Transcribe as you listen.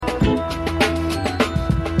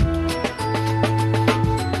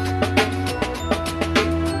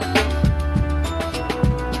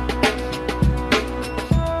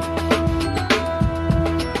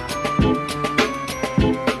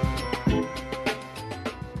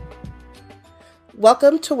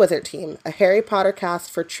Welcome to Wizard Team, a Harry Potter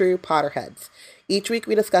cast for true Potterheads. Each week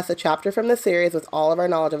we discuss a chapter from the series with all of our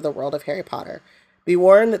knowledge of the world of Harry Potter. Be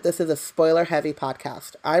warned that this is a spoiler-heavy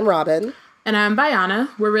podcast. I'm Robin. And I'm Bayana.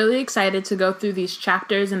 We're really excited to go through these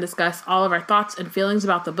chapters and discuss all of our thoughts and feelings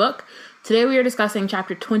about the book. Today we are discussing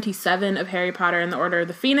chapter 27 of Harry Potter and the Order of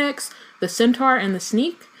the Phoenix, the Centaur and the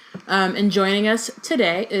Sneak. And joining us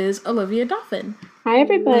today is Olivia Dolphin. Hi,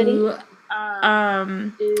 everybody. Who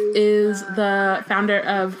is the founder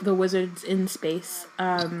of the Wizards in Space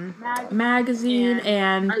magazine.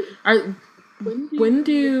 And how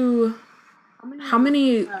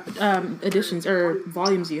many editions or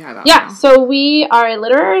volumes do you have out now? So we are a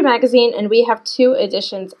literary magazine, and we have 2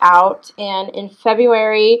 editions out. And in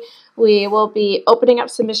February, we will be opening up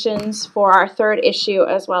submissions for our 3rd issue,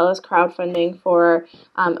 as well as crowdfunding for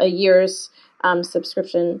a year's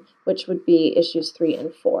subscription, which would be issues 3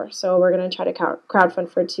 and 4. So we're going to try to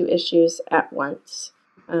crowdfund for 2 issues at once,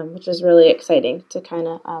 which is really exciting to kind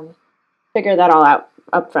of figure that all out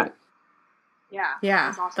up front.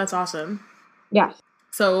 Yeah, that's awesome. Yeah.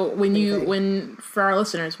 So for our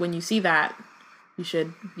listeners, when you see that, you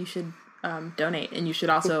should donate, and you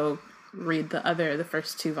should also read the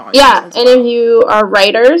first 2 volumes. Yeah, and if you are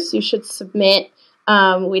writers, you should submit.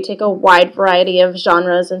 We take a wide variety of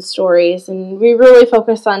genres and stories, and we really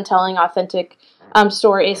focus on telling authentic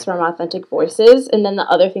stories from authentic voices. And then the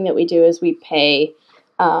other thing that we do is we pay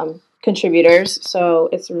contributors. So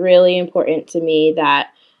it's really important to me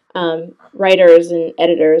that writers and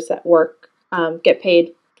editors that work get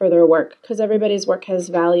paid for their work, because everybody's work has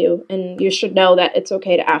value, and you should know that it's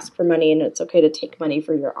okay to ask for money and it's okay to take money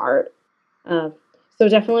for your art. So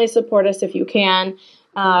definitely support us if you can,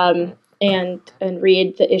 and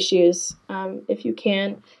read the issues if you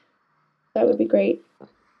can. That would be great.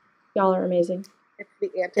 Y'all are amazing.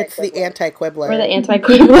 It's the anti-quibbler. We're the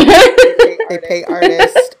anti-quibbler. They pay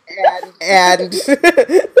artists and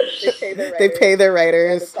they pay their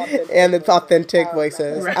writers, and it's authentic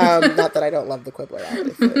voices. Right. Not that I don't love the quibbler,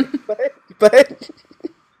 obviously, but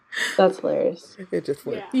that's hilarious. It just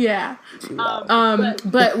worked. Yeah.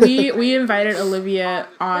 But we invited Olivia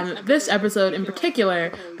on this episode in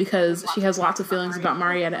particular because she has lots of feelings about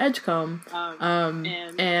Marietta Edgecombe.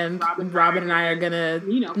 And Robin and I are gonna,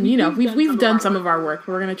 we've done some of our work.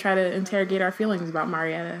 We're gonna try to interrogate our feelings about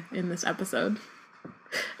Marietta in this episode.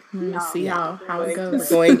 We're gonna see how it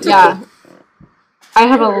goes. I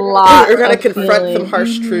have a lot. We're gonna confront some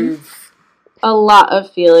harsh truths. A lot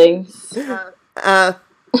of feelings.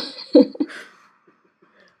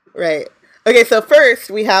 Right. Okay, so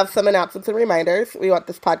first we have some announcements and reminders. We want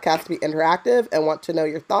this podcast to be interactive and want to know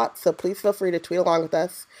your thoughts, so please feel free to tweet along with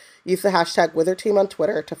us. Use the hashtag WizardTeam on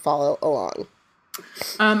Twitter to follow along.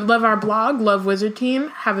 Love our blog, Love Wizard Team.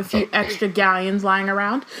 Have a few extra galleons lying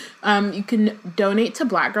around. You can donate to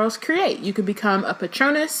Black Girls Create. You could become a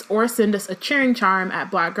Patronus or send us a cheering charm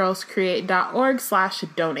at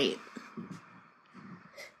blackgirlscreate.org/donate.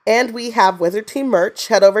 And we have Wizard Team merch.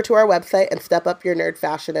 Head over to our website and step up your nerd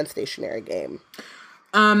fashion and stationery game.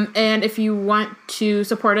 And if you want to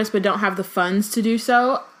support us but don't have the funds to do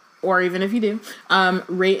so, or even if you do,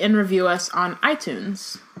 rate and review us on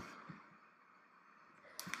iTunes.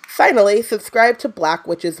 Finally, subscribe to Black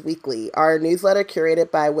Witches Weekly, our newsletter curated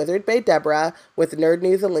by Wizard Bay Deborah with nerd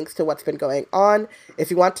news and links to what's been going on. If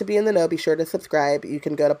you want to be in the know, be sure to subscribe. You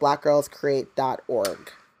can go to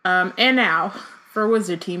blackgirlscreate.org. And now, for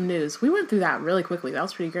Wizard Team news. We went through that really quickly. That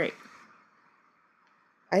was pretty great.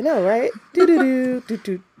 I know, right?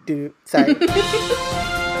 Do-do-do. Sorry.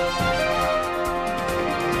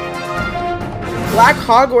 Black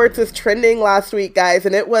Hogwarts was trending last week, guys,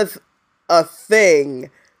 and it was a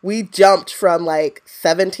thing. We jumped from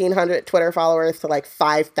 1,700 Twitter followers to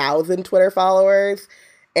 5,000 Twitter followers,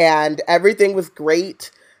 and everything was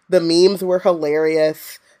great. The memes were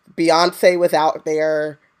hilarious. Beyonce was out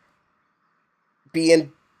there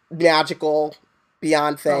being magical.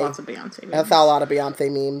 Beyonce. Lots of Beyonce memes. I saw a lot of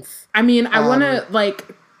Beyonce memes. I mean, I want to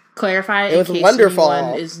clarify it was in case wonderful.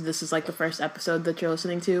 this is the first episode that you're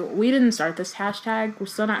listening to. We didn't start this hashtag. We're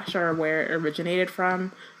still not sure where it originated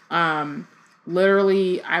from.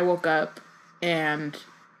 Literally, I woke up and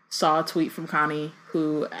saw a tweet from Connie,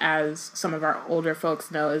 who, as some of our older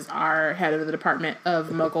folks know, is our head of the Department of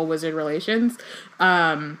Muggle Wizard Relations.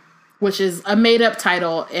 Which is a made-up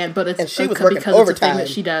title, but it's she was because it's a thing that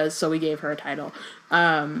she does, so we gave her a title.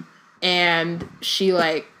 And she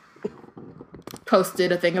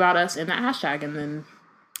posted a thing about us in that hashtag, and then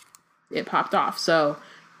it popped off. So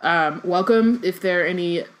welcome if there are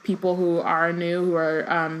any people who are new, who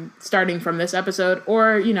are starting from this episode,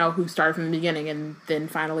 or, you know, who started from the beginning and then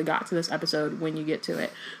finally got to this episode when you get to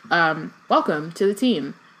it. Welcome to the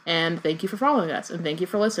team, and thank you for following us, and thank you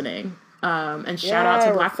for listening. And shout out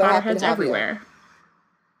to Black Potterheads everywhere.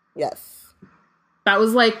 Yes. That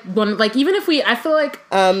was like one, like, even if we, I feel like,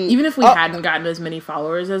 even if we hadn't gotten as many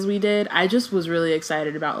followers as we did, I just was really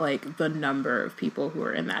excited about, like, the number of people who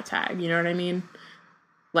are in that tag. You know what I mean?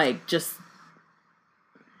 Like, just.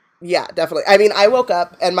 Yeah, definitely. I mean, I woke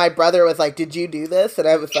up and my brother was like, "Did you do this?" And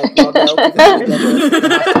I was like, "Well, no, because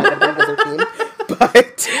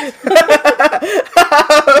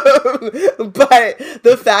but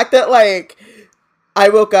the fact that, like, I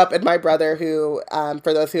woke up and my brother, who,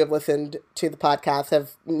 for those who have listened to the podcast,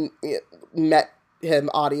 have met him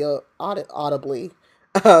audibly,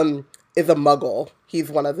 is a muggle. He's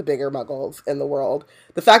one of the bigger muggles in the world.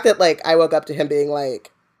 The fact that, like, I woke up to him being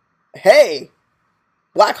like, "Hey,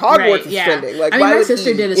 Black Hogwarts is trending." Like, I mean, my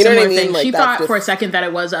sister did a similar thing. Like, she thought for a second that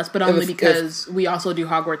it was us, but only because we also do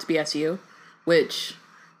Hogwarts BSU, which,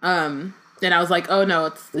 then I was like, oh no,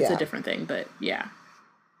 it's a different thing. But yeah.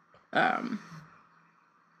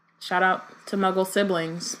 Shout out to Muggle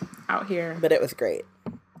siblings out here. But it was great.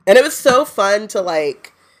 And it was so fun to,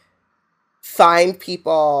 like, find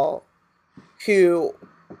people who,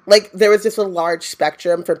 like, there was just a large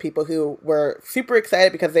spectrum from people who were super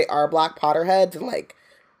excited because they are Black Potterheads and, like,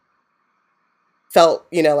 felt,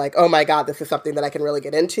 you know, like, oh my God, this is something that I can really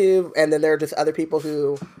get into. And then there were just other people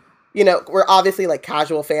who, you know, were obviously, like,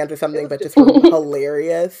 casual fans or something, but just were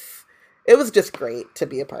hilarious. It was just great to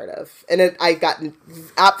be a part of. And I got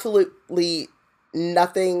absolutely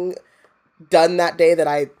nothing done that day that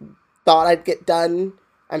I thought I'd get done.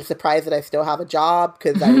 I'm surprised that I still have a job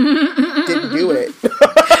because I didn't do it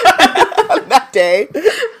that day.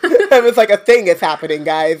 It was like a thing is happening,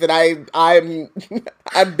 guys, and I'm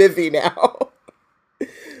busy now.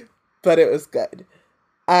 But it was good.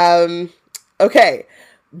 Okay.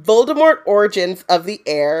 Voldemort Origins of the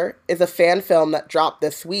Heir is a fan film that dropped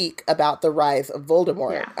this week about the rise of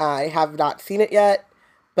Voldemort. Yeah. I have not seen it yet,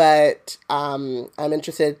 but I'm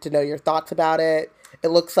interested to know your thoughts about it.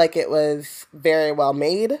 It looks like it was very well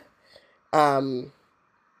made. So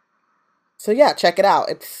yeah, check it out.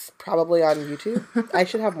 It's probably on YouTube. I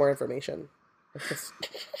should have more information.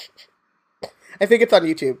 I think it's on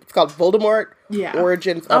YouTube. It's called Voldemort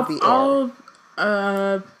Origins of the Heir.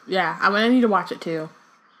 I need to watch it too.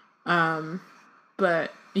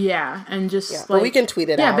 But yeah, and just like, but we can tweet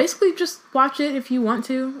it out. Yeah, basically just watch it if you want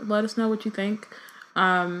to. Let us know what you think.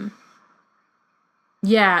 Yeah,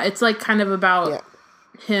 it's like kind of about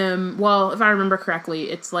him. Well, if I remember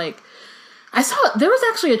correctly, it's like there was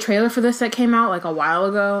actually a trailer for this that came out like a while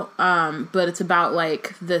ago. But it's about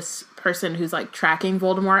like this person who's like tracking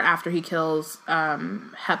Voldemort after he kills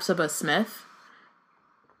Hepzibah Smith.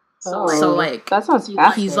 So like that sounds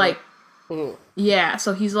fascinating. He's like. Yeah,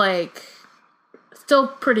 so he's, like, still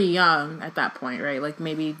pretty young at that point, right? Like,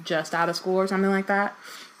 maybe just out of school or something like that.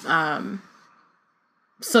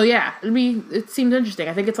 So, yeah, it seems interesting.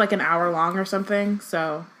 I think it's, like, an hour long or something,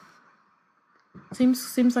 so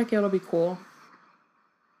seems like it'll be cool.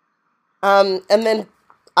 And then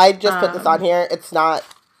I just put this on here. It's not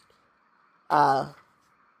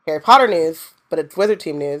Harry Potter news, but it's Wizard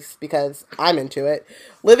Team news because I'm into it.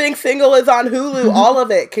 Living Single is on Hulu, all of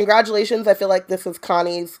it. Congratulations. I feel like this was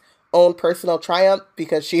Connie's own personal triumph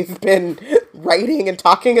because she's been writing and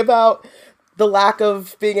talking about the lack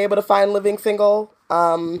of being able to find Living Single.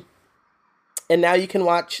 And now you can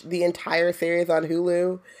watch the entire series on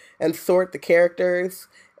Hulu and sort the characters.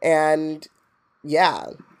 And yeah,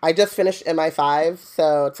 I just finished MI5,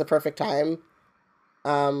 so it's a perfect time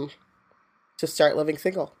to start Living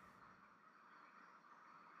Single.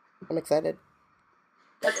 I'm excited.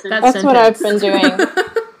 That's what I've been doing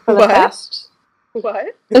for the past.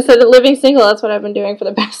 What? I said Living Single. That's what I've been doing for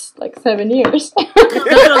the past 7 years. That's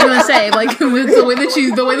what I was gonna say. Like the way that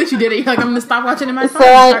you did it. You're like, I'm gonna stop watching MI5 and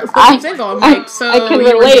start Living Single. I'm like, so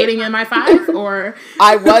you were dating MI5 or?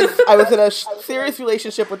 I was in a serious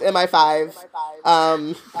relationship with MI5,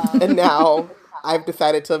 and now I've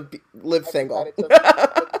decided to live single.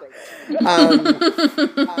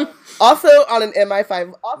 Also, on an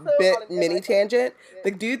MI5 mini tangent, the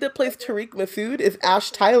dude that plays Tariq Masood is Ash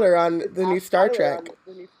Tyler on the new Star Trek.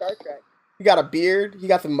 He got a beard. He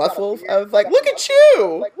got some muscles. I was like, look at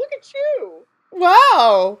you!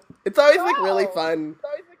 Wow! It's always like really fun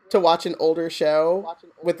to watch an older show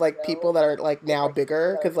with like people that are like now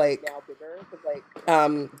bigger, because like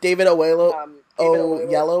David Oh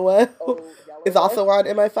Yellow is also on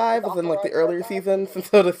MI5, as in like the earlier seasons. And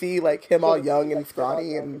so to see like him all young and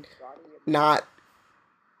scrawny and not,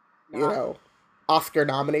 Oscar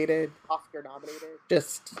nominated.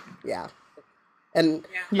 Just yeah. And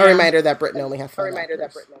a reminder that Britain only has 5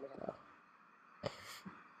 actors.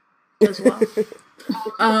 As well.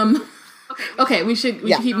 Okay, we should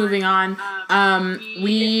keep moving on.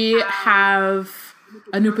 We have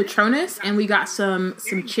a new Patronus, and we got some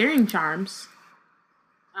cheering charms.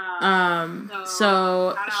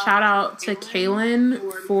 So shout out to Kaylin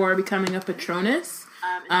for becoming a Patronus,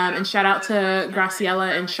 and shout out to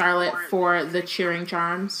Graciela and Charlotte for the cheering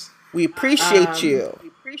charms. We appreciate you.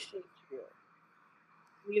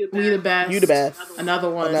 We the best. You the best. Another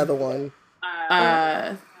one.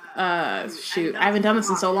 Shoot, I haven't done this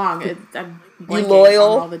in so long. I'm blanking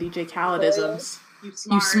loyal. on all the DJ Khaledisms.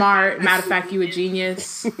 You smart. Matter of fact, you a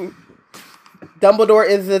genius. Dumbledore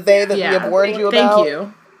is the they that we have warned you about. Thank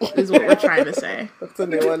you. Is what we're trying to say. That's a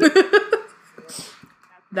new one.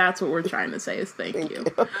 That's what we're trying to say is thank you.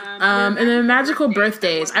 And then magical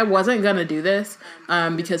birthdays. I wasn't gonna do this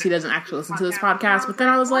because he doesn't actually listen to this podcast, but then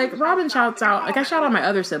I was like, Robin shouts out, like I shout out my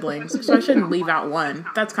other siblings, so I shouldn't leave out one.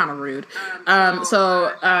 That's kind of rude.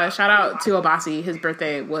 So shout out to Obasi. His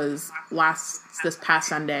birthday was this past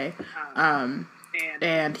Sunday,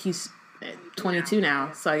 and he's 22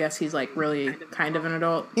 now, so I guess he's like really kind of an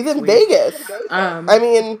adult. He's in Vegas. I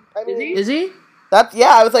mean, is he?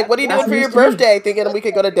 I was like, what are you doing for your birthday? Thinking we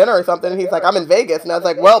could go to dinner or something. And he's like, I'm in Vegas. And I was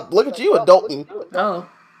like, well, look at you, adulting. Oh.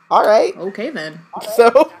 All right. Okay, then.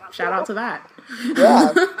 So. Shout out to that.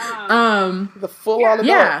 Yeah. The full-on adult.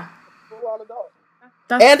 Yeah.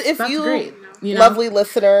 And if you, lovely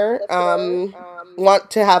listener,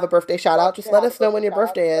 want to have a birthday shout-out, just let us know when your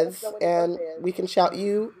birthday is, and we can shout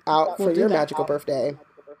you out for your magical birthday.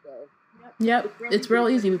 Yep, it's real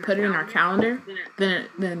easy. We put it in our calendar,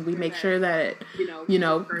 then we make sure that it,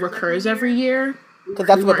 recurs every year. Because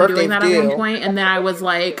that's what birthdays doing that do. At one point, and then I was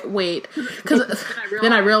like, wait, because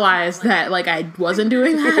then I realized that like I wasn't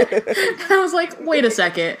doing that, and I was like, wait a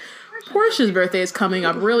second, Portia's birthday is coming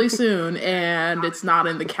up really soon, and it's not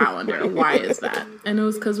in the calendar. Why is that? And it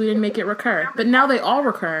was because we didn't make it recur. But now they all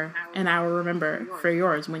recur, and I will remember for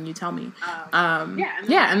yours when you tell me. And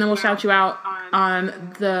then we'll shout you out on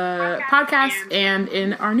the podcast and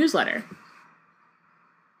in our newsletter.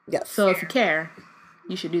 Yes. So if you care,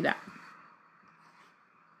 you should do that.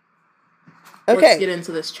 Okay. Let's get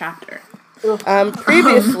into this chapter.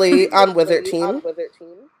 Previously on Wizard Team.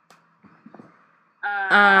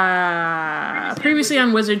 Previously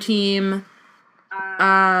on Wizard Team,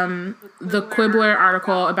 the Quibbler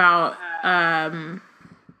article about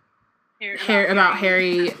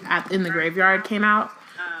Harry in the graveyard came out,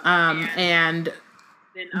 and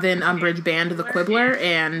then Umbridge banned the Quibbler,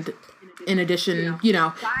 and in addition,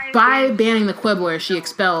 by banning the Quibbler, she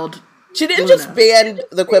expelled. She didn't Luna. just ban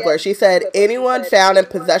the Quibbler. She said anyone found in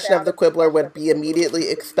possession of the Quibbler would be immediately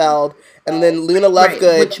expelled. And then Luna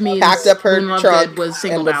Lovegood packed up her trunk and was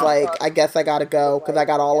like, I guess I gotta go because I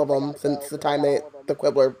got all of them since the time the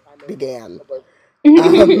Quibbler began.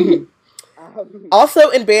 Also,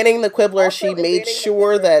 in banning the Quibbler, she made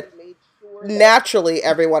sure that naturally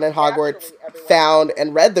everyone in Hogwarts found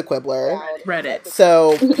and read the Quibbler. Read it.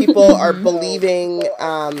 So people are believing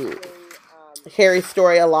Harry's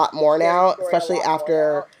story a lot more now, especially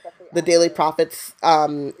after the Daily Prophet's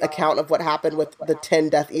account of what happened with the 10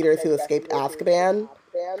 Death Eaters who escaped Azkaban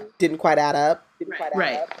didn't quite add up.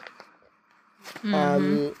 Right.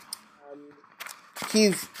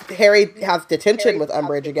 Harry has detention with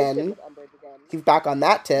Umbridge again. He's back on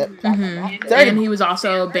that tip. And he was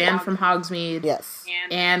also banned from Hogsmeade. Yes.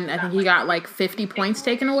 And I think he got like 50 points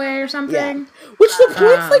taken away or something. Yeah. Which the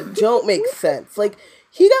points don't make sense. Like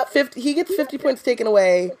he gets 50 points taken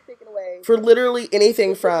away for literally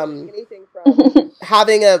anything from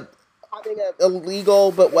having a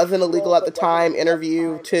illegal but wasn't illegal at the time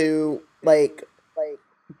interview to like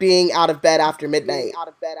being out of bed after midnight.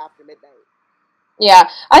 Yeah,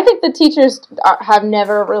 I think the teachers have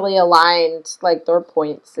never really aligned like their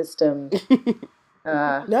point system, which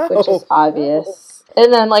is obvious.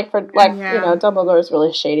 And then Dumbledore's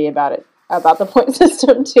really shady about it. About the point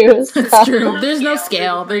system too. That's true. There's no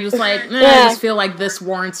scale. They're just like, I just feel like this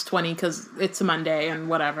warrants 20 because it's a Monday and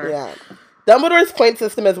whatever. Yeah. Dumbledore's point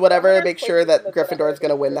system is whatever to make sure that Gryffindor is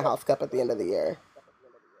going to win the House Cup at the end of the year.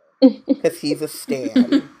 Because he's a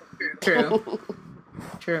stan. True.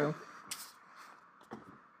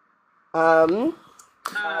 And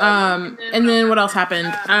then what else happened?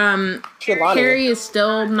 Harry's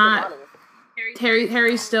still not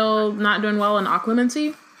doing well in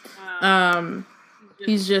occlumency.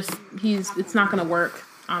 It's not gonna work,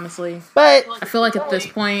 honestly. But I feel like at this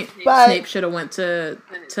point, Snape should have went to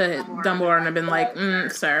Dumbledore and have been like,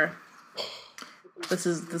 sir, this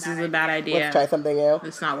is a bad idea. Let's try something new.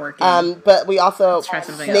 It's not working. But we also,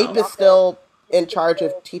 Snape is still in charge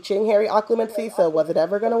of teaching Harry occlumency, so was it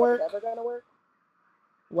ever going to work?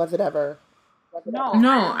 Was it ever?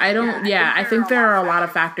 No, I don't. Yeah, I think there are a lot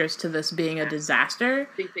of factors to this being a disaster.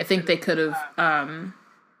 I think they could have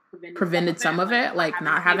prevented some of it, like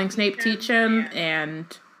not having Snape teach him,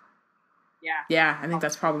 and yeah, I think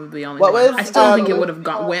that's probably the only one. I still don't think it would have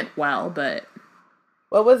went well, but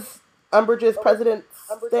what was Umbridge's president's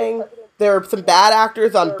thing? There were some bad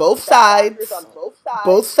actors on both sides.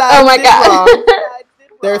 Both sides. Oh my god!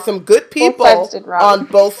 There are some good people on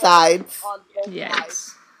both sides.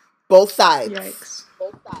 Yikes! Both sides. Yikes!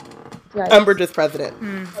 Umbridge's president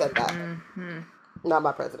said that. Not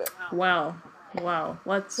my president. Well,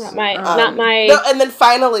 let's not my. No, and then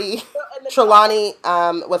finally, Trelawney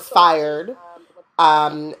was fired,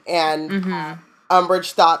 and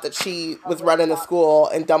Umbridge thought that she was running the school,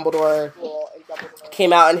 and Dumbledore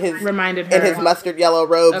came out in his mustard yellow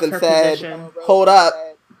robes and said, position. "Hold up,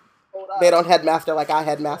 they don't headmaster like I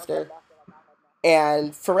headmaster."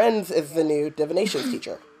 And Firenze is the new divination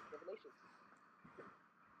teacher.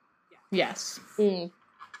 Yes. And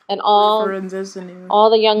all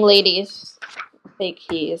the young ladies think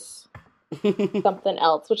he's something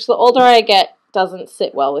else, which the older I get doesn't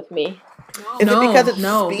sit well with me. Is it because it's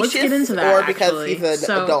specious, let's get into that, or because he's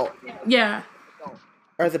an adult? Yeah.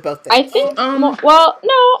 Or is it both things? I think, no,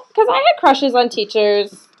 because I had crushes on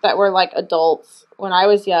teachers that were, like, adults when I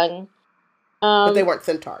was young. But they weren't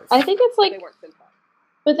centaurs. I think it's like...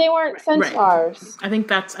 But they weren't centaurs. Right. I think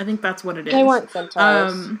that's what it is. They weren't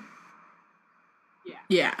centaurs.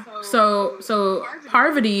 Yeah. So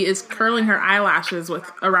Parvati is curling her eyelashes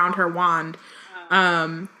around her wand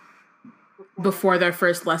before their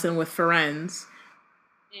first lesson with Firenze.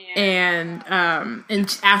 And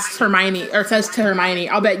asks Hermione, or says to Hermione,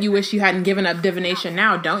 "I'll bet you wish you hadn't given up divination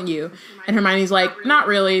now, don't you?" And Hermione's like, "Not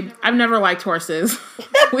really. I've never liked horses,"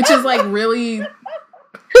 which is like really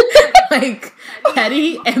like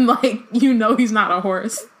petty, and like he's not a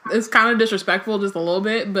horse. It's kind of disrespectful, just a little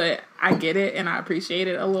bit, but I get it and I appreciate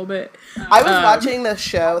it a little bit. I was watching this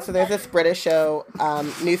show. So there's this British show.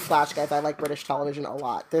 Newsflash, guys, I like British television a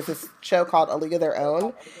lot. There's this show called A League of Their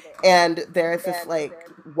Own, and there's this like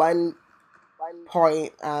one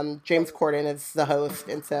point. James Corden is the host,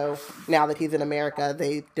 and so now that he's in America,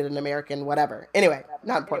 they did an American whatever. Anyway,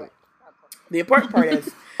 not important. The important part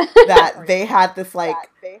is that they had this like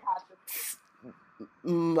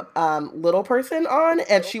little person on,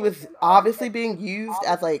 and she was obviously being used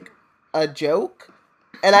as like a joke,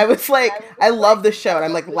 and I was like, I love this show, and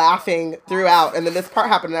I'm like laughing throughout, and then this part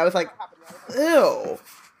happened, and I was like, ew,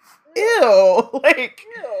 like,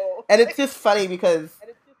 and it's just funny because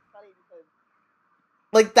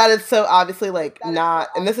like that is so obviously like not,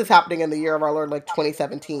 and this is happening in the year of our Lord like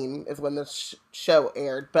 2017 is when this show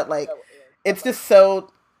aired, but like it's just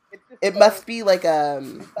so, it must be like a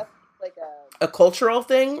cultural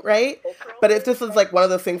thing, right? But it just is like one of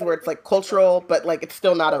those things where it's like cultural, but like it's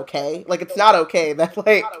still not okay. Like it's not okay that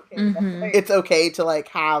like it's okay to like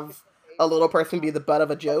have a little person be the butt of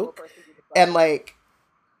a joke, and like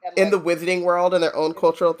in the wizarding world and their own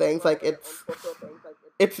cultural things, like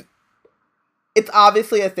it's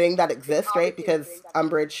obviously a thing that exists, right? Because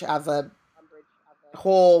Umbridge has a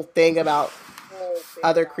whole thing about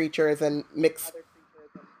other creatures and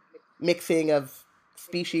mixing of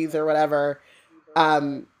species or whatever.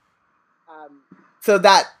 So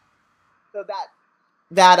that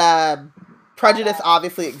prejudice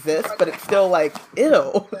obviously exists, but it's still like,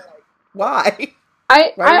 ew. Why?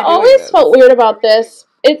 I always felt weird about this.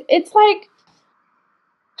 It's like,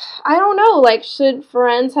 I don't know, like, should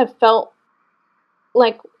Firenze have felt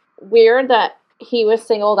like weird that he was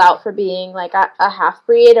singled out for being like a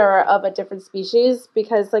half-breed or of a different species?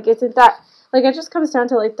 Because like, isn't that like, it just comes down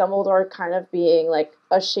to like Dumbledore kind of being like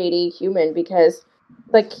a shady human, because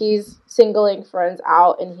like he's singling Firenze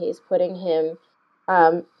out and he's putting him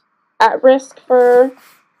at risk for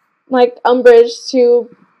like Umbridge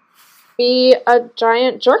to be a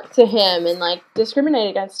giant jerk to him and like discriminate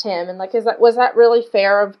against him, and like was that really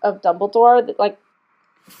fair of Dumbledore? That like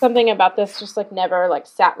something about this just like never like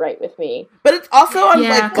sat right with me. But it's also on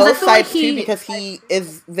like both sides too, because he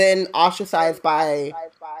is then ostracized by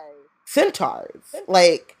centaurs,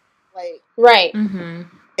 like right. Mm-hmm.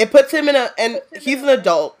 It puts him in and he's an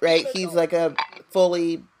adult, right? He's like a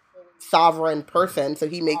fully sovereign person, so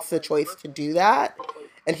he makes the choice to do that,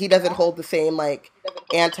 and he doesn't hold the same like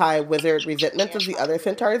anti-wizard resentments as the other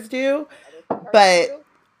centaurs do. But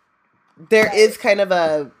there is kind of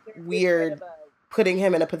a weird putting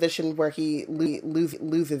him in a position where he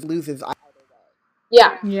loses.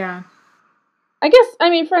 Yeah. Yeah. I guess, I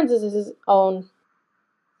mean, Francis is his own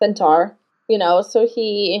centaur, you know, so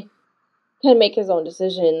he can make his own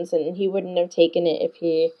decisions, and he wouldn't have taken it if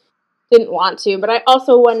he didn't want to. But I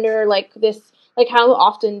also wonder, like, how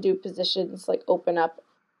often do positions, like, open up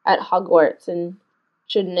at Hogwarts, and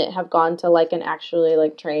shouldn't it have gone to, like, an actually,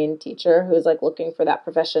 like, trained teacher who's, like, looking for that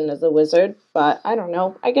profession as a wizard? But I don't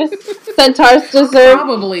know. I guess centaurs deserve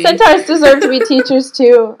to be teachers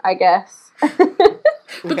too, I guess.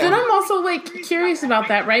 But then I'm also, like, curious about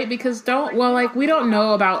that, right? Because we don't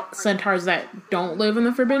know about centaurs that don't live in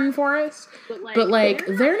the Forbidden Forest, but, like,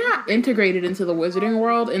 they're not integrated into the wizarding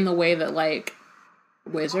world in the way that, like,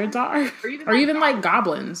 wizards are, or even, like,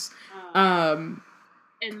 goblins.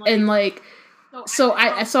 So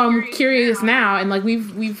I'm curious now, and, like,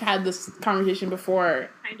 we've had this conversation before,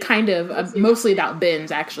 kind of, mostly about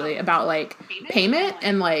bins, actually, about, like, payment,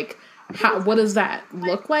 and, like, what does that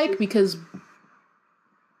look like? Because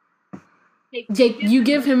Jake, you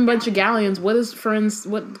give him a bunch of galleons.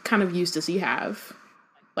 What kind of use does he have,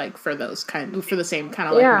 like, for the same kind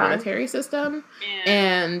of, like, monetary system?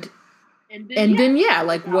 And then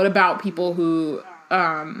like, what about people who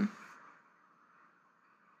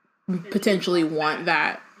potentially want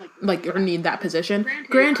that, like, or need that position?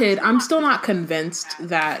 Granted, I'm still not convinced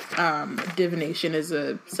that divination is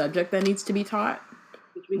a subject that needs to be taught,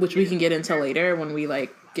 which we can get into later when we,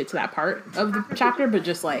 like, get to that part of the chapter. But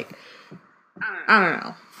just, like, I don't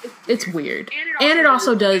know. It's weird. And it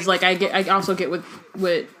also does, like, I also get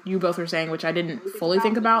what you both were saying, which I didn't fully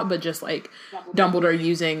think about, but just, like, Dumbledore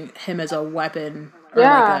using him as a weapon, or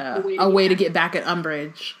like a way to get back at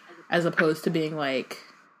Umbridge, as opposed to being, like,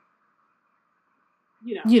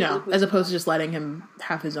 as opposed to just letting him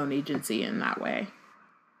have his own agency in that way.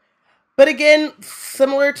 But again,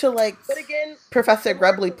 similar to, like, Professor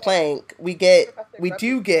Grubbly Plank, we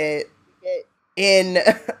do get in,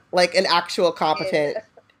 like, an actual competent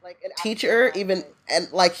teacher, even, and,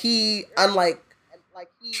 like, he, unlike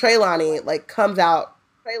Trelawney, like, comes out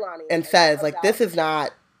and says, like, this is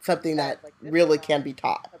not something that really can be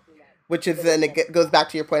taught, which is, then it goes back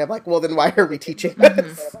to your point of, like, well, then why are we teaching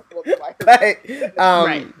this? But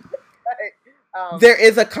there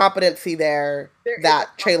is a competency there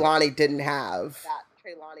that Trelawney didn't have,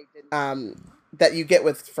 that you get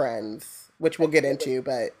with friends, which we'll get into,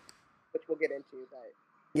 but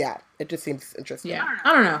yeah, it just seems interesting. Yeah,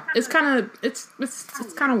 I don't know. It's kind of it's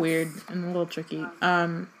kind of weird and a little tricky.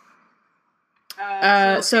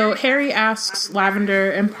 So Harry asks Lavender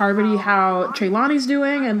and Parvati how Trelawney's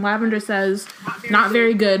doing, and Lavender says, "Not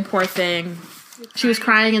very good, poor thing. She was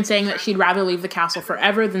crying and saying that she'd rather leave the castle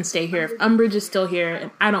forever than stay here if Umbridge is still here,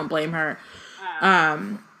 and I don't blame her.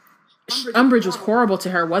 Umbridge was horrible to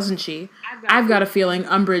her, wasn't she? I've got a feeling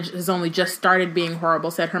Umbridge has only just started being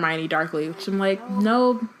horrible," said Hermione darkly, which I'm like,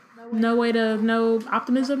 no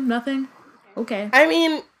optimism, nothing. Okay. I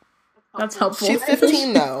mean, that's helpful. She's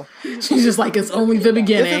 15 though. She's just like, it's only the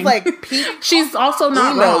beginning. This is like peak. She's also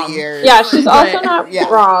not wrong. Years. Yeah, she's also not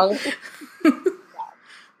wrong.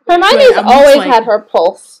 Hermione's always had her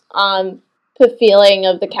pulse on the feeling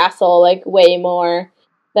of the castle, like, way more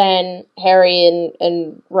than Harry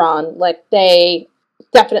and Ron. Like, they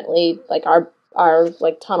definitely, like, are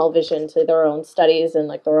like, tunnel vision to their own studies and,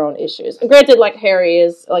 like, their own issues. And granted, like, Harry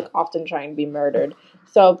is, like, often trying to be murdered,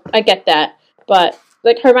 so I get that. But,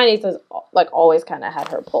 like, Hermione's has, like, always kind of had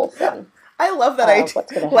her pulse on. I love that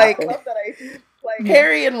what's gonna happen.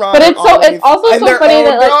 Harry and Ron, but it's also so funny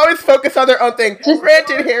that, like, they're always focused on their own thing.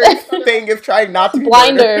 Granted, Harry's thing is trying not to be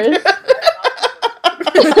blinders.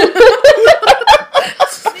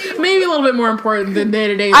 Maybe a little bit more important than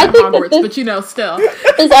day-to-day at Hogwarts, but, still.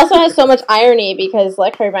 This also has so much irony because,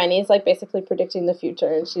 like, Hermione's, like, basically predicting the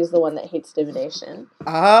future, and she's the one that hates divination.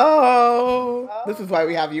 Oh. This is why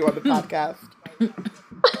we have you on the podcast.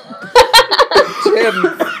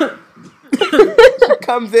 Jim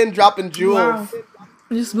comes in dropping jewels. Wow.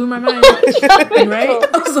 It just blew my mind. Right?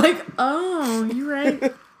 I was like, oh, you're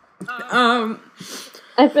right.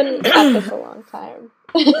 I've been at this a long time.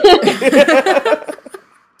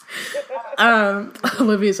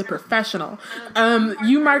 Olivia's a professional.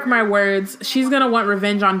 You mark my words, she's gonna want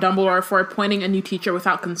revenge on Dumbledore for appointing a new teacher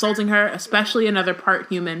without consulting her, especially another part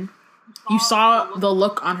human. You saw the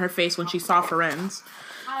look on her face when she saw Firenze.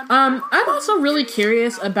 I'm also really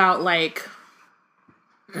curious about, like,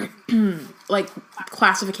 like,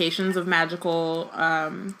 classifications of magical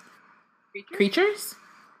creatures.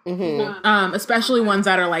 Mm-hmm. Especially ones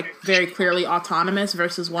that are, like, very clearly autonomous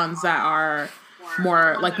versus ones that are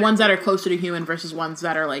more like ones that are closer to human versus ones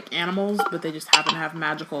that are like animals, but they just happen to have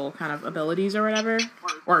magical kind of abilities or whatever,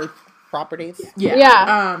 or properties.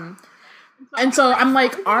 Yeah. And so I'm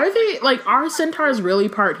like, are centaurs really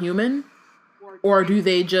part human, or do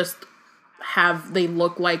they just they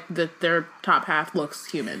look like their top half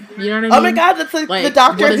looks human? You know what I mean? Oh my god, that's like the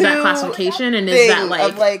Doctor What is Who that classification? And is that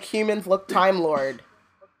of like humans look Time Lord?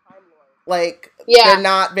 Like Yeah. they're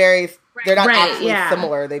not actually yeah.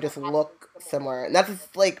 similar. They just look similar, and that's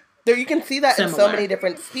like there. You can see that in so many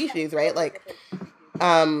different species, right? Like,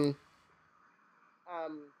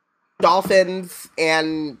 dolphins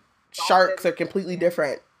and sharks are completely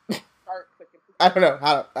different. I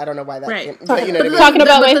don't know why that. Right. But you know what I mean? Talking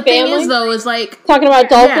about my the family. Thing is, though, is like talking about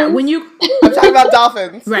dolphins. Yeah, when you I'm talking about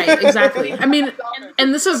dolphins. Right. Exactly. I mean,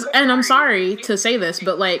 and I'm sorry to say this,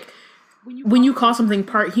 but like, when you call something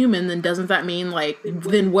part human, then doesn't that mean like,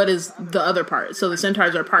 then what is the other part? So the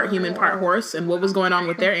centaurs are part human, part horse, and what was going on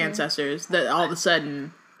with their ancestors that all of a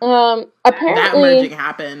sudden apparently that merging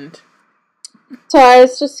happened? So I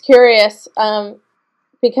was just curious,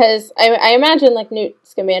 because I imagine like Newt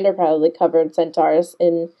Scamander probably covered centaurs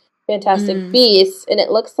in Fantastic Beasts, and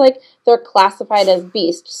it looks like they're classified as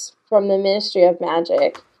beasts from the Ministry of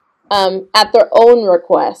Magic. At their own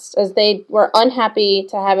request, as they were unhappy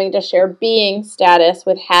to having to share being status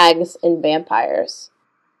with hags and vampires.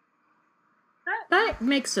 That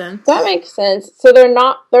makes sense. That makes sense. So they're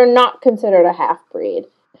not considered a half-breed.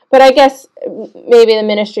 But I guess maybe the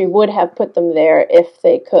Ministry would have put them there if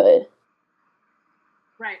they could.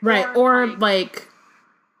 Right. Or like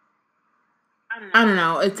I don't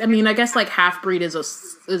know. I mean, I guess like half-breed is a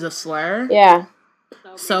slur. Yeah.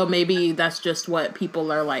 So maybe that's just what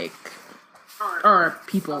people are like, or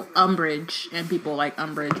people Umbridge and people like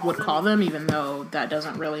Umbridge would call them, even though that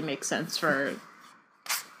doesn't really make sense for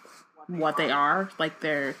what they are, like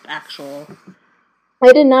their actual.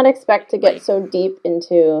 I did not expect to get so deep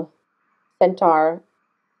into centaur.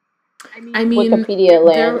 I mean, Wikipedia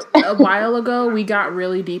land. A while ago, we got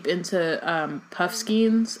really deep into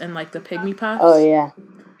Puffskeins and like the Pygmy Puffs. Oh yeah.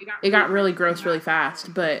 It got really gross really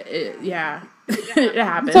fast, but it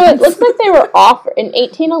happened. So it looks like they were offered in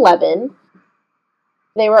 1811.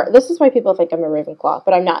 This is why people think I'm a Ravenclaw,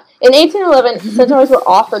 but I'm not. In 1811, centaurs were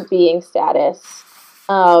offered being status.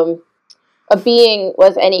 A being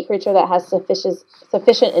was any creature that has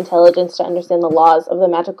sufficient intelligence to understand the laws of the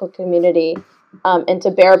magical community, and to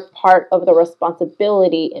bear part of the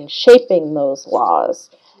responsibility in shaping those laws.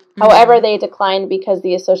 However, they declined because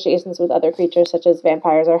the associations with other creatures, such as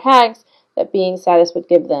vampires or hags, that being status would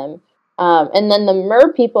give them. And then the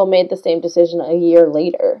Mer people made the same decision a year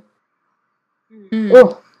later.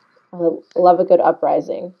 Ooh, I love a good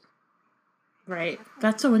uprising. Right.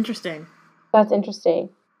 That's so interesting. That's interesting.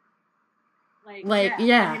 Like,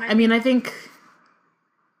 yeah. I mean, I think...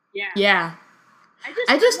 Yeah.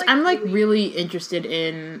 I'm, like, really interested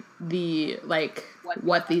in the, like,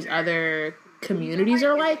 what these other communities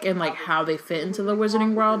are like and, like, how they fit into the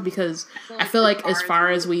wizarding world, because I feel like as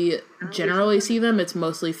far as we generally see them, it's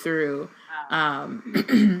mostly through,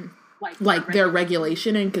 like, their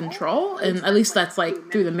regulation and control, and at least that's,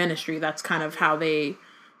 like, through the Ministry. That's kind of how they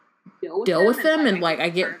deal with them, and, like, I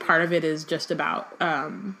get part of it is just about,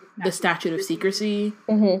 the Statute of Secrecy.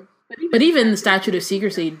 Mm-hmm. But even the Statute of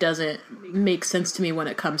Secrecy doesn't make sense to me when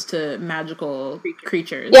it comes to magical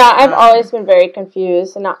creatures. Yeah, I've always been very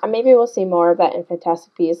confused, and maybe we'll see more of that in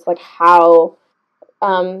Fantastic Beasts, like how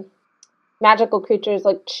magical creatures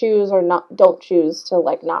like choose or don't choose to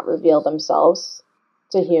like not reveal themselves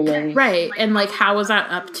to humans. Right, and like how is that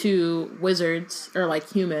up to wizards or like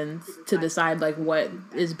humans to decide like what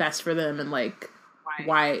is best for them and like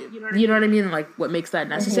why, you know what I mean? Like what makes that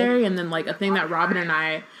necessary? Mm-hmm. And then like a thing that Robin and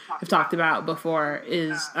I have talked about before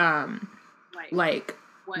is like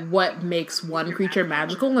what makes one creature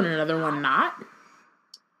magical and another one not.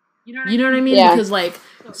 You know what I mean? Yeah.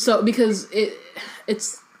 Because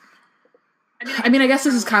it's I mean, I guess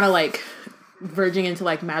this is kind of like verging into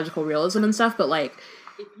like magical realism and stuff, but like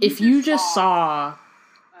if you just saw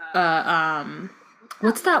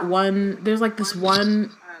what's that one, there's like this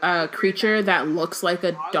one creature that looks like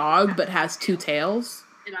a dog but has two tails,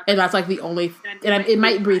 and that's like the only, and it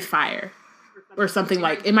might breathe fire or something,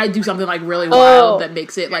 like it might do something like really wild that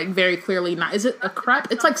makes it like very clearly not, is it a crep?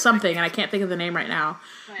 It's like something, and I can't think of the name right now,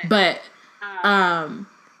 but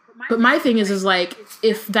my thing is like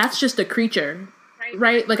if that's just a creature,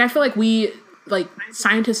 right? Like I feel like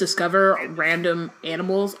scientists discover random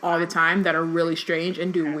animals all the time that are really strange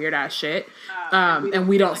and do weird ass shit. And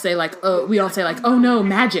we don't say like, oh no,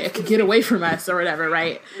 magic, get away from us or whatever,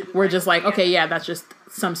 right? We're just like, okay, yeah, that's just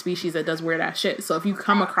some species that does weird ass shit. So if you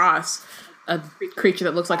come across a creature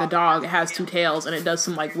that looks like a dog, it has 2 tails, and it does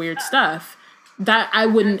some like weird stuff, that I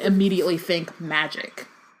wouldn't immediately think magic,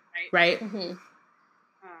 right?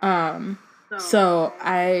 So so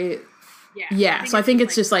I think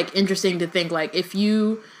it's just like interesting to think like if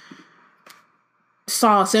you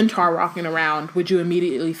saw a centaur walking around, would you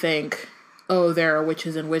immediately think, oh, there are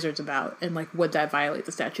witches and wizards about, and like would that violate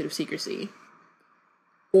the statute of secrecy?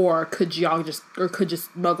 Or could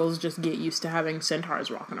muggles just get used to having centaurs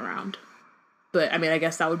walking around? But I mean, I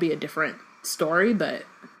guess that would be a different story, but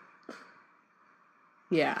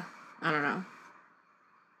yeah, I don't know.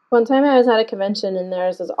 One time I was at a convention and there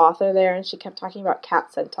was this author there and she kept talking about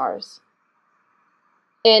cat centaurs.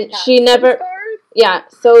 And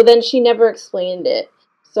so then she never explained it.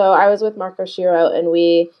 So I was with Marco Shiro and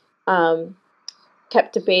we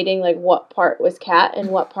kept debating like what part was cat and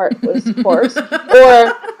what part was horse,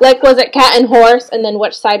 or like was it cat and horse and then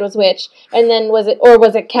which side was which, and then was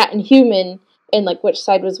it cat and human and like which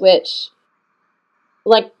side was which,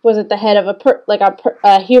 like was it the head of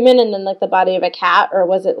a human and then like the body of a cat, or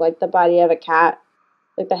was it like the body of a cat,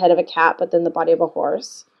 like the head of a cat but then the body of a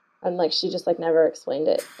horse, and like she just like never explained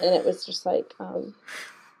it, and it was just like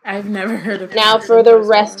I've never heard of now for the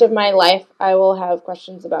rest of my life I will have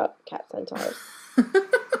questions about cat centaurs.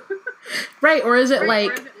 Right, or is it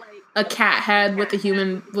like a cat head with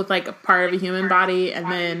like a part of a human body,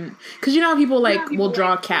 and then because you know how people like will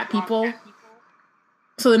draw cat people,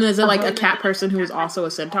 so then is it like a cat person who is also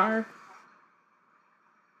a centaur?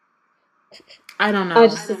 I don't know.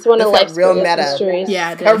 It's one of life's real meta mysteries.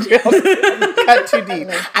 Yeah, cut too deep.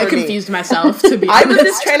 I confused myself, to be honest. I was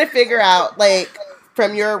just trying to figure out like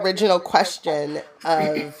from your original question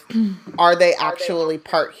of are they actually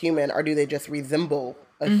part human or do they just resemble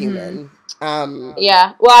a human?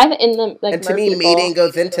 Yeah. Well, in the like, and to me, mating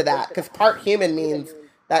goes into that because part human means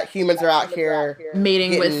that humans are out here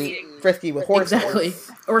mating with frisky with horses, exactly,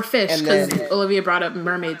 or fish. Because Olivia brought up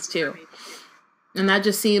mermaids too, and that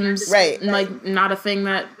just seems like not a thing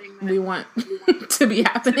that we want to be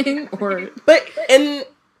happening. But in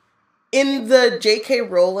the J.K.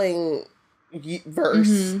 Rowling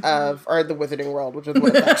verse of or the Wizarding World, which is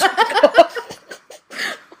what it's actually called.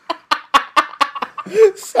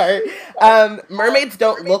 Sorry. Mermaids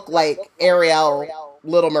don't look like Ariel,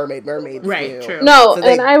 Little Mermaids right, do. True. No, so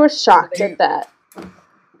and I was shocked at that.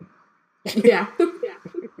 Yeah.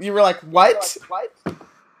 You were like, what?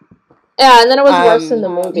 Yeah, and then it was worse in the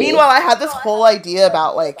movie. Meanwhile, I had this whole idea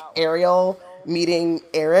about, like, Ariel meeting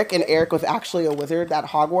Eric, and Eric was actually a wizard at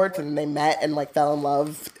Hogwarts, and they met and, like, fell in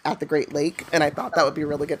love at the Great Lake, and I thought that would be a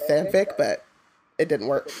really good fanfic, but it didn't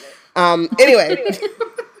work. Anyway...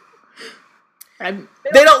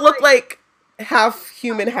 They don't look like half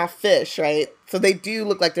human, half fish, right? So they do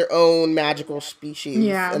look like their own magical species.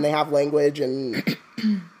 Yeah. And they have language and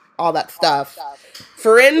all that stuff.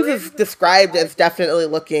 Firenze is described as definitely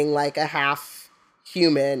looking like a half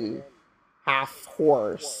human, half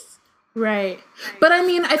horse. Right. But I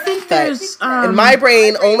mean, I think there's... in my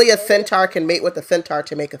brain, only a centaur can mate with a centaur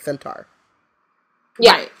to make a centaur.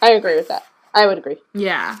 Yeah, right. I agree with that. I would agree.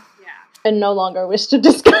 Yeah. And no longer wish to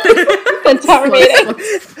discuss centaur mating.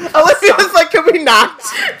 Alicia's like, can we not?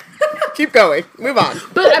 Keep going. Move on.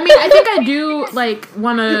 But, I mean, I think I do, like,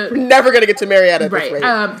 want to... We're never going to get to Marietta at this rate.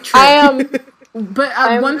 True.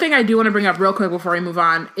 But one thing I do want to bring up real quick before we move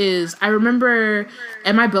on is I remember,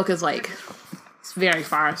 and my book is, like, it's very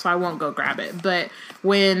far, so I won't go grab it. But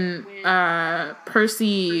when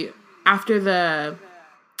Percy, after the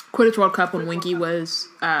Quidditch World Cup, when Winky was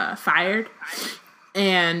fired...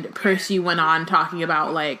 And Percy went on talking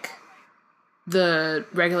about, like, the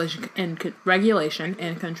regulation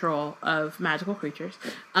and control of magical creatures.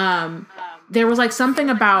 There was, like, something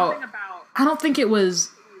about... I don't think it was...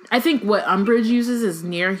 I think what Umbridge uses is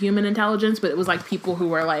near human intelligence, but it was, like, people who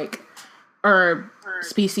were, like... Or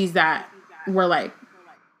species that were, like,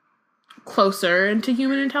 closer into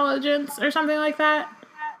human intelligence or something like that.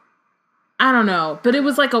 I don't know, but it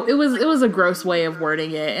was like it was a gross way of wording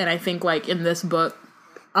it, and I think like in this book,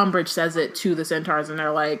 Umbridge says it to the centaurs, and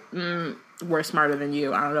they're like, "We're smarter than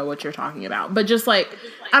you. I don't know what you're talking about." But just like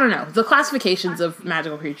I don't know, the classifications of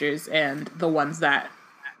magical creatures and the ones that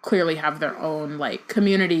clearly have their own like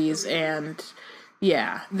communities, and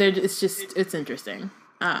yeah, it's interesting.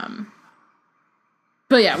 But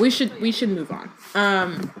yeah, we should move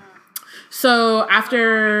on. So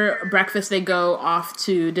after breakfast, they go off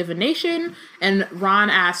to divination, and Ron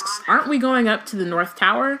asks, "Aren't we going up to the North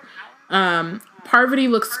Tower?" Parvati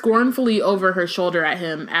looks scornfully over her shoulder at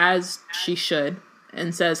him, as she should,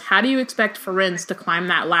 and says, "How do you expect Firenze to climb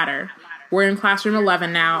that ladder? We're in classroom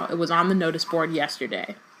 11 now. It was on the notice board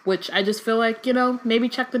yesterday." which I just feel like, maybe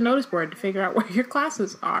check the notice board to figure out where your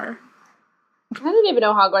classes are. I didn't even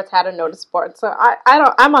know Hogwarts had a notice board, so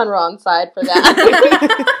I'm on wrong side for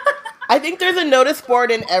that. I think there's a notice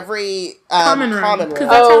board in every common room. Because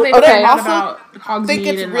that's how they okay. found out about Hogsmeade. I think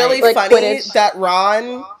it's really like funny Quidditch. that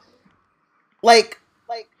Ron,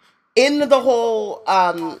 in the whole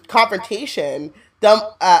confrontation,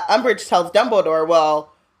 Umbridge tells Dumbledore,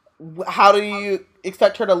 well, how do you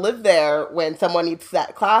expect her to live there when someone needs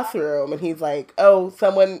that classroom? And he's like, oh,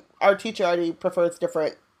 our teacher already prefers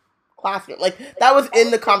different classroom. Like, that was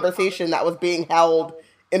in the conversation that was being held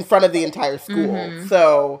in front of the entire school. Mm-hmm.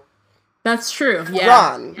 So that's true. Yeah.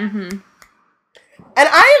 Ron. Mm-hmm. And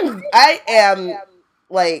I am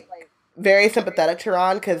like very sympathetic to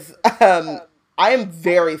Ron because I am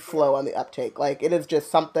very slow on the uptake. Like, it is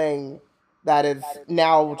just something that is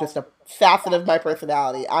now just a facet of my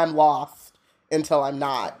personality. I'm lost until I'm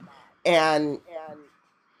not. And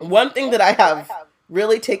one thing that I have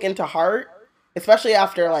really taken to heart, especially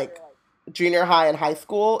after like junior high and high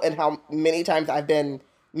school, and how many times I've been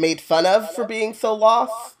made fun of for being so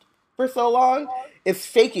lost for so long, is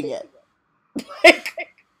faking it. Like,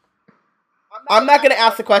 I'm not going to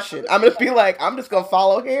ask the question. I'm going to be like, I'm just going to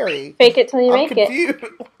follow Harry. Fake it till you make it.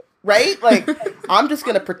 Right? Like, I'm just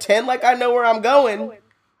going to pretend like I know where I'm going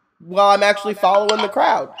while I'm actually following the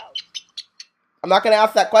crowd. I'm not going to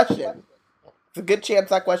ask that question. It's a good chance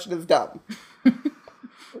that question is dumb.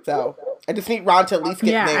 So, I just need Ron to at least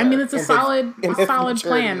get there. Yeah, I mean, it's a solid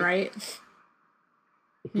plan, right?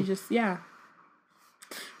 You just, yeah.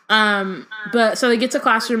 But so they get to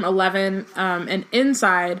classroom 11, and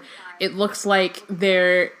inside it looks like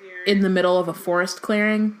they're in the middle of a forest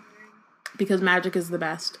clearing because magic is the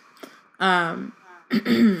best.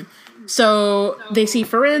 So they see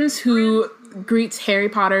Firenze, who greets Harry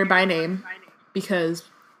Potter by name because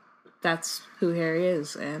that's who Harry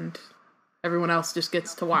is, and everyone else just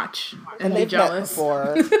gets to watch and be jealous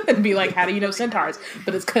and be like, how do you know centaurs?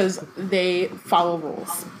 But it's because they follow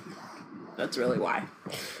rules. That's really why.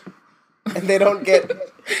 And they don't get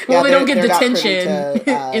they don't get detention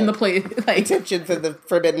in the place. Like, detentions in the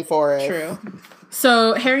Forbidden Forest. True.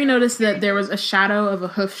 So Harry noticed that there was a shadow of a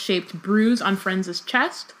hoof-shaped bruise on Firenze's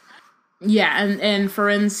chest. Yeah, and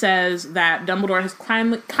Firenze says that Dumbledore has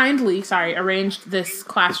kindly arranged this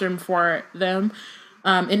classroom for them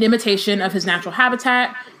in imitation of his natural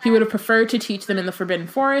habitat. He would have preferred to teach them in the Forbidden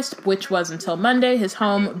Forest, which was until Monday his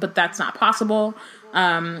home, but that's not possible.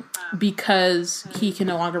 Because he can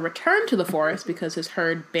no longer return to the forest because his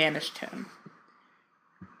herd banished him.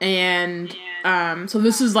 And so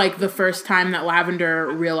this is like the first time that Lavender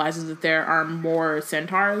realizes that there are more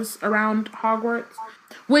centaurs around Hogwarts.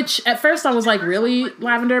 Which at first I was like, really,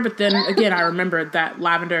 Lavender? But then again, I remembered that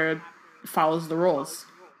Lavender follows the rules.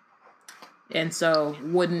 And so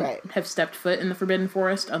wouldn't have stepped foot in the Forbidden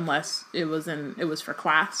Forest unless it was for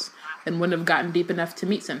class, and wouldn't have gotten deep enough to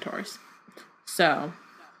meet centaurs. So,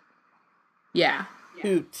 yeah.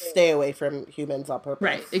 Who stay away from humans on purpose.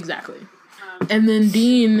 Right, exactly. And then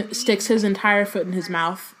Dean sticks his entire foot in his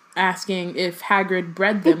mouth, asking if Hagrid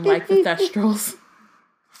bred them like the Thestrals.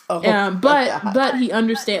 But he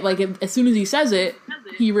understands, like, as soon as he says it,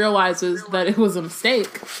 he realizes that it was a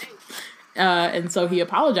mistake. And so he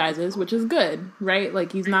apologizes, which is good, right?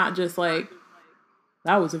 Like, he's not just like,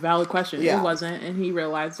 that was a valid question. Yeah. It wasn't, and he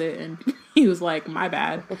realized it, and he was like, my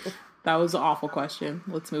bad. That was an awful question.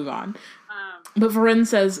 Let's move on. But Firenze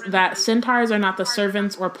says that centaurs are not the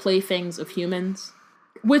servants or playthings of humans,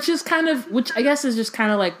 which I guess is just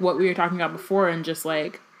kind of like what we were talking about before, and just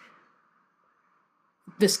like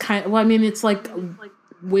this kind of, well, I mean, it's like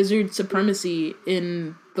wizard supremacy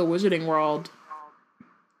in the wizarding world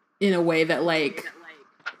in a way that, like,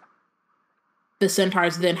 the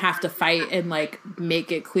centaurs then have to fight and, like,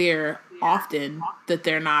 make it clear often that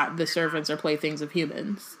they're not the servants or playthings of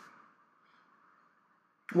humans.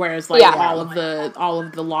 Whereas, like, all of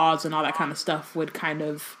the laws and all that kind of stuff would kind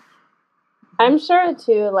of... I'm sure,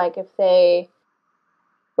 too, like, if they,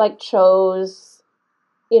 like, chose,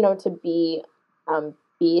 to be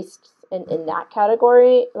beasts in that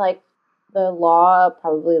category, like, the law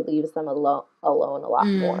probably leaves them alone a lot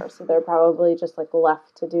more. So they're probably just, like,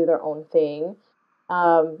 left to do their own thing.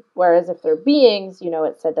 Whereas if they're beings,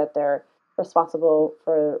 it said that they're responsible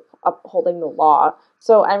for upholding the law.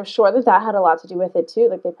 So I'm sure that had a lot to do with it too.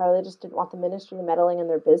 Like, they probably just didn't want the ministry meddling in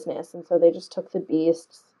their business, and so they just took the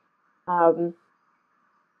beasts,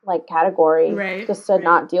 category just to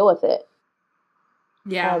not deal with it.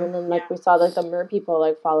 Yeah, and then we saw the mer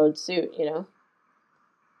people followed suit.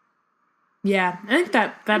 Yeah, I think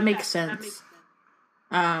that makes sense.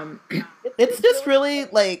 It's just really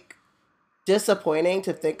disappointing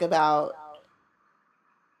to think about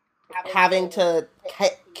having to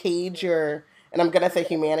cage your, and I'm gonna say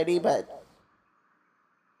humanity, but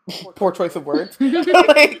poor choice of words,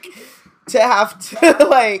 like to have to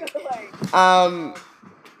like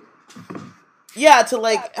yeah, to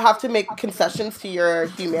like have to make concessions to your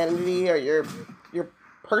humanity or your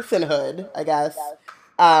personhood, I guess,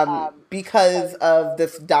 because of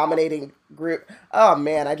this dominating group. Oh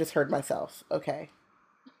man, I just heard myself. Okay,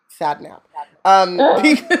 sad nap.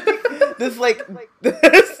 This like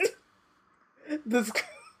this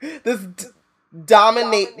this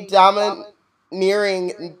dominating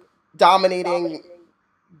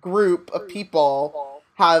group of people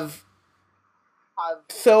have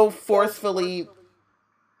so forcefully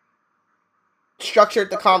structured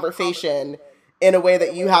the conversation in a way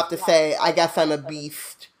that you have to say, I guess I'm a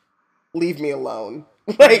beast, leave me alone.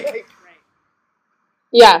 Like,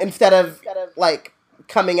 yeah, instead of like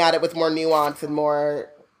coming at it with more nuance and more,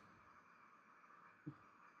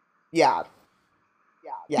 yeah.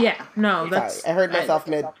 No, that's. Sorry, I heard myself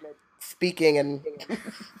mid speaking and.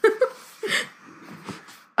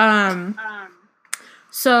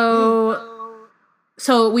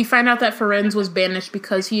 So we find out that Firenze was banished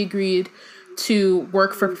because he agreed to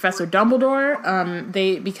work for Professor Dumbledore.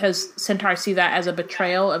 Because centaurs see that as a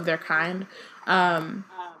betrayal of their kind. I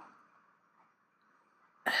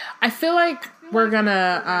feel like we're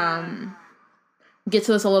gonna get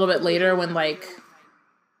to this a little bit later when like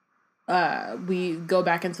we go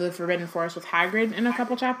back into the Forbidden Forest with Hagrid in a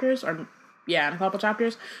couple chapters, in a couple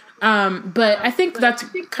chapters. But I think that's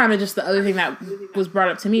kind of just the other thing that was brought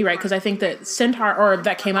up to me, right? Because I think that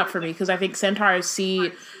that came up for me, because I think centaurs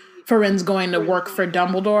see Firenze going to work for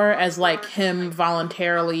Dumbledore as like him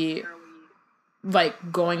voluntarily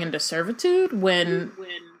like going into servitude, when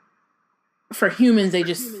for humans they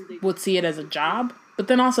just would see it as a job. But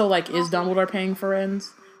then also, like, is Dumbledore paying Firenze?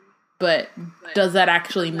 But does that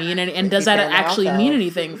actually mean and does that actually mean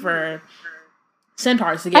anything for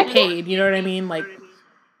centaurs to get paid? You know what I mean? Like,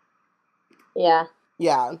 yeah.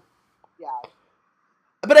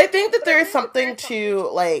 But I think that there is something to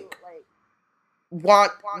like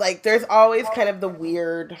want, like there's always kind of the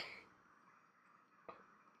weird,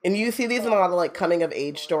 and you see these in a lot of like coming of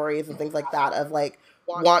age stories and things like that, of like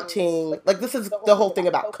wanting, like this is the whole thing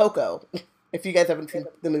about Coco. If you guys haven't seen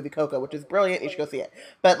the movie Coco, which is brilliant, you should go see it.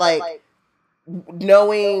 But like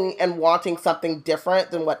knowing and wanting something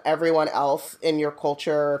different than what everyone else in your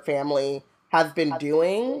culture or family has been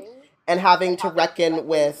doing, and having to reckon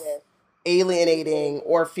with alienating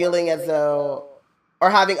or feeling as though, or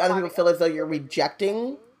having other people feel as though you're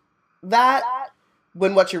rejecting that,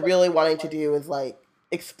 when what you're really wanting to do is like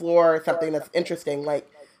explore something that's interesting. Like,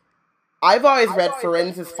 I've always read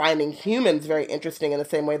Firenze as finding humans very interesting in the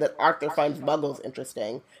same way that Arthur finds muggles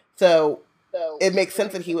interesting. So it makes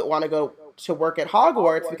sense that he would want to go to work at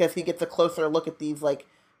Hogwarts, because he gets a closer look at these like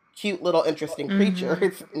cute little interesting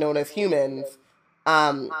creatures known as humans.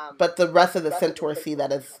 But the rest of the centaurs see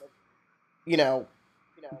that as,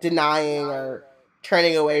 denying or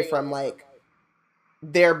turning away from like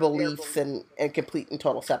their beliefs and complete and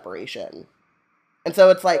total separation. And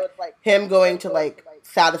so it's like him going to like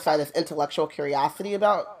satisfy this intellectual curiosity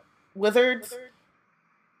about wizards,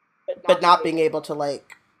 but not being able to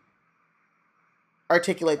like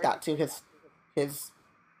articulate that to his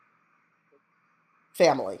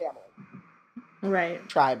family, right?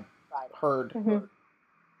 Tribe, herd,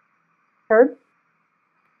 herd,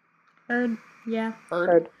 yeah,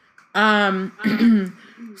 herd.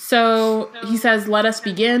 So he says, "Let us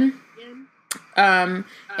begin." And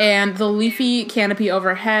the leafy canopy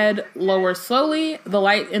overhead lowers slowly. The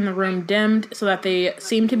light in the room dimmed so that they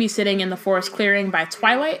seemed to be sitting in the forest clearing by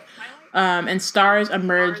twilight, and stars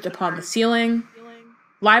emerged upon the ceiling.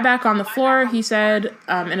 "Lie back on the floor," he said,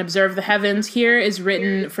 "and observe the heavens. Here is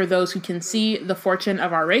written for those who can see the fortune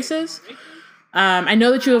of our races. I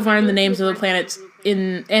know that you have learned the names of the planets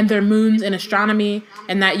and their moons in astronomy,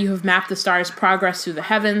 and that you have mapped the stars' progress through the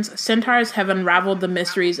heavens. Centaurs have unraveled the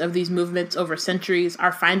mysteries of these movements over centuries.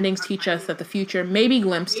 Our findings teach us that the future may be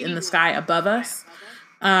glimpsed in the sky above us."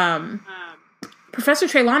 "Professor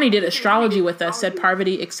Trelawney did astrology with us," said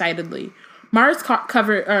Parvati excitedly. Mars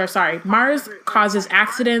causes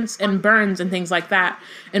accidents and burns and things like that.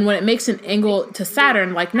 And when it makes an angle to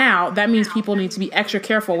Saturn, like now, that means people need to be extra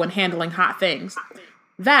careful when handling hot things.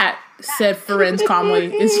 "That," said Firenze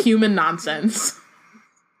calmly, "is human nonsense."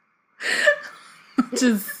 Which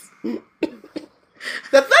is...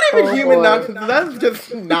 That's not even human nonsense. That's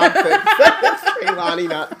just nonsense. That's Trelawney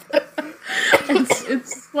nonsense.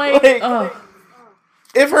 It's like, oh.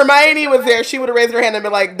 If Hermione was there, she would have raised her hand and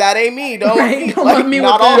been like, "That ain't me. Don't let me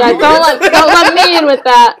not with all that. Don't let me in with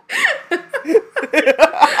that."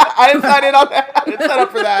 I didn't sign in on that. I didn't sign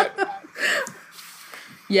up for that.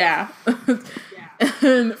 Yeah.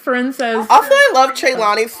 And Friend says, also, I love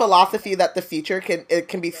Trelawney's philosophy that the future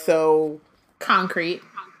can be so concrete.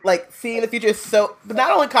 Like, seeing the future is so, but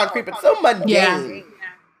not only concrete, but so mundane. Yeah.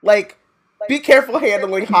 Like, be careful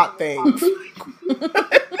handling hot things.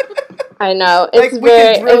 I know. It's like, we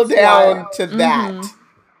can drill down to that.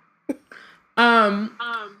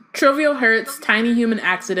 Trivial hurts, tiny human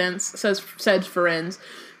accidents, said Ferenz.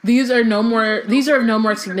 These are of no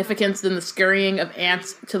more significance than the scurrying of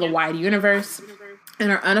ants to the wide universe,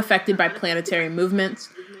 and are unaffected by planetary movements.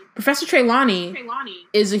 Professor Trelawney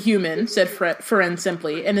is a human, said Ferenz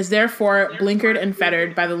simply, and is therefore blinkered and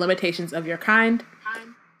fettered by the limitations of your kind.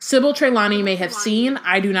 Sybil Trelawney may have seen,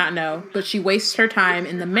 I do not know, but she wastes her time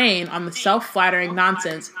in the main on the self-flattering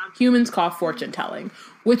nonsense humans call fortune-telling,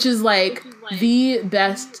 which is like the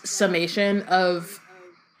best summation of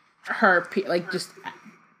her, like, just...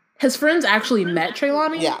 Has Friends actually met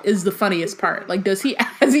Trelawney? Yeah. Is the funniest part. Like, has he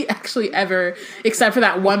actually ever, except for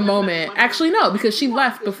that one moment... Actually, no, because she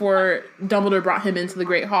left before Dumbledore brought him into the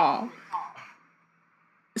Great Hall.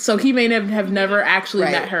 So he may have never actually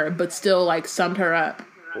met her, but still, like, summed her up.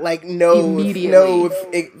 Like, knows,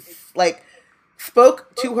 like,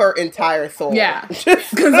 spoke to her entire soul. Yeah.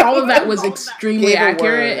 Because all of that was extremely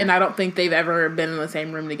accurate, and I don't think they've ever been in the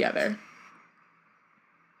same room together.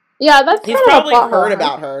 Yeah, that's he's probably heard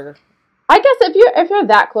about her. I guess if you're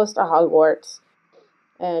that close to Hogwarts,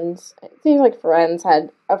 and it seems like Friends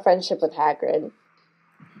had a friendship with Hagrid,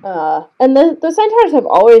 and the Centaurs have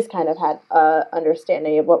always kind of had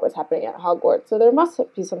understanding of what was happening at Hogwarts, so there must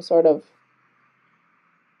be some sort of...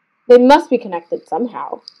 They must be connected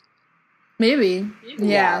somehow. Maybe.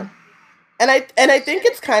 Yeah. And I think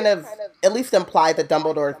it's kind of at least implied that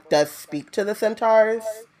Dumbledore does speak to the Centaurs.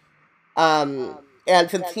 And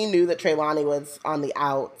since he knew that Trelawney was on the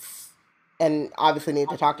outs and obviously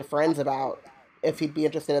needed to talk to friends about if he'd be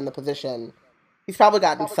interested in the position, he's probably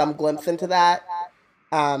gotten some glimpse into that.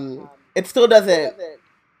 It still doesn't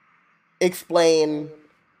explain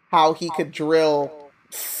how he could drill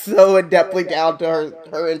so adeptly down to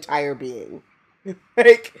her entire being.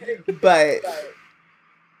 But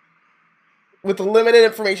with the limited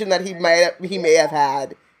information that he may have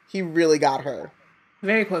had, he really got her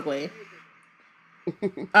very quickly.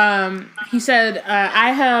 He said,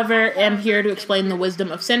 I, however, am here to explain the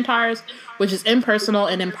wisdom of centaurs, which is impersonal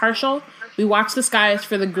and impartial. We watch the skies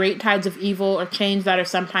for the great tides of evil or change that are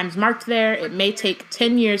sometimes marked there. It may take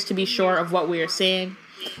 10 years to be sure of what we are seeing.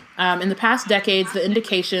 In the past decades, the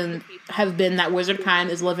indications have been that wizardkind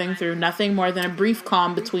is living through nothing more than a brief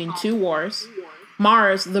calm between two wars.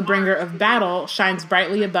 Mars, the bringer of battle, shines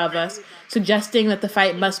brightly above us, suggesting that the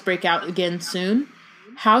fight must break out again soon.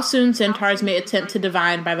 How soon centaurs may attempt to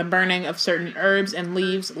divine by the burning of certain herbs and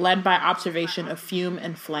leaves, led by observation of fume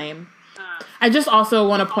and flame. I just also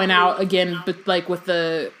want to point out, again, like with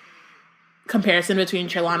the comparison between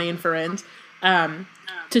Trelawney and Ferenz,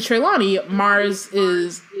 to Trelawney, Mars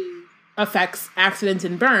affects accidents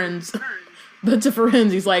and burns, but to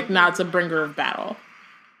Ferenz, he's like, nah, it's a bringer of battle.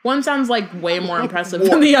 One sounds like way more impressive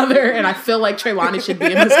than the other, and I feel like Trelawney should be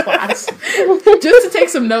in this class. Just to take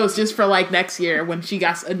some notes, just for like next year when she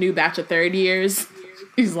got a new batch of third years.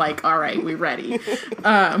 He's like, all right, we ready.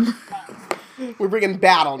 We're bringing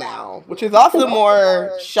battle now, which is also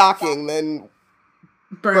more shocking than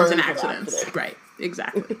burns and accidents. Right,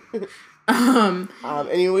 exactly. And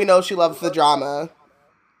we know she loves the drama.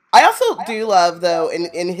 I also do love, though,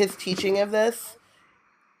 in his teaching of this,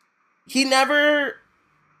 he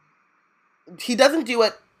doesn't do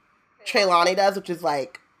what Trelawney does, which is,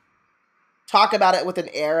 like, talk about it with an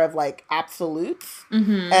air of, like, absolutes.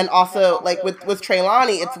 Mm-hmm. And also, like, with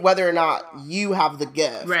Trelawney, it's whether or not you have the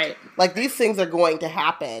gift. Right. Like, these things are going to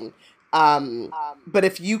happen. But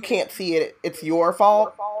if you can't see it, it's your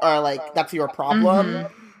fault, or, like, that's your problem.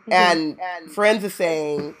 Mm-hmm. And Friends is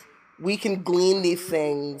saying, we can glean these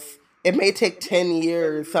things. It may take 10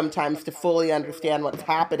 years sometimes to fully understand what's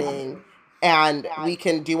happening. And we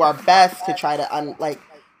can do our best to try to,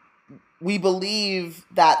 we believe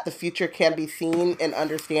that the future can be seen in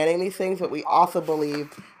understanding these things, but we also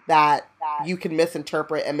believe that you can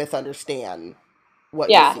misinterpret and misunderstand what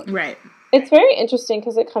you see. Right. It's very interesting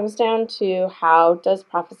because it comes down to how does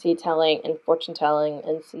prophecy telling and fortune telling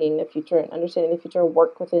and seeing the future and understanding the future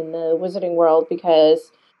work within the wizarding world,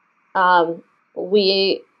 because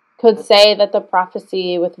we could say that the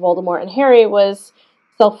prophecy with Voldemort and Harry was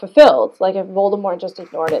self-fulfilled. Like, if Voldemort just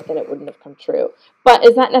ignored it, then it wouldn't have come true. But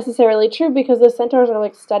is that necessarily true? Because the centaurs are,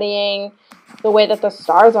 like, studying the way that the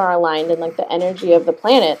stars are aligned and, like, the energy of the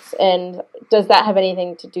planets. And does that have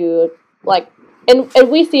anything to do, like, and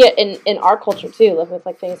we see it in our culture, too, like, with,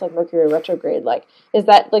 like, things like Mercury retrograde. Like, is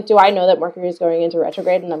that, like, do I know that Mercury is going into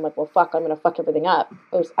retrograde? And I'm like, well, fuck, I'm going to fuck everything up.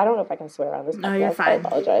 I don't know if I can swear on this. No, you're fine. I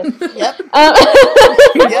apologize. Yep.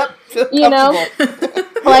 Yep. You know?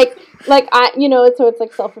 Like I, so it's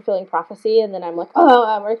like self-fulfilling prophecy, and then I'm like,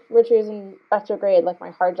 Mercury's in retrograde, like my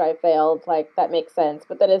hard drive failed, like that makes sense,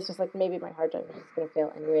 but then it's just like maybe my hard drive is just gonna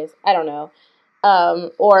fail anyways. I don't know,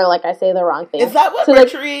 or like I say the wrong thing. Is that what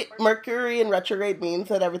Mercury in retrograde means,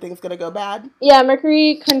 that everything's gonna go bad? Yeah,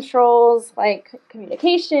 Mercury controls like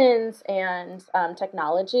communications and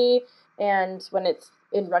technology, and when it's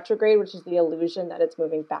in retrograde, which is the illusion that it's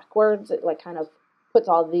moving backwards, it like kind of puts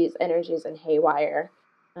all these energies in haywire.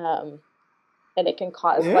 And it can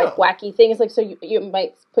cause like wacky things, like so you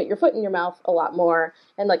might put your foot in your mouth a lot more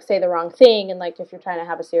and like say the wrong thing, and like if you're trying to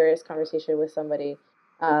have a serious conversation with somebody,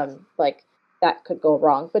 like that could go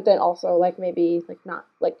wrong. But then also like maybe like not,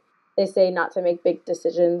 like they say not to make big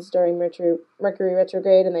decisions during Mercury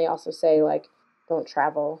retrograde, and they also say like don't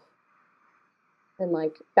travel and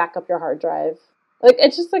like back up your hard drive. Like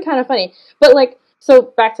it's just like kind of funny, but like so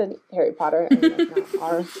back to Harry Potter and like not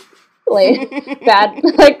our bad,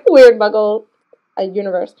 like weird Muggle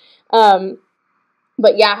universe.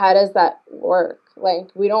 But yeah, how does that work? Like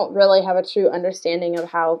we don't really have a true understanding of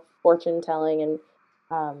how fortune telling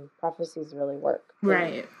and prophecies really work.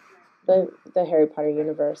 Right. The Harry Potter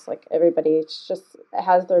universe, like everybody just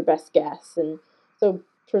has their best guess, and so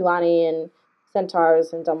Trelawney and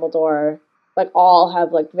Centaurs and Dumbledore like all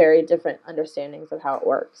have like very different understandings of how it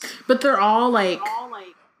works. But they're all like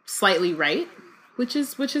slightly right. Which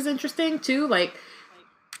is interesting too. Like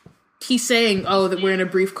he's saying, "Oh, that we're in a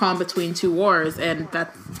brief calm between two wars," and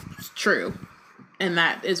that's true. And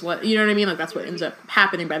that is what, you know what I mean? Like that's what ends up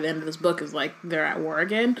happening by the end of this book is like they're at war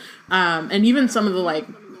again. And even some of the like,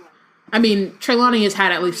 I mean, Trelawney has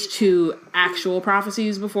had at least 2 actual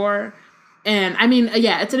prophecies before, and I mean,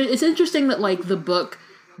 yeah, it's interesting that like the book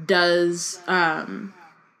does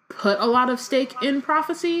put a lot of stake in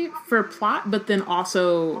prophecy for plot, but then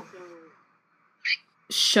also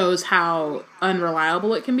shows how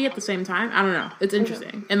unreliable it can be at the same time. I don't know. It's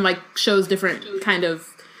interesting. And like shows different kind of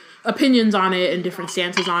opinions on it and different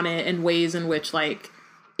stances on it and ways in which like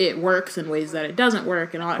it works and ways that it doesn't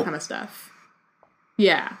work and all that kind of stuff.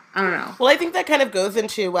 Yeah. I don't know. Well, I think that kind of goes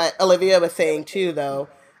into what Olivia was saying too, though.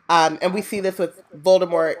 And we see this with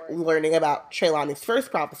Voldemort learning about Trelawney's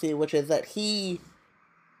first prophecy, which is that he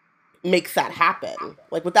makes that happen.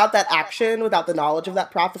 Like without that action, without the knowledge of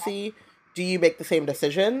that prophecy, do you make the same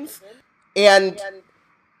decisions? And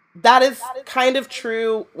that is kind of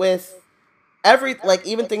true with like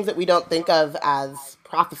even things that we don't think of as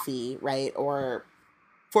prophecy, right? Or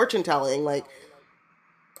fortune telling, like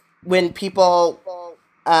when people,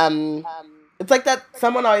 it's like that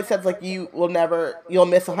someone always says like you'll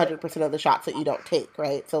miss 100% of the shots that you don't take,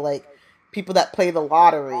 right? So like people that play the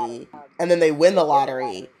lottery and then they win the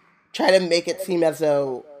lottery try to make it seem as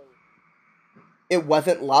though it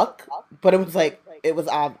wasn't luck, but it was like, it was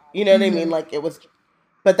odd. You know what I mean? Like it was,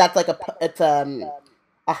 but that's like it's a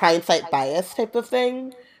hindsight bias type of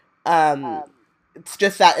thing. It's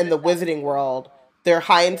just that in the wizarding world, their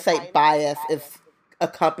hindsight bias is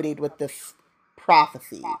accompanied with this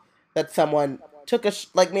prophecy that someone took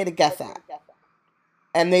made a guess at.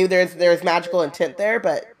 And there's magical intent there,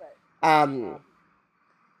 but,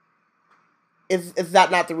 Is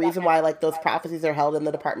that not the reason why like those prophecies are held in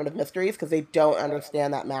the Department of Mysteries? Because they don't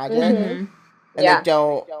understand that magic, and they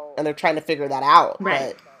don't, and they're trying to figure that out.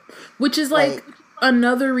 Right. But, which is like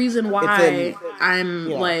another reason why I'm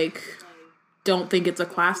like don't think it's a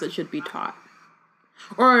class that should be taught.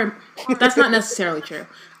 Or that's not necessarily true.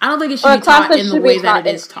 I don't think it should be taught in the way that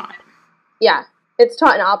it is taught. Yeah, it's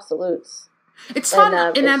taught in absolutes. It's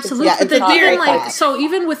taught in absolutes, but then even like so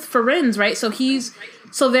even with Firenze, right?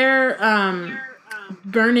 So they're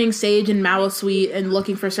burning sage and mallow-sweet and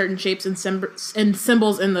looking for certain shapes and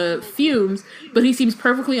symbols in the fumes, but he seems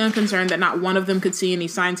perfectly unconcerned that not one of them could see any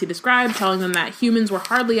signs he described, telling them that humans were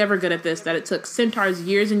hardly ever good at this, that it took centaurs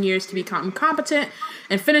years and years to become competent,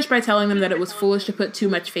 and finished by telling them that it was foolish to put too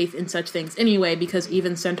much faith in such things anyway, because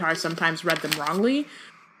even centaurs sometimes read them wrongly.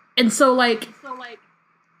 And so, like,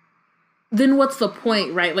 then what's the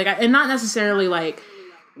point, right? Like, and not necessarily, like,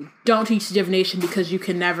 don't teach divination because you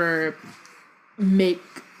can never make...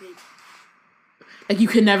 like you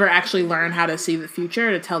can never actually learn how to see the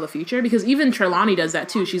future, to tell the future, because even Trelawney does that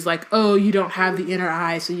too. She's like, oh, you don't have the inner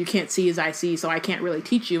eye, so you can't see as I see, so I can't really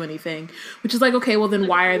teach you anything, which is like, okay, well then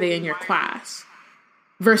why are they in your class?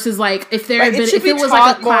 Versus like if there had been, if it was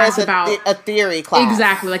like a class about a theory class,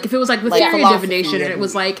 exactly, like if it was like the theory of divination, and it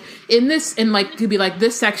was like in this, and like could be like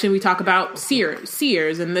this section we talk about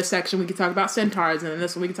seers, and this section we could talk about centaurs, and in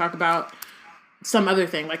this one we could talk about some other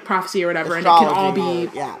thing like prophecy or whatever, astrology, and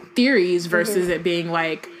it can all be theories versus it being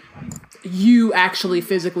like you actually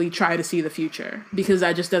physically try to see the future, because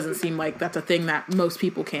that just doesn't seem like that's a thing that most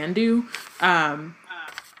people can do.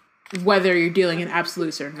 Whether you're dealing in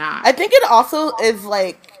absolutes or not. I think it also is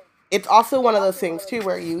like, it's also one of those things too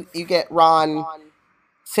where you get Ron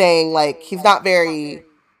saying like he's not very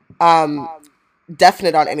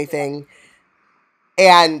definite on anything,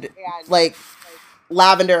 and like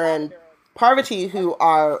Lavender and Parvati, who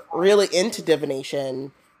are really into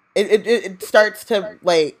divination, it starts to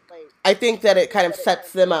like, I think that it kind of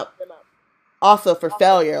sets them up also for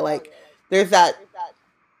failure. Like there's that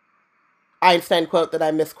Einstein quote that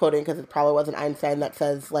I'm misquoting because it probably wasn't Einstein, that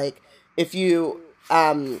says like, if you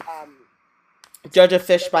judge a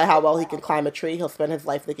fish by how well he can climb a tree, he'll spend his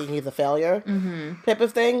life thinking he's a failure, type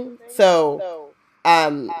of thing. So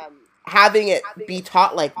having it be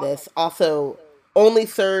taught like this also only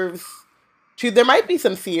serves to, there might be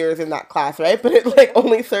some seers in that class, right? But it like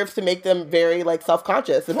only serves to make them very like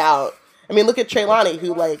self-conscious about, I mean, look at Trelawney,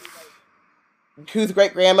 whose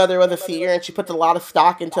great grandmother was a seer, and she puts a lot of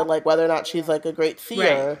stock into like whether or not she's like a great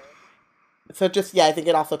seer. Right. So just, I think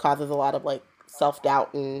it also causes a lot of like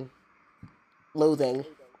self-doubt and loathing.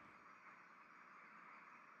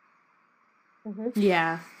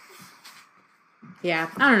 Yeah, I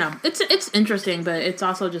don't know. It's interesting, but it's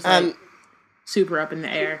also just like super up in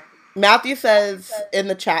the air. Matthew says in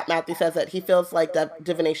the chat, that he feels like that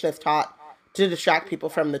divination is taught to distract people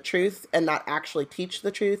from the truth and not actually teach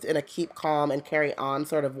the truth in a keep calm and carry on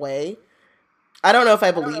sort of way. I don't know if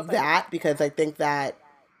I believe that, because I think that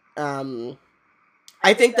at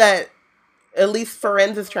least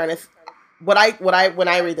Ferenz is trying to, when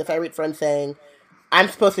I read this, I read Ferenz saying, I'm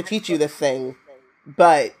supposed to teach you this thing,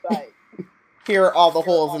 but here are all the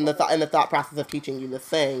holes in the thought process of teaching you this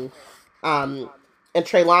thing. And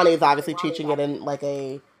Trelawney is obviously teaching it in like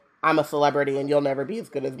I'm a celebrity and you'll never be as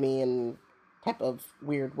good as me, and type of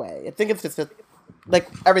weird way. I think it's just like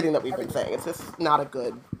everything that we've been saying. It's just not a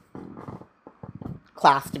good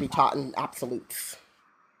class to be taught in absolutes.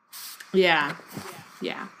 Yeah.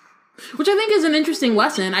 Which I think is an interesting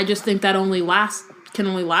lesson. I just think that can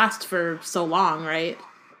only last for so long, right?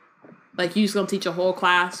 Like you just gonna teach a whole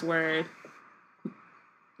class where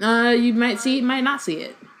you might see it, might not see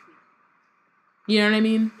it. You know what I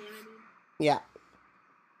mean? Yeah.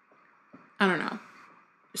 I don't know.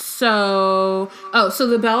 So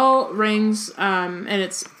the bell rings, and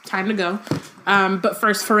it's time to go. But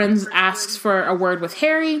first, Ferenz asks for a word with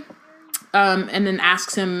Harry, and then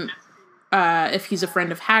asks him if he's a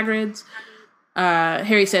friend of Hagrid's.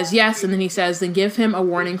 Harry says yes, and then he says, then give him a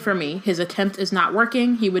warning for me. His attempt is not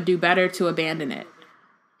working. He would do better to abandon it.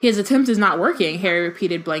 His attempt is not working, Harry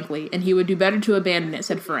repeated blankly, and he would do better to abandon it,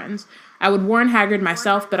 said Ferenz. I would warn Hagrid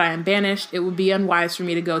myself, but I am banished. It would be unwise for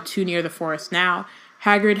me to go too near the forest now.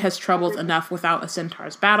 Hagrid has troubles enough without a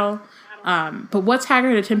centaur's battle. But what's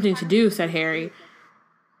Hagrid attempting to do, said Harry.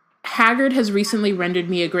 Hagrid has recently rendered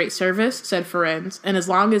me a great service, said Ferenz, and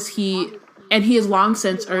he has long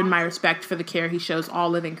since earned my respect for the care he shows all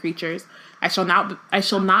living creatures. I shall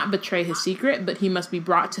not betray his secret, but he must be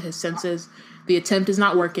brought to his senses. The attempt is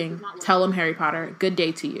not working. Tell him, Harry Potter. Good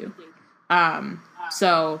day to you.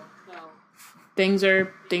 So things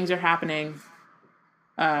are happening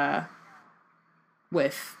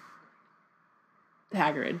with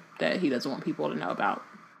Hagrid that he doesn't want people to know about.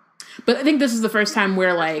 But I think this is the first time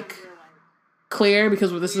we're like clear,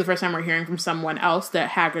 because this is the first time we're hearing from someone else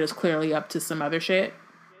that Hagrid is clearly up to some other shit.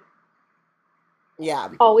 Yeah.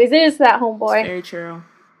 Always is that homeboy. Very true.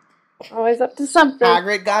 Always up to something.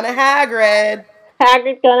 Hagrid gonna Hagrid.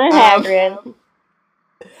 Hagrid gonna Hagrid.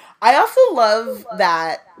 I also love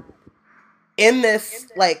that in this,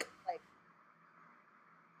 like,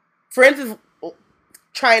 Ferenz is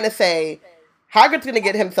trying to say Hagrid's gonna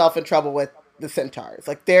get himself in trouble with the centaurs.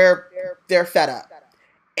 Like, they're fed up.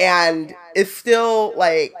 And is still,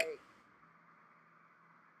 like,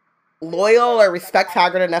 loyal or respects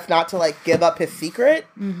Hagrid enough not to, like, give up his secret.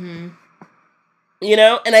 Mm-hmm. You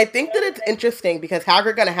know? And I think that it's interesting because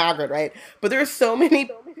Hagrid gonna Hagrid, right? But there's so many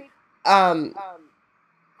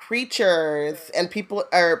creatures and people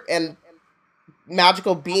and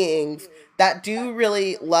magical beings that do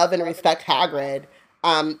really love and respect Hagrid.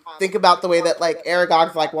 think about the way that like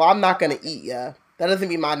Aragog's like, well, I'm not gonna eat ya. That doesn't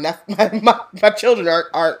mean my children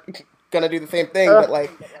aren't gonna do the same thing, but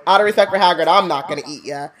like out of respect for Hagrid, I'm not gonna eat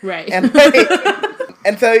ya. Right. And like,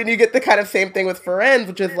 and so you get the kind of same thing with Firenze,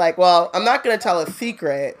 which is like, well, I'm not gonna tell a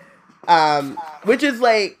secret, which is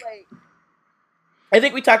like, I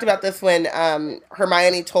think we talked about this when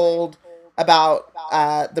Hermione told about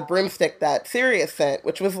the broomstick that Sirius sent,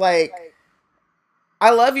 which was like, I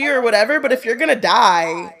love you or whatever, but if you're gonna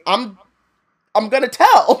die, I'm gonna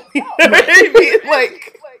tell. You know what I mean?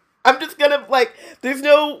 Like, I'm just gonna, like, there's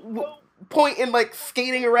no point in like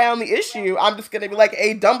skating around the issue. I'm just gonna be like,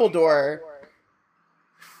 hey, Dumbledore,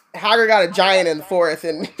 Hagrid got a giant in the forest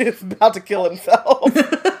and is about to kill himself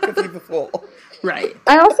because he's a fool. Right.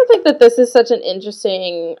 I also think that this is such an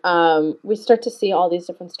interesting, we start to see all these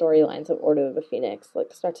different storylines of Order of the Phoenix,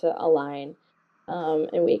 like, start to align,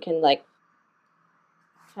 and we can, like,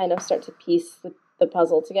 kind of start to piece the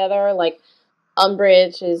puzzle together. Like,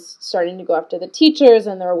 Umbridge is starting to go after the teachers,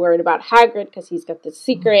 and they're worried about Hagrid because he's got this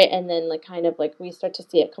secret, and then, like, kind of, like, we start to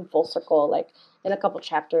see it come full circle, like, in a couple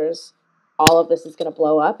chapters, all of this is going to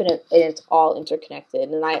blow up, and it's all interconnected.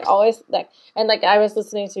 And I always, like, and, like, I was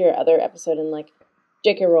listening to your other episode, and, like,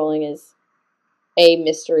 J.K. Rowling is a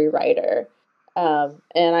mystery writer. And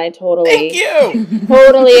I totally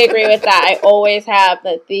agree with that. I always have,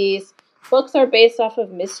 that these books are based off of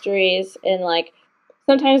mysteries, and, like,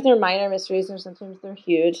 sometimes they're minor mysteries, and sometimes they're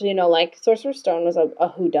huge. You know, like, Sorcerer's Stone was a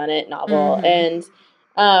whodunit novel, and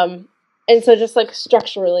so just, like,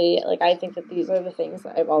 structurally, like, I think that these are the things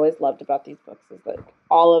that I've always loved about these books, is that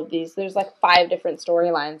all of these, there's, like, 5 different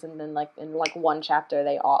storylines, and then, like, in, like, one chapter,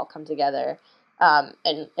 they all come together,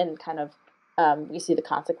 and kind of, we see the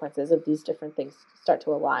consequences of these different things start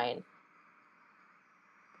to align.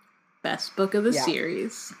 Best book of the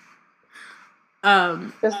series.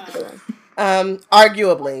 This is a good one.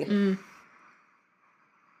 Arguably.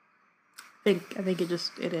 I think it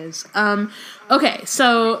is. Okay,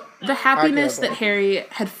 so the happiness that Harry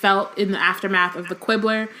had felt in the aftermath of the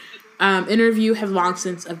Quibbler interview had long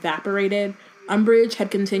since evaporated. Umbridge had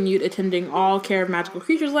continued attending all Care of Magical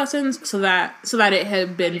Creatures lessons, so that it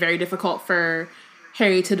had been very difficult for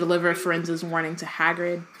Harry to deliver Firenze's warning to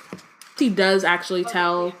Hagrid. He does actually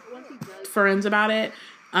tell Firenze about it.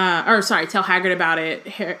 Tell Hagrid about it.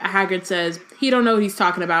 Hagrid says, he don't know what he's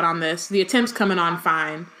talking about on this. The attempt's coming on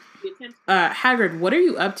fine. Hagrid, what are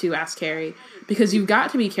you up to? Asked Harry. Because you've got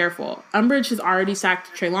to be careful. Umbridge has already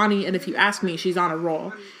sacked Trelawney, and if you ask me, she's on a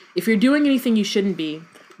roll. If you're doing anything you shouldn't be,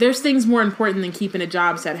 there's things more important than keeping a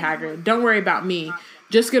job, said Hagrid. Don't worry about me.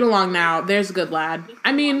 Just get along now. There's a good lad.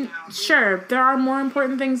 I mean, sure, there are more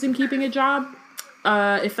important things than keeping a job.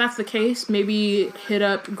 If that's the case, maybe hit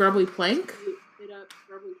up Grubbly Plank.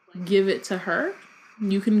 Give it to her.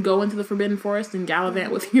 You can go into the Forbidden Forest and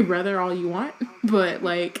gallivant with your brother all you want, but,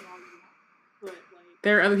 like,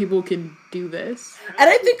 there are other people who can do this. And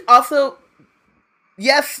I think also,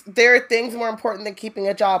 yes, there are things more important than keeping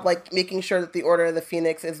a job, like making sure that the Order of the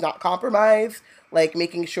Phoenix is not compromised, like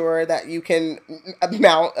making sure that you can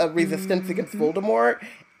mount a resistance against Voldemort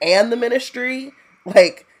and the Ministry,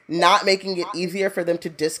 like not making it easier for them to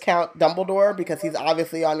discount Dumbledore because he's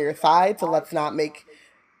obviously on your side, so let's not make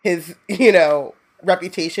his,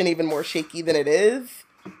 reputation even more shaky than it is.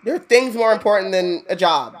 There are things more important than a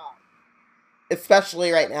job.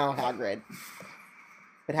 Especially right now, Hagrid.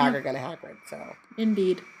 But Hagrid gonna Hagrid, so.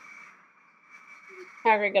 Indeed.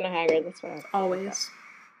 Hagrid gonna Hagrid, that's right. Always.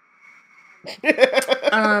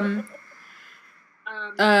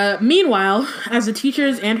 Meanwhile, as the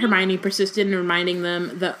teachers and Hermione persisted in reminding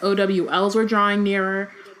them that OWLs were drawing nearer,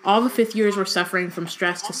 all the 5th years were suffering from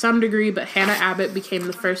stress to some degree, but Hannah Abbott became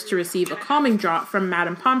the first to receive a calming draught from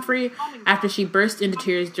Madame Pomfrey after she burst into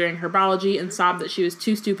tears during herbology and sobbed that she was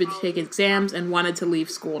too stupid to take exams and wanted to leave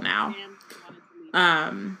school now.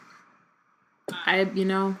 I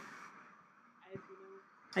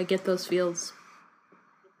get those feels.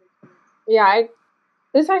 Yeah,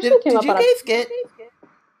 this actually came up on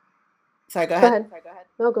Sorry, go ahead.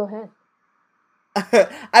 No, go ahead.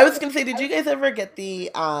 I was gonna say, did you guys ever get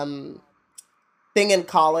the thing in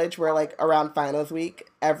college where, like, around finals week,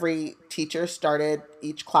 every teacher started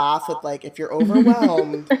each class with, like, if you're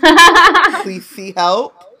overwhelmed, please see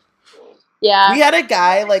help? Yeah. We had a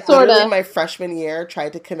guy, like, literally my freshman year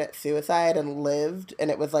tried to commit suicide and lived,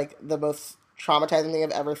 and it was, like, the most traumatizing thing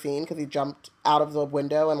I've ever seen because he jumped out of the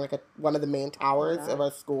window in, like, one of the main towers of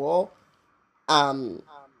our school.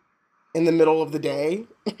 In the middle of the day.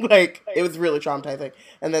 Like, it was really traumatizing.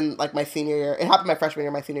 And then, like, my senior year, it happened my freshman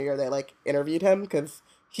year, my senior year, they, like, interviewed him because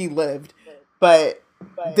he lived. But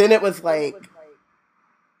then it was, like,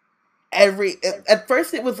 at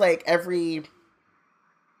first it was like every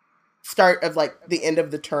start of like the end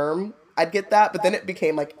of the term I'd get that, but then it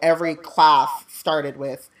became like every class started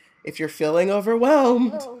with, if you're feeling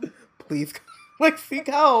overwhelmed, please like seek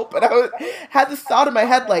help. And had this thought in my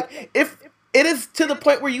head, like, if it is to the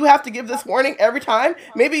point where you have to give this warning every time,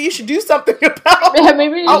 maybe you should do something about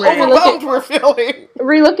maybe how overwhelmed we're feeling.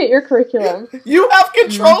 Relook at your curriculum. You have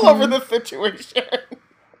control over the situation.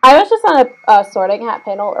 I was just on a Sorting Hat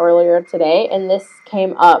panel earlier today, and this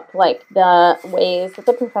came up, like, the ways that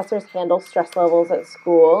the professors handle stress levels at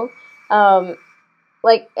school, and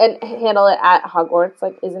handle it at Hogwarts,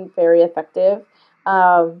 like, isn't very effective.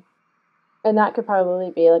 And that could probably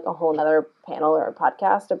be, like, a whole nother panel or a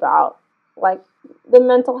podcast about, like, the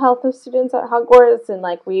mental health of students at Hogwarts, and,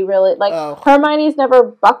 like, we really, like, Hermione's never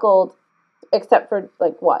buckled, except for,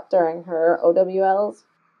 like, during her OWLs.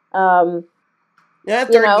 Yeah,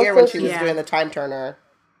 third year when she was doing the time turner.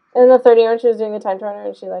 In the third year when she was doing the time turner,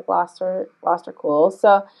 and she like lost her cool.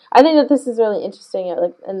 So I think that this is really interesting.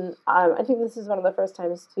 And I think this is one of the first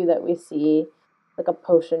times too that we see like a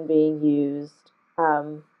potion being used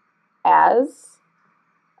as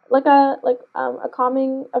like a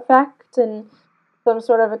calming effect and some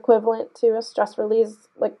sort of equivalent to a stress release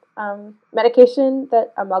medication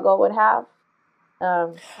that a Muggle would have.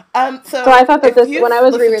 So I thought that this when I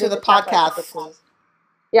was rereading the podcast.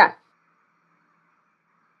 Yeah.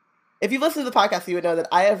 If you listen to the podcast, you would know that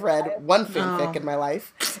I have read one fanfic in my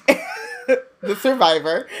life, The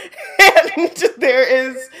Survivor, and there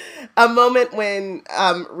is a moment when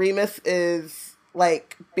Remus is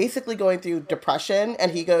like basically going through depression,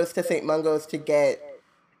 and he goes to St. Mungo's to get.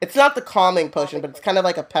 It's not the calming potion, but it's kind of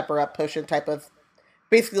like a pepper up potion type of,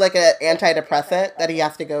 basically like an antidepressant that he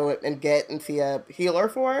has to go and get and see a healer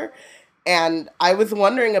for. And I was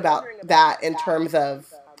wondering about that in terms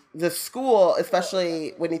of the school,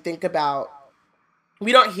 especially when you think about,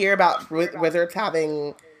 we don't hear about wizards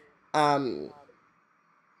having, I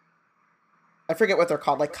forget what they're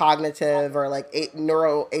called, like cognitive or like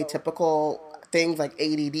neuroatypical things like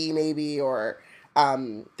ADD maybe, or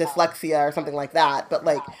dyslexia or something like that. But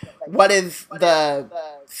like, what is the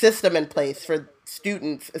system in place for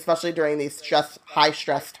students, especially during these high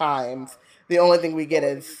stress times? The only thing we get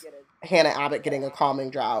is Hannah Abbott getting a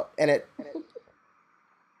calming draught, and it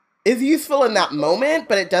is useful in that moment,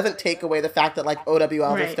 but it doesn't take away the fact that like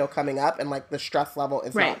OWLs are still coming up and like the stress level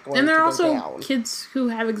is not going to go down. And there are also kids who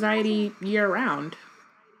have anxiety year round.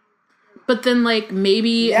 But then like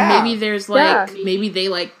maybe there's like maybe they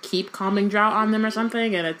like keep calming draught on them or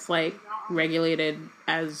something, and it's like regulated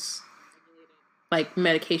as like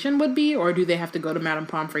medication would be, or do they have to go to Madame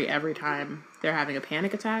Pomfrey every time they're having a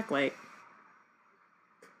panic attack? Like,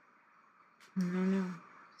 I don't know.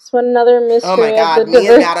 It's another mystery. Oh my god,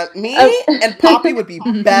 me and Poppy would be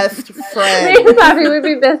best friends. Me and Poppy would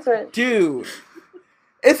be best friends. Dude.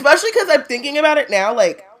 Especially because I'm thinking about it now,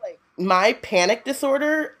 like, my panic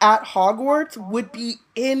disorder at Hogwarts would be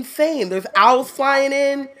insane. There's owls flying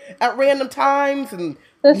in at random times, and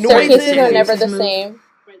the staircases are never the same.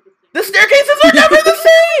 The staircases are never the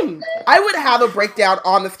same! I would have a breakdown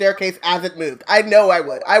on the staircase as it moved. I know I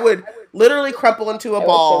would. I would literally crumple into a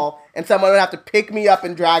ball, and someone would have to pick me up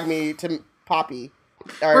and drag me to Poppy.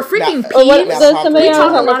 Or freaking Peeves. We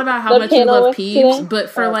talk a lot about how much you love Peeves, but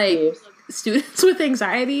for like students with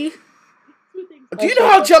anxiety. Do you know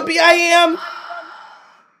how jumpy I am?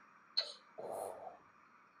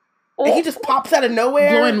 And he just pops out of nowhere.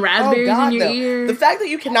 Blowing raspberries in your ear. The fact that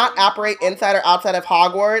you cannot operate inside or outside of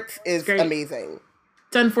Hogwarts is amazing.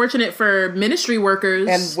 It's unfortunate for ministry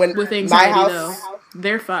workers with anxiety, though.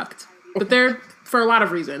 They're fucked. But they're for a lot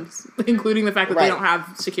of reasons, including the fact that they don't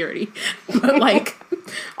have security. But, like,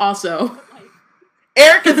 also.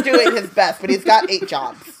 Eric is doing his best, but he's got 8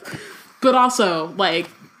 jobs. But also, like,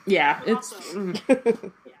 yeah, it's... I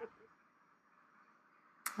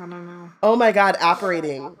don't know. Oh my god,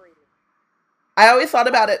 apparating. I always thought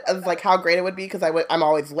about it as, like, how great it would be because I'm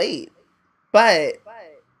always late. But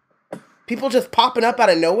people just popping up out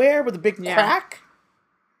of nowhere with a big crack?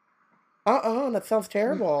 That sounds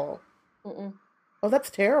terrible. Mm-mm. Oh,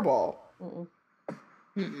 that's terrible. Mm-mm.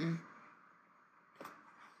 Mm-mm.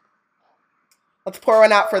 Let's pour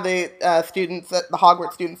one out for the students, the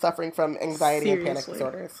Hogwarts students suffering from anxiety and panic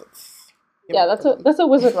disorders. That's a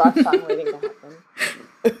Wizard Rock song waiting to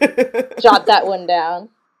happen. Jot that one down.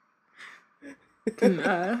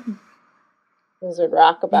 Wizard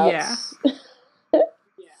Rock about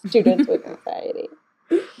students with anxiety.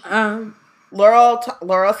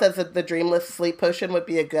 Laurel says that the dreamless sleep potion would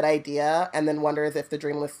be a good idea, and then wonders if the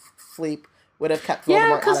dreamless sleep would have kept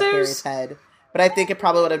Voldemort out of Harry's head. But I think it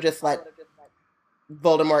probably would have just let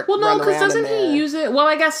Voldemort. Well, no, because doesn't he use it? Well,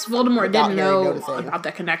 I guess Voldemort didn't know about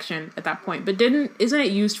that connection at that point, but isn't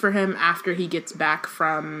it used for him after he gets back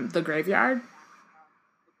from the graveyard?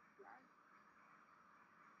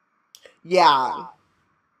 Yeah.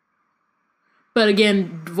 But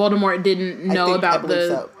again, Voldemort didn't know about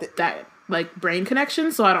that like brain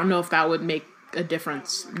connection, so I don't know if that would make a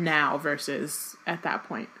difference now versus at that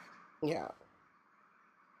point. Yeah.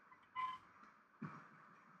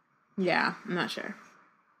 Yeah, I'm not sure.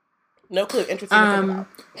 No clue. Interesting to think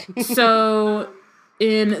about. So,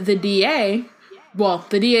 in the DA, well,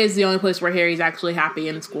 the DA is the only place where Harry's actually happy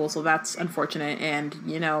in school, so that's unfortunate, and,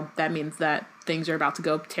 that means that things are about to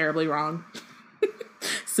go terribly wrong.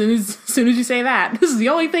 Soon as you say that, this is the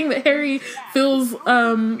only thing that Harry feels,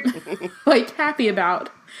 happy about.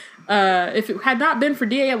 If it had not been for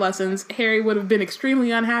DA lessons, Harry would have been extremely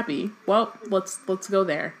unhappy. Well, let's go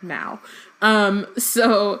there now. In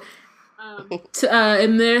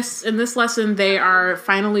this lesson, they are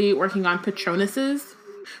finally working on Patronuses,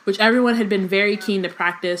 which everyone had been very keen to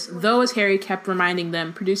practice, though, as Harry kept reminding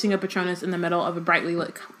them, producing a Patronus in the middle of a brightly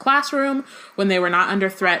lit classroom when they were not under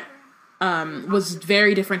threat was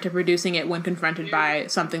very different to producing it when confronted by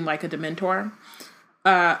something like a Dementor.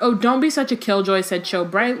 Don't be such a killjoy, said Cho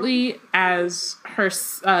brightly, as her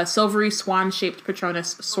silvery swan-shaped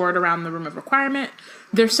Patronus soared around the room of requirement.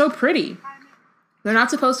 They're so pretty. They're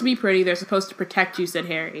not supposed to be pretty, they're supposed to protect you, said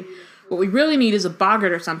Harry. What we really need is a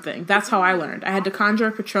boggart or something. That's how I learned. I had to conjure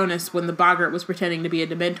a Patronus when the boggart was pretending to be a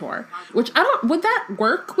Dementor. Which, would that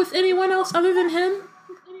work with anyone else other than him?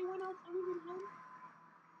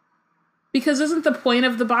 Because isn't the point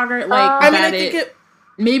of the boggart,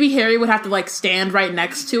 maybe Harry would have to, stand right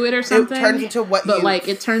next to it or something? It turns into what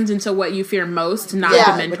it turns into what you fear most, not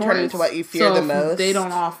Dementors. It turns into what you fear the most. They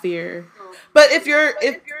don't all fear. But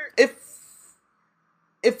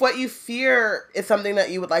if what you fear is something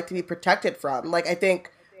that you would like to be protected from, I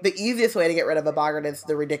think the easiest way to get rid of a boggart is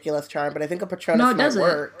the ridiculous charm, but I think a Patronus might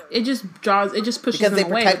work. It just pushes them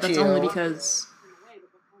away, but that's only because...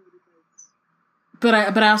 But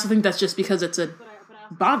I also think that's just because it's a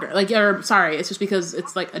boggart. It's just because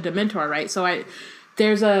it's a Dementor, right? So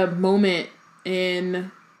there's a moment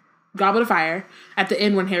in Goblet of Fire at the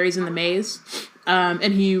end when Harry's in the maze,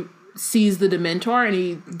 and he sees the Dementor, and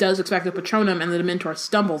he does expect a Patronum, and the Dementor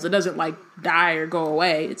stumbles. It doesn't die or go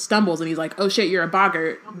away. It stumbles, and he's like, "Oh shit, you're a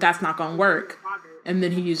boggart. That's not gonna work." And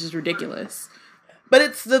then he uses ridiculous. But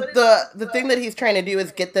it's the thing that he's trying to do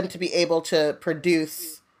is get them to be able to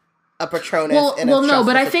produce a Patronus in a stressful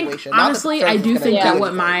but I situation. think honestly, I do think that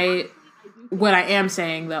what I am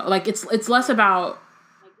saying though, it's less about.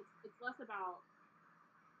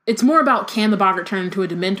 It's more about, can the boggart turn into a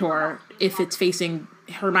Dementor if it's facing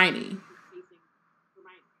Hermione?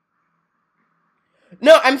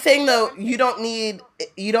 No, I'm saying though, you don't need a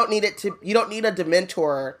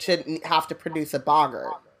Dementor to have to produce a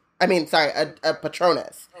boggart. I mean, sorry, a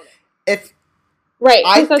Patronus. Right,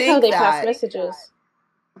 because that's how they pass messages.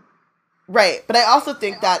 Right, but I also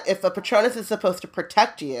think that if a Patronus is supposed to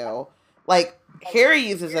protect you, Harry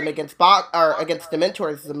uses them against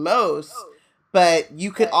Dementors the most, but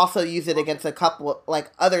you could also use it against a couple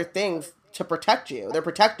other things to protect you. They're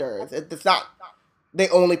protectors. It's not they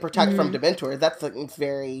only protect from Dementors. It's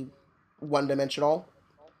very one-dimensional.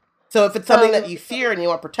 So if it's something that you fear and you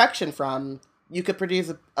want protection from, you could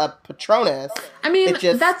produce a Patronus. I mean,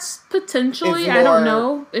 that's potentially, I don't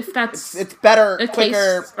know if that's it's better,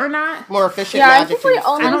 quicker, or not. More efficient. Yeah, I think we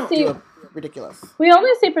only see ridiculous. We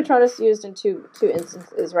only see Patronus used in two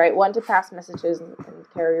instances, right? One to pass messages and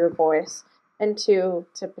carry your voice, and two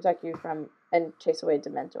to protect you from and chase away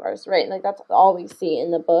Dementors, right? That's all we see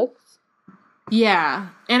in the books. Yeah,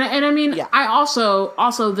 and I mean, yeah. I also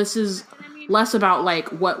this is less about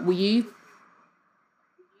what we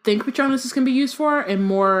think Patronuses can be used for, and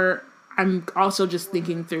more I'm also just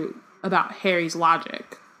thinking through about Harry's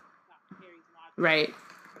logic, right?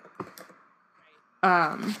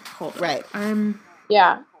 Hold on. Right.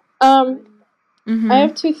 Yeah. I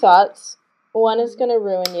have two thoughts. One is gonna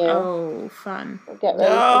ruin you. Oh, fun. Get ready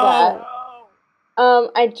for that.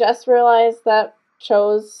 I just realized that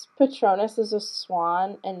Cho's Patronus is a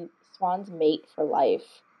swan, and swans mate for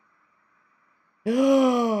life.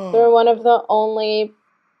 They're one of the only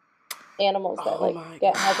animals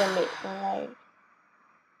that has a mate for life.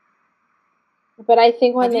 But I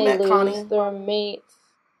think when they lose their mates,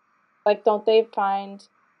 don't they find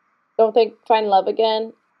love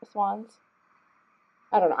again, the swans?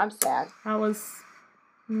 I don't know. I'm sad. I don't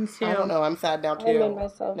know. I'm sad now too. I made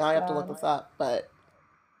myself now sad. I have to look this up, but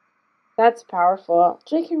That's powerful.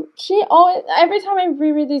 She always, every time I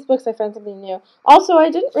reread these books, I find something new. Also,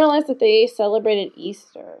 I didn't realize that they celebrated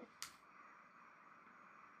Easter.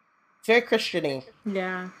 It's very Christian-y.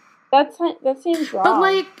 Yeah. That seems wrong. But,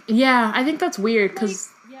 like, yeah, I think that's weird, because...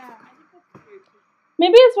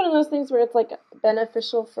 Maybe it's one of those things where it's, like,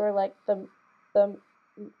 beneficial for, like, the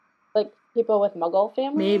like, people with Muggle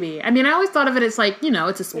families? Maybe. I mean, I always thought of it as, like,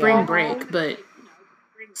 it's a spring break, but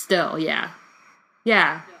still, yeah.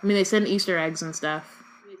 Yeah. I mean, they send Easter eggs and stuff.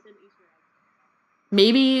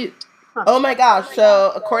 Maybe... Oh my gosh,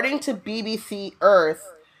 so according to BBC Earth,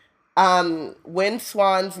 when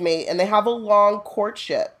swans mate, and they have a long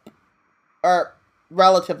courtship, or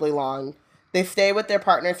relatively long, they stay with their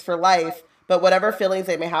partners for life, but whatever feelings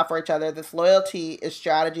they may have for each other, this loyalty is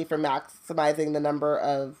strategy for maximizing the number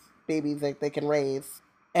of babies that they can raise.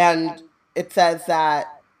 And it says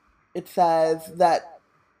that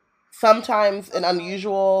sometimes an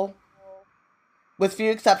unusual, with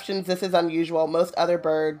few exceptions, this is unusual. Most other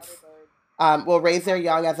birds will raise their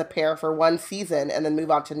young as a pair for one season and then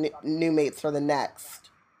move on to new mates for the next.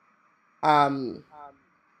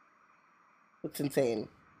 It's insane.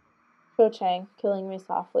 Cho Chang, Killing Me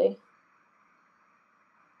Softly.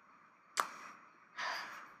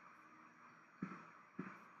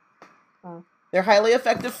 Oh. They're highly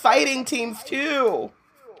effective fighting teams too.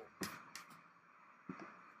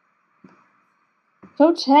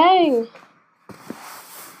 Cho Chang.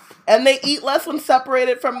 And they eat less when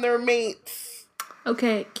separated from their mates.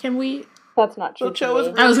 Okay, can we... That's not true. So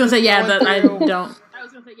really I was gonna say, yeah, that I don't...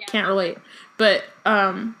 Can't relate. But,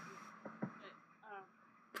 can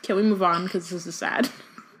we move on? Because this is sad.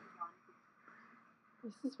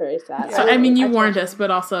 This is very sad. So, I mean, you warned us,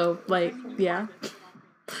 but also, like, yeah.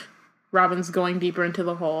 Robin's going deeper into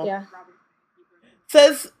the hole. Yeah.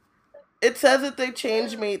 It says that they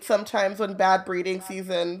change mates sometimes when bad breeding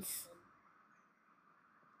seasons.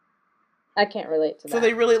 I can't relate to that. So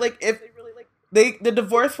they really, like, the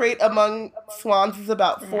divorce rate among swans is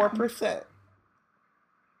about 4%.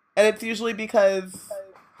 And it's usually because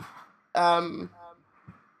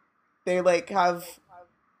they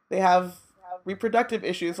have reproductive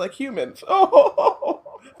issues like humans.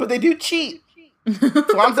 Oh, but they do cheat.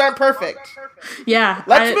 Swans aren't perfect. Yeah.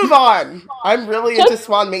 Let's move on. I'm really into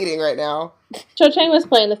swan mating right now. Cho Chang was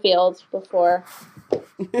playing the field before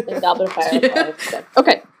in Goblet of Fire. So.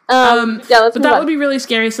 Okay. Let's but that would be really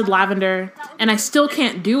scary, said Lavender, and I still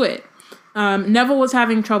can't do it. Neville was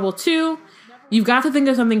having trouble too. You've got to think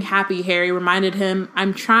of something happy, Harry reminded him.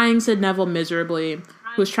 I'm trying, said Neville miserably,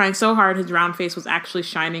 who was trying so hard his round face was actually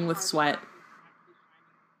shining with sweat.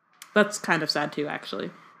 That's kind of sad too,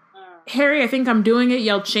 actually. Harry, I think I'm doing it,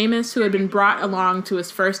 yelled Seamus, who had been brought along to his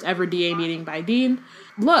first ever DA meeting by Dean.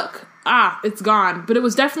 Look, it's gone, but it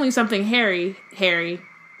was definitely something Harry.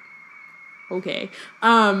 Okay.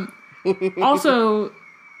 Also,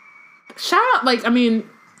 shout out, like, I mean,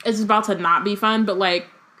 it's about to not be fun, but, like,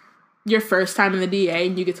 your first time in the DA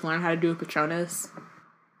and you get to learn how to do a Patronus.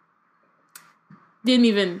 Didn't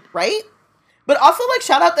even... Right? But also, like,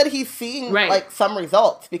 shout out that he's seeing, like, some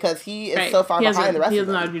results, because he is so far behind the rest of them. He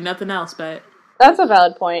doesn't know how to do nothing else, but... That's a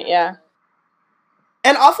valid point, yeah.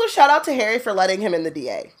 And also, shout out to Harry for letting him in the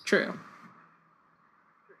DA. True.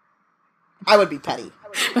 I would be petty.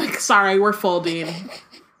 Like, sorry, we're full, Dean.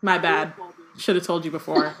 My bad. Should have told you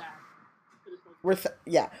before.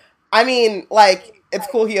 Yeah. I mean, like, it's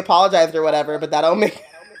cool he apologized or whatever, but that'll make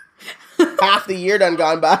half the year done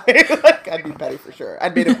gone by. Like, I'd be petty for sure.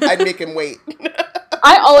 I'd make him wait.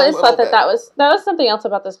 I always thought that was something else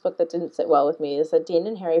about this book that didn't sit well with me, is that Dean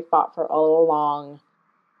and Harry fought for a long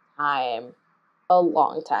time.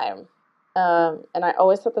 And I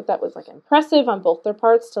always thought that was, like, impressive on both their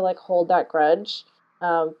parts to, like, hold that grudge.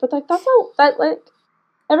 But, like,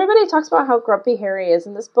 everybody talks about how grumpy Harry is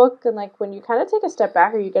in this book, and, like, when you kind of take a step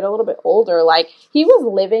back or you get a little bit older, like, he was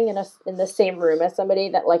living in the same room as somebody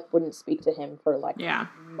that, like, wouldn't speak to him for, like,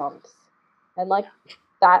 months. And, like,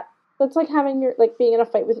 that's like having being in a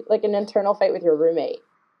fight with, like, an internal fight with your roommate.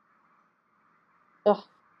 Ugh.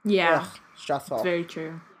 Yeah. Ugh, stressful. It's very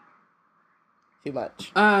true. Too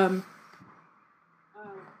much.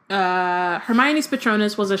 Hermione's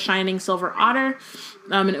Patronus was a shining silver otter,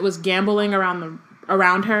 and it was gamboling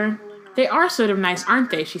around her. They are sort of nice, aren't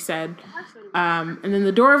they? She said. And then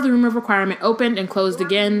the door of the room of requirement opened and closed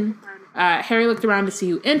again. Harry looked around to see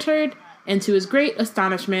who entered, and to his great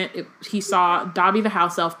astonishment, he saw Dobby the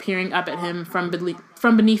house elf peering up at him from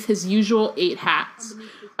beneath his usual 8 hats.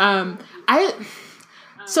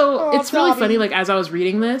 It's really funny, like, as I was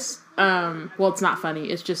reading this, well, it's not funny,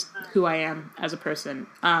 it's just who I am as a person.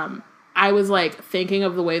 I was, like, thinking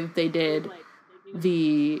of the way that they did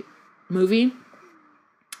the movie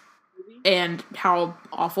and how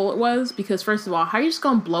awful it was. Because first of all, how are you just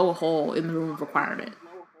gonna blow a hole in the room of requirement?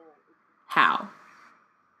 How?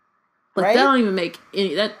 Like, right? That don't even make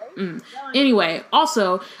any that. Anyway,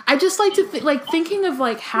 also, I just like to thinking of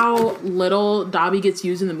like how little Dobby gets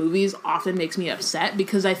used in the movies often makes me upset,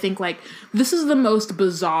 because I think like this is the most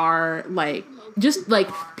bizarre, like, just like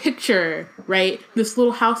picture, right? This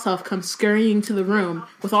little house elf comes scurrying to the room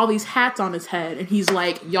with all these hats on his head, and he's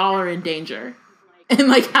like, "Y'all are in danger." And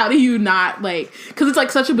like, how do you not, like, because it's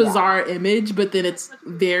like such a bizarre image, but then it's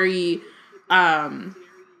very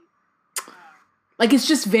like, it's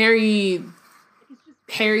just very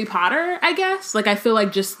Harry Potter, I guess. Like, I feel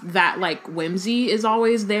like just that, like, whimsy is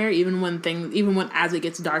always there, even when as it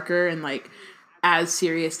gets darker and, like, as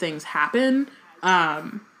serious things happen,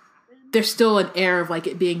 there's still an air of, like,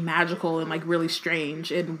 it being magical and, like, really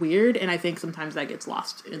strange and weird, and I think sometimes that gets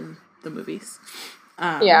lost in the movies.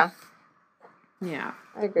 Yeah.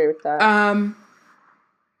 I agree with that.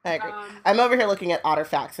 I agree. I'm over here looking at Otter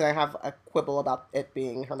Facts, and I have a quibble about it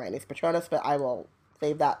being Hermione's Patronus, but I will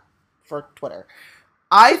save that for Twitter.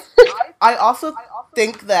 I also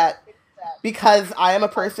think that because I am a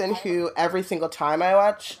person who every single time I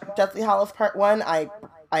watch Deathly Hallows Part 1, I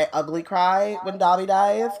ugly cry when Dobby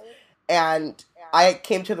dies, and I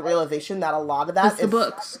came to the realization that a lot of that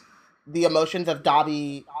is the emotions of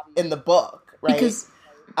Dobby in the book, right?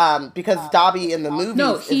 Because Dobby in the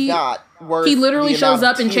movies is not worth he literally shows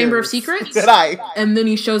up in Chamber of Secrets, and then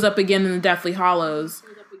he shows up again in the Deathly Hallows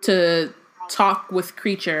to talk with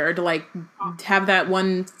Kreacher, or to like have that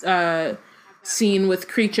one scene with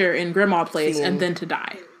Kreacher in Grimmauld Place, and then to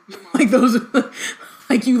die. Like, those,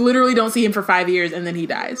 like, you literally don't see him for 5 years, and then he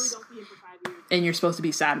dies, and you're supposed to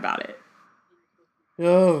be sad about it.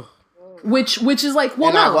 Oh. Which is like,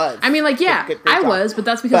 well, no, I mean, like, yeah, I was, but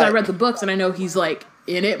that's because I read the books and I know he's like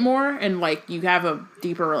in it more, and like you have a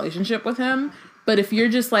deeper relationship with him. But if you're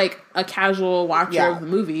just like a casual watcher of the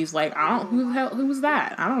movies, like, who was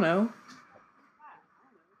that? I don't know.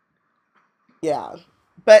 Yeah,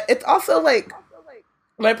 but it's also like,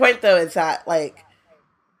 my point though is that like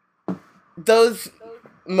those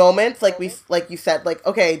moments, like you said, like,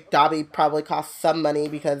 okay, Dobby probably cost some money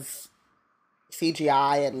because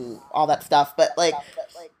CGI and all that stuff, but like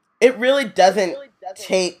it really doesn't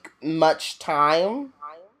take much time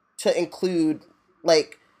to include,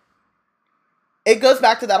 like, it goes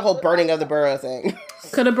back to that whole burning of the burrow thing.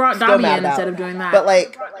 Could have brought Dobby in instead of doing that. But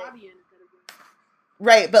like,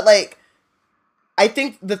 right, but like, I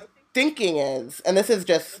think the thinking is, and this is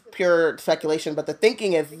just pure speculation, but the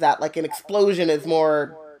thinking is that like an explosion is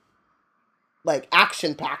more like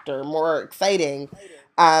action-packed or more exciting,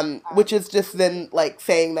 which is just then like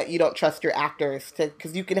saying that you don't trust your actors to,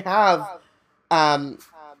 because you can have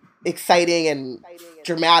exciting and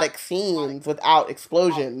dramatic scenes without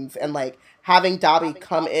explosions, and like having Dobby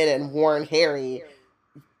come in and warn Harry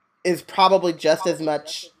is probably just as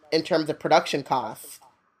much in terms of production costs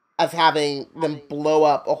as having them blow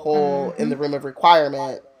up a hole in the Room of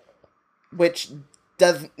Requirement, which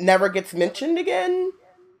never gets mentioned again.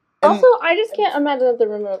 And also, I just can't imagine that the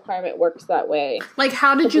Room of Requirement works that way. Like,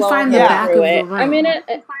 how did you find the back of the room? I mean,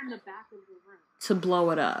 to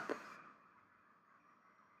blow it up.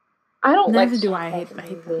 I don't Neither like. do I. I hate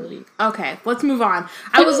the movie. Okay, let's move on.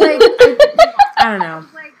 I was like, I don't know.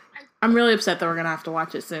 I'm really upset that we're gonna have to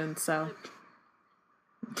watch it soon. So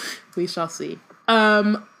we shall see.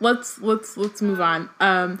 Let's move on.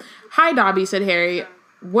 Hi, Dobby, said Harry.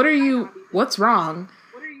 What's wrong?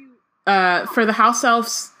 For the house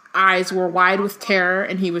elf's eyes were wide with terror,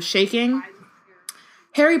 and he was shaking.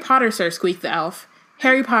 Harry Potter, sir, squeaked the elf.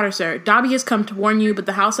 Harry Potter, sir, Dobby has come to warn you, but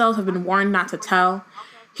the house elves have been warned not to tell.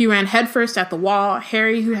 He ran headfirst at the wall.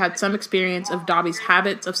 Harry, who had some experience of Dobby's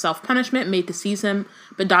habits of self-punishment, made to seize him,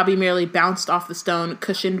 but Dobby merely bounced off the stone,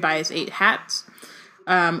 cushioned by his 8 hats.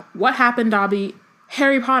 What happened, Dobby?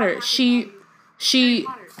 Harry Potter,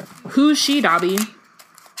 who's she, Dobby?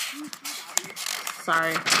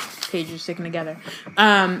 Sorry, pages sticking together.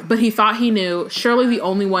 But he thought he knew. Surely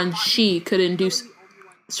only one she could induce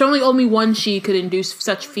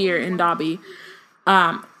such fear in Dobby.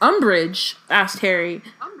 Umbridge, asked Harry.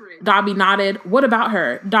 Dobby nodded. What about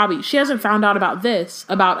her? Dobby, she hasn't found out about this,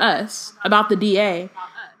 about us, about the DA.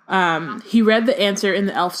 He read the answer in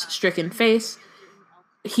the elf's stricken face.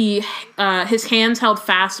 His hands held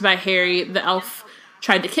fast by Harry. The elf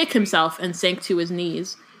tried to kick himself and sank to his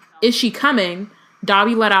knees. Is she coming?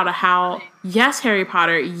 Dobby let out a howl. Yes, Harry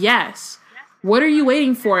Potter, yes. What are you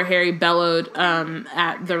waiting for? Harry bellowed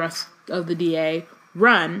at the rest of the DA.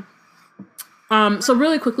 Run. So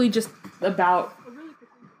really quickly, just about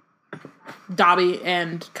Dobby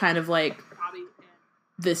and kind of like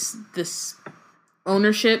this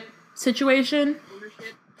ownership situation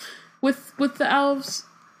with the elves.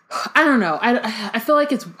 I don't know. I feel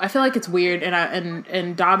like it's weird,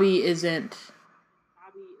 and Dobby isn't.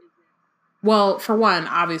 Well, for one,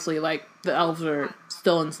 obviously, like, the elves are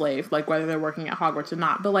still enslaved, like, whether they're working at Hogwarts or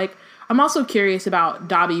not. But, like, I'm also curious about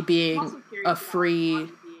Dobby being a free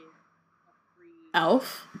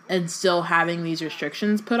elf and still having these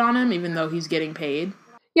restrictions put on him, even though he's getting paid.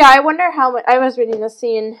 Yeah, I wonder how much. I was reading the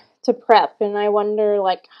scene to prep, and I wonder,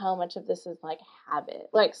 like, how much of this is, like, habit.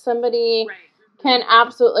 Like, somebody can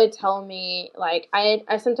absolutely tell me, like, I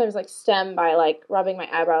sometimes, like, stem by, like, rubbing my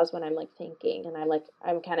eyebrows when I'm, like, thinking, and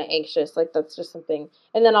I'm kind of anxious, like, that's just something,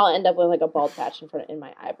 and then I'll end up with, like, a bald patch in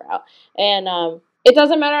my eyebrow, and, it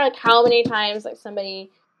doesn't matter, like, how many times, like, somebody,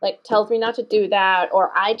 like, tells me not to do that,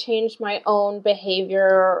 or I change my own behavior,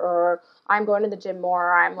 or I'm going to the gym more,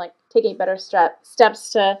 or I'm, like, taking better steps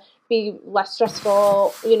to be less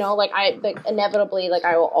stressful, you know, like, inevitably, like,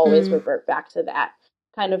 I will always revert back to that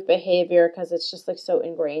kind of behavior because it's just, like, so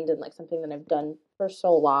ingrained in, like, something that I've done for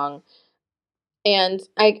so long. And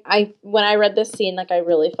I when I read this scene, like, I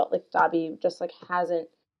really felt like Dobby just, like, hasn't,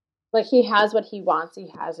 like, he has what he wants,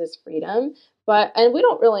 he has his freedom, and we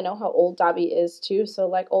don't really know how old Dobby is, too, so,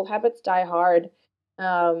 like, old habits die hard,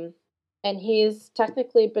 and he's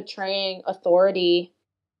technically betraying authority,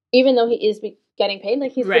 even though he is getting paid,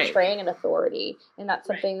 like, he's betraying an authority, and that's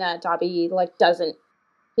something that Dobby, like,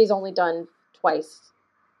 he's only done twice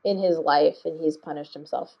in his life, and he's punished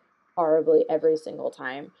himself horribly every single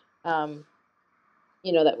time,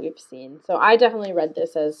 you know, that we've seen. So I definitely read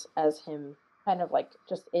this as him kind of, like,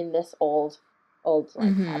 just in this old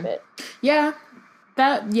like, habit. Yeah,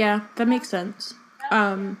 that makes sense.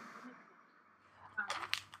 I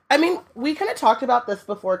mean, we kind of talked about this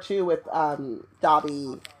before too with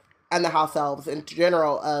Dobby and the house elves in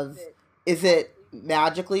general. Is it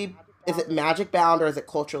magic bound or is it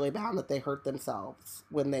culturally bound that they hurt themselves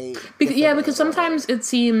when they? Because sometimes it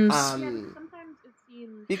seems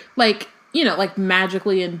like, you know, like,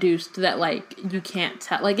 magically induced that, like, you can't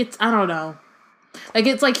tell. Like, it's, I don't know. Like,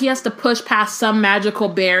 it's like he has to push past some magical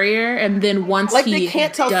barrier, and then once like, he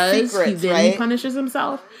can't tell does, secrets, he punishes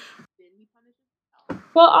himself.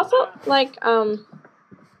 Well, also, like, I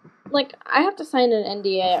have to sign an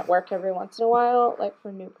NDA at work every once in a while, like,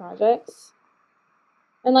 for new projects.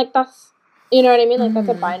 And, like, that's, you know what I mean? Like, that's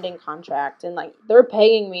a binding contract, and, like, they're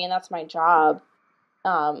paying me, and that's my job.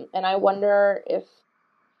 And I wonder if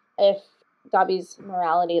Dobby's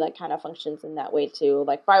morality, like, kind of functions in that way too.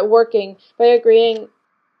 Like, by agreeing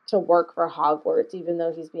to work for Hogwarts, even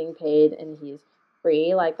though he's being paid and he's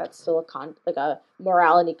free, like, that's still a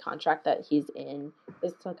morality contract that he's in,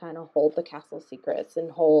 is to kind of hold the castle secrets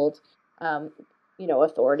and hold, you know,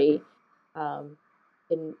 authority,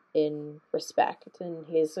 in respect. And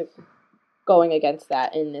he's, like, going against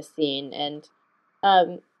that in this scene, and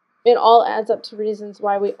it all adds up to reasons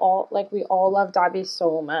why we all love Dobby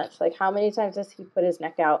so much. Like, how many times does he put his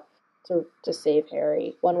neck out to save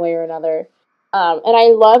Harry, one way or another? And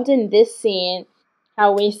I loved in this scene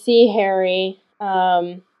how we see Harry,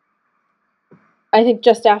 I think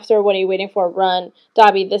just after what are you waiting for, run,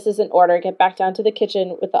 Dobby, this is an order, get back down to the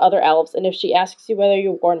kitchen with the other elves, and if she asks you whether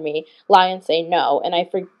you warned me, lie and say no, and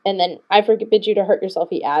then I forbid you to hurt yourself,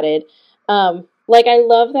 he added. Like, I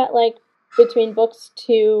love that, like, between books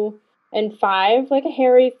 2 and 5, like,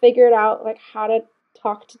 Harry figured out, like, how to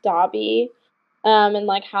talk to Dobby, and,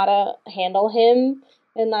 like, how to handle him,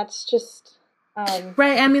 and that's just,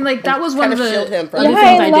 right. I mean, like, that was one of the things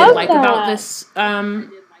I did like about this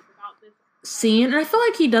scene, and I feel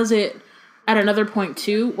like he does it at another point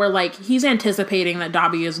too, where, like, he's anticipating that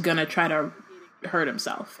Dobby is gonna try to hurt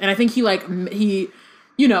himself, and I think he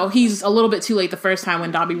you know, he's a little bit too late the first time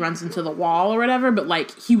when Dobby runs into the wall or whatever, but,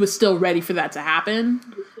 like, he was still ready for that to happen,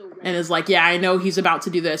 and is like, yeah, I know he's about to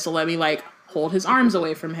do this, so let me, like, hold his arms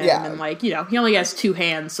away from him, and, like, you know, he only has 2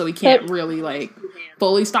 hands, so he can't really, like,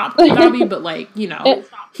 fully stop Dobby, but, like, you know,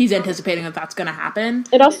 he's anticipating that that's gonna happen.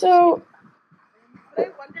 It also...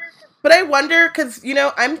 But I wonder, because, you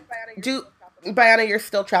know, Biana, you're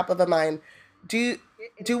still Trap of the Mind. Do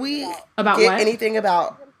we get anything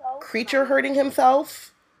about Creature hurting himself?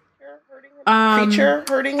 Creature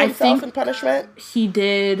hurting himself in punishment? He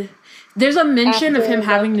did. There's a mention of him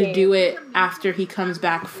having to do it after he comes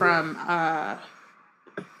back from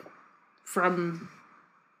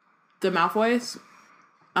the Malfoys.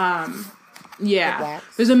 Yeah.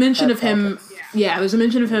 There's a mention of him. Yeah, there's a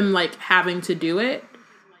mention of him, like, having to do it,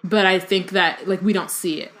 but I think that, like, we don't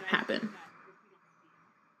see it happen.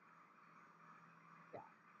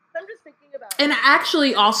 I'm just thinking about. And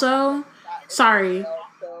actually, also, Sorry.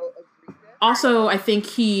 Also, I think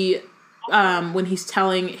he, when he's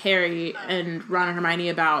telling Harry and Ron and Hermione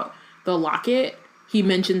about the locket, he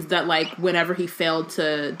mentions that, like, whenever he failed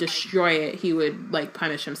to destroy it, he would, like,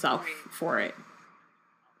 punish himself for it.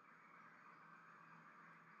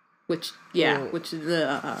 Which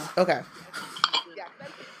okay.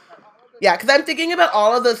 Yeah, because I'm thinking about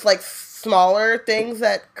all of those, like, smaller things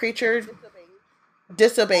that Creature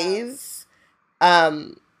disobeys,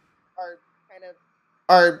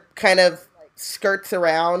 are kind of skirts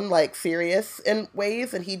around, like, Sirius in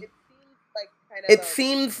ways, and it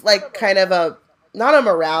seems like kind of a, not a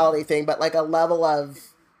morality thing, but like a level of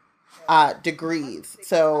degrees.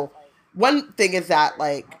 So one thing is that,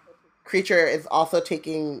 like, Creature is also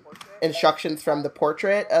taking instructions from the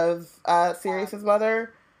portrait of Sirius's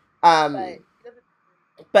mother,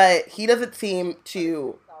 but he doesn't seem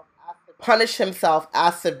to punish himself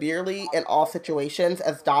as severely in all situations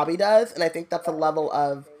as Dobby does, and I think that's a level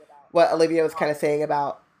of what Olivia was kind of saying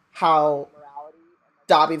about how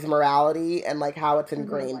Dobby's morality and, like, how it's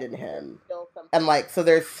ingrained in him. And, like, so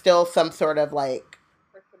there's still some sort of, like,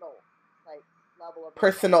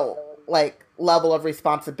 personal, like, level of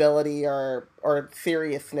responsibility or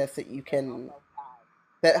seriousness that you can,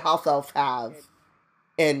 that house elves have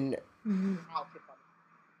in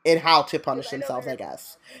how to punish themselves, I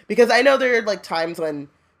guess. Because I know there are, like, times when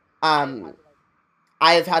I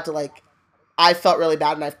have had to, like, I felt really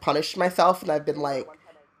bad and I've punished myself, and I've been like,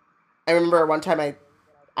 I remember one time I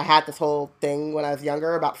had this whole thing when I was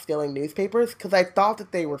younger about stealing newspapers because I thought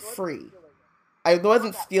that they were free. I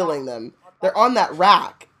wasn't stealing them. They're on that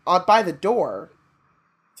rack by the door.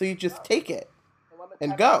 So you just take it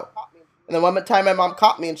and go. And then one time my mom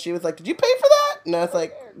caught me and she was like, "Did you pay for that?" And I was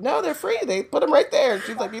like, "No, they're free. They put them right there." And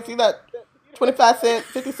she's like, "You see that 25 cent,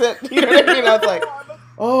 50 cent?" You know what I mean? And I was like,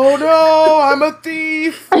 "Oh no, I'm a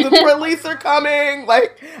thief. The police are coming."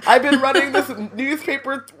 Like, I've been running this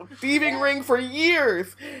newspaper thieving ring for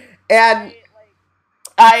years. And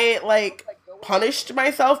I, like, punished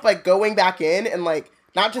myself by going back in and, like,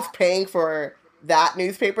 not just paying for that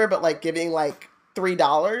newspaper, but, like, giving, like,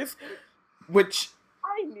 $3, which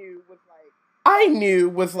I knew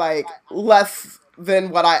was, like, less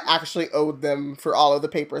than what I actually owed them for all of the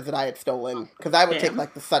papers that I had stolen. Because I would take,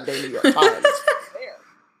 like, the Sunday New York Times.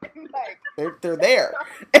 They're there.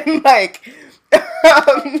 And, like,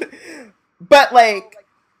 but, like,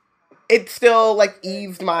 it still, like,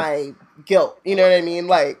 eased my guilt. You know what I mean?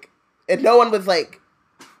 Like, and no one was, like,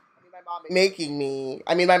 making me.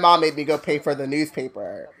 I mean, my mom made me go pay for the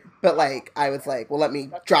newspaper. But, like, I was like, well, let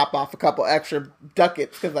me drop off a couple extra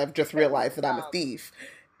ducats because I've just realized that I'm a thief.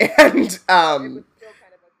 And,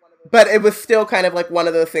 but it was still kind of, like, one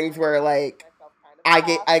of those things where, like,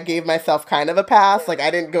 I gave myself kind of a pass. Like,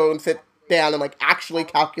 I didn't go and sit down and, like, actually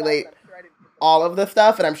calculate all of the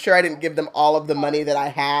stuff, and I'm sure I didn't give them all of the money that I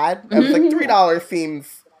had. I was like, $3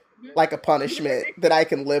 seems like a punishment that I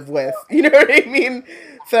can live with. You know what I mean?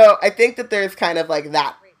 So I think that there's kind of, like,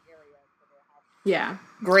 that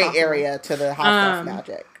gray area to the house elf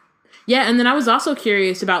magic. Yeah, and then I was also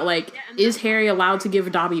curious about, like, is Harry allowed to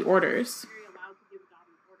give Dobby orders?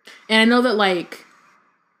 And I know that, like,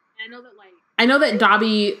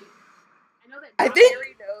 Dobby, I think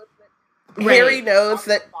Harry knows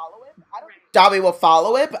that Dobby will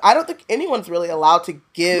follow it, but I don't think anyone's really allowed to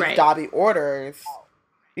give Dobby orders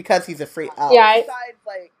because he's a free elf. Yeah.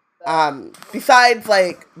 Besides,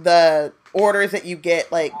 like, the orders that you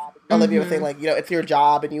get, like, Olivia was saying, like, you know, it's your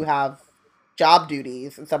job and you have job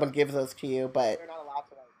duties and someone gives those to you, but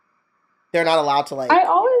they're not allowed to, like, I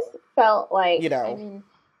always felt like, you know, I mean,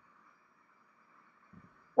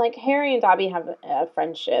 like, Harry and Dobby have a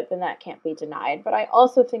friendship, and that can't be denied. But I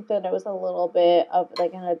also think that it was a little bit of,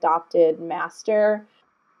 like, an adopted master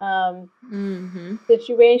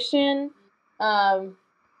situation.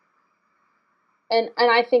 And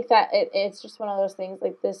I think that it's just one of those things,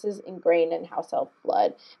 like, this is ingrained in house elf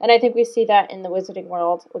blood. And I think we see that in the wizarding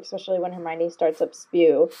world, especially when Hermione starts up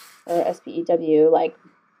SPEW, or SPEW, like,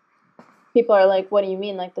 people are like, what do you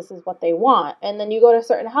mean? Like, this is what they want. And then you go to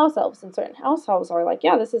certain house elves, and certain house elves are like,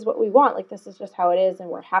 yeah, this is what we want. Like, this is just how it is, and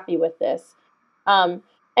we're happy with this. And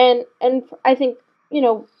I think, you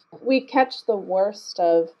know, we catch the worst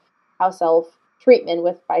of house elf treatment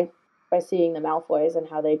by seeing the Malfoys and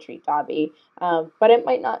how they treat Dobby. But it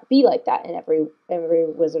might not be like that in every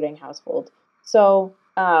wizarding household. So,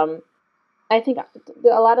 I think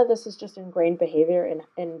a lot of this is just ingrained behavior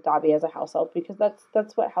in Dobby as a house elf, because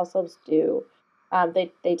that's what house elves do.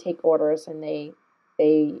 They take orders, and they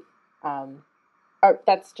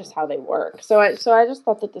that's just how they work. So I just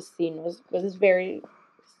thought that this scene was very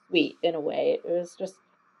sweet in a way. It was just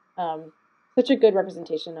such a good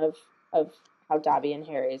representation of how Dobby and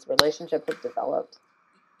Harry's relationship has developed.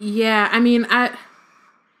 Yeah, I mean,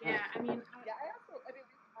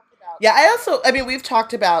 we've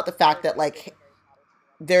talked about the fact that, like,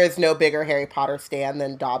 there is no bigger Harry Potter stan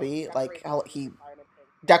than Dobby. Like, how he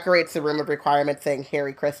decorates the room of requirements saying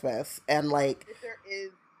Harry Christmas. And, like,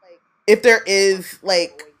 if there is,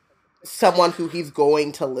 like, someone who he's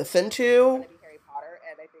going to listen to,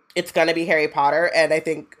 it's gonna be Harry Potter. And I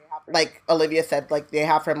think, like Olivia said, like, they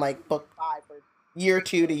have from, like, book 5 or year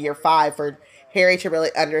 2 to year 5 for Harry to really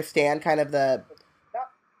understand kind of the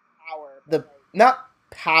not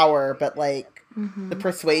power, but, like, the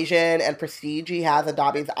persuasion and prestige he has in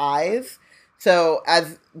Dobby's eyes. So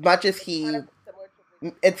as much as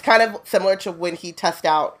it's kind of similar to when he tests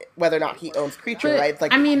out whether or not he owns Kreacher, right? It's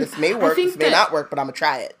like, this may work, this may not work, but I'm gonna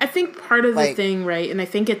try it. I think part of the thing, right, and I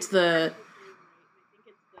think it's the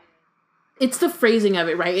phrasing of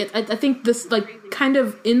it, right? I think this, like, kind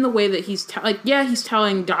of in the way that he's he's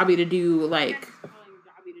telling Dobby to do, like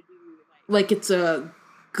it's a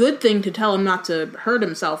good thing to tell him not to hurt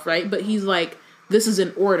himself, right? But he's like, this is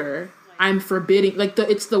an order. I'm forbidding, like,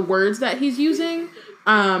 it's the words that he's using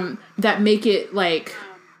that make it, like,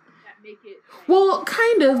 well,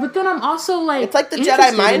 kind of, but then I'm also, like, it's like the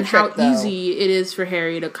Jedi mind trick, how easy it is for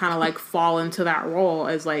Harry to kind of, like, fall into that role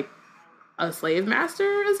as, like, a slave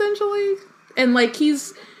master, essentially. And, like,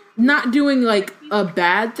 he's not doing, like, a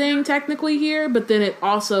bad thing technically here, but then it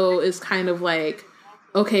also is kind of like,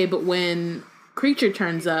 okay, but when Kreacher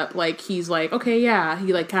turns up, like, he's like, okay, yeah,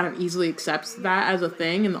 he, like, kind of easily accepts that as a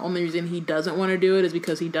thing, and the only reason he doesn't want to do it is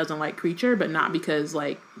because he doesn't like Kreacher, but not because,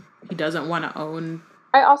 like, he doesn't want to own.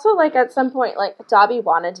 I also, like, at some point, like, Dobby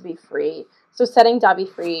wanted to be free, so setting Dobby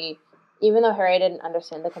free, even though Harry didn't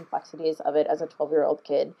understand the complexities of it as a 12-year-old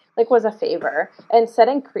kid, like, was a favor, and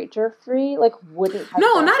setting Kreacher free, like, wouldn't have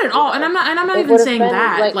no, not at all, and I'm not even saying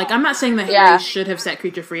that, like, I'm not saying that Harry should have set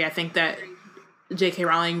Kreacher free. I think that J.K.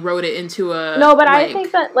 Rowling wrote it into a... No, but I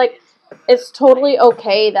think that, like, it's totally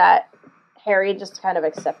okay that Harry just kind of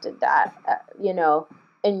accepted that, you know,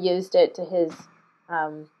 and used it to his,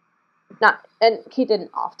 and he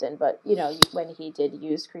didn't often, but, you know, when he did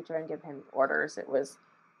use Kreacher and give him orders, it was,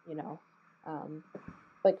 you know,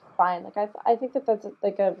 like, fine. Like, I think that that's,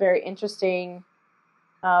 like, a very interesting,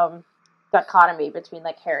 dichotomy between,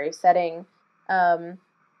 like, Harry setting,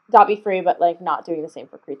 Dobby free, but, like, not doing the same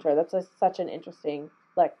for Kreacher. That's such an interesting,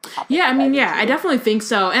 like, topic. Yeah, I mean, I definitely think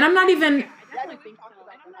so. And I'm not even...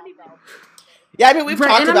 Yeah, I mean, we've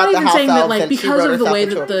talked about the house saying that, elves, like, and because of the way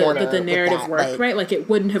that the the narrative worked, right? Like, it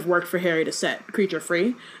wouldn't have worked for Harry to set Kreacher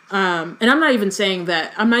free. And I'm not even saying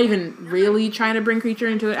that... I'm not even really trying to bring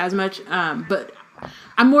Kreacher into it as much, but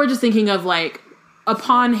I'm more just thinking of, like,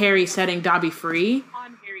 upon Harry setting Dobby free,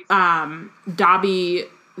 Dobby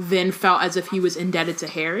then felt as if he was indebted to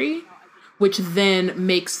Harry, which then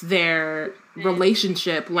makes their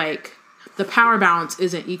relationship, like, the power balance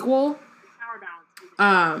isn't equal.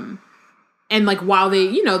 And, like, while they,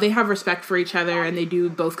 you know, they have respect for each other and they do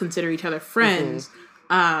both consider each other friends,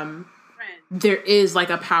 there is, like,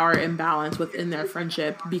 a power imbalance within their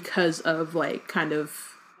friendship because of, like, kind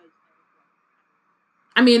of...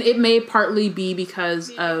 I mean, it may partly be because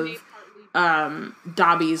of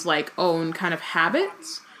Dobby's, like, own kind of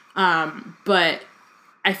habits, but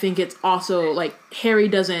I think it's also, like, Harry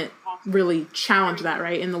doesn't really challenge that,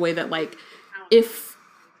 right? In the way that, like, if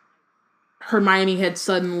Hermione had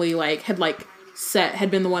suddenly, like, had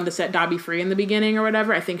been the one to set Dobby free in the beginning or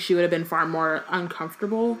whatever, I think she would have been far more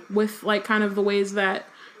uncomfortable with, like, kind of the ways that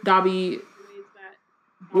Dobby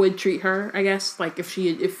would treat her, I guess, like, if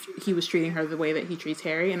he was treating her the way that he treats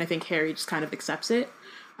Harry, and I think Harry just kind of accepts it,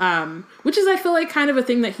 which is, I feel like, kind of a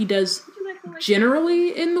thing that he does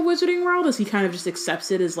generally in the wizarding world, is he kind of just accepts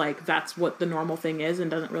it as, like, that's what the normal thing is and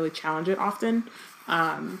doesn't really challenge it often.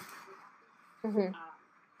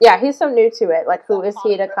 Yeah, he's so new to it. Like, who is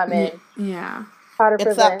he to come in? Yeah. Potter it's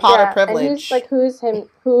privilege. that Potter privilege. And he's, like,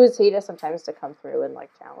 who is he to sometimes to come through and, like,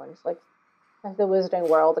 challenge? Like the wizarding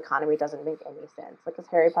world economy doesn't make any sense. Like, is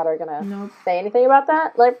Harry Potter gonna say anything about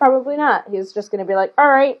that? Like, probably not. He's just gonna be like, all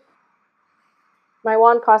right, my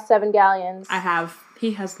wand costs 7 galleons.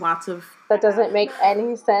 He has lots of... That doesn't make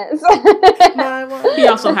any sense. He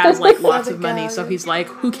also has, like, lots of money, so he's like,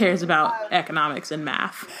 who cares about economics and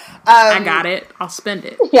math? I got it. I'll spend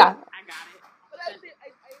it. Yeah.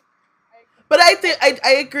 But I think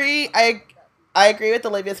I agree. I agree with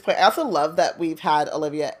Olivia's point. I also love that we've had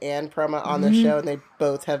Olivia and Proma on the show, and they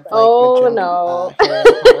both have, like, mentioned Harry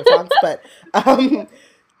Potter songs.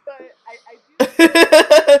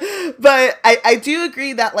 But I do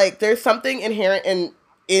agree that, like, there's something inherent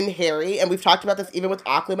in Harry, and we've talked about this even with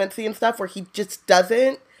occlumency and stuff, where he just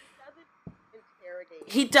doesn't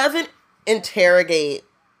interrogate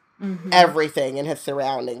everything in his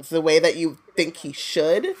surroundings the way that you think he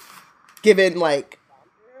should, given like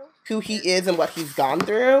who he is and what he's gone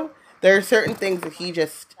through. There are certain things that he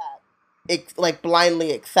just like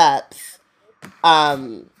blindly accepts,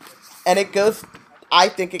 and I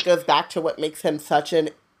think it goes back to what makes him such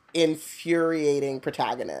an infuriating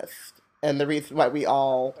protagonist, and the reason why we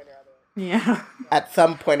all at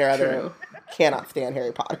some point or other cannot stand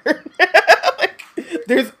Harry Potter. Like,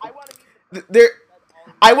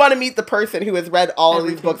 I want to meet the person who has read all of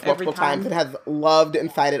these books multiple times and has loved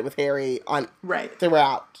and sided with Harry on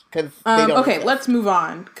throughout. Because okay, let's move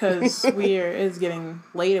on because it's getting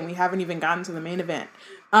late and we haven't even gotten to the main event.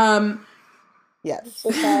 Yes.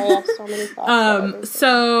 So sorry, I have so many thoughts.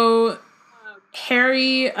 So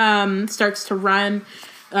Harry starts to run.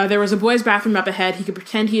 There was a boys' bathroom up ahead. He could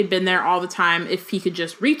pretend he had been there all the time if he could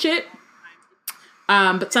just reach it.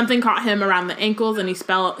 But something caught him around the ankles, and he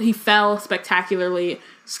fell spectacularly,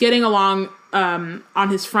 skidding along on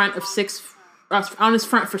his front for 6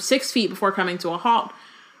 feet before coming to a halt.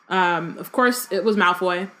 Of course, it was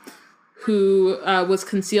Malfoy, who was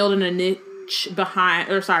concealed in a niche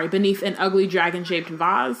beneath an ugly dragon-shaped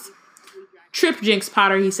vase. "Trip, Jinx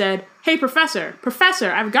Potter," he said. "Hey, Professor,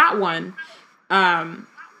 I've got one."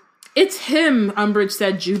 "It's him," Umbridge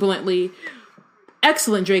said jubilantly.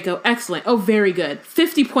 "Excellent, Draco, excellent. Oh, very good.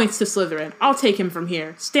 50 points to Slytherin. I'll take him from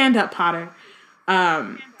here. Stand up, Potter."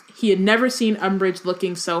 He had never seen Umbridge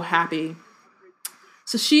looking so happy.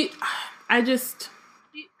 So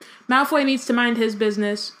Malfoy needs to mind his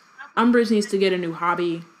business. Umbridge needs to get a new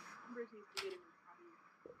hobby.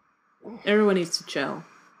 Everyone needs to chill.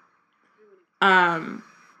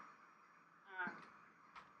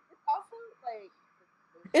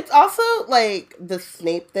 It's also like the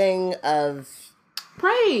Snape thing of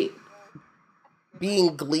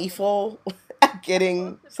being gleeful at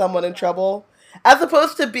getting someone in trouble, as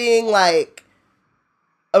opposed to being like,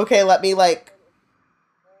 okay, let me like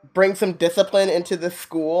bring some discipline into the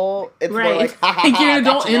school. It's more like, ha ha ha, you're an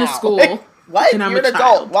adult in a school. Like, what? And I'm you're an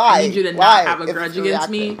adult. Why? I need you to not have a grudge against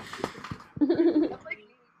me.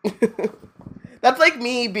 That's like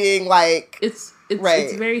me being like, it's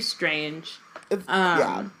very strange.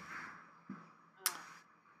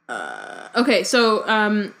 Okay, so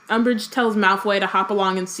Umbridge tells Malfoy to hop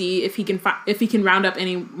along and see if he can round up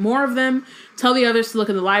any more of them. Tell the others to look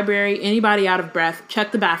in the library. Anybody out of breath,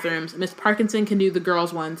 check the bathrooms. Miss Parkinson can do the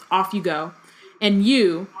girls' ones. Off you go. And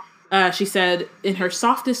you, she said in her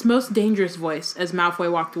softest, most dangerous voice as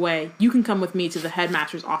Malfoy walked away, you can come with me to the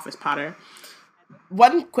headmaster's office, Potter.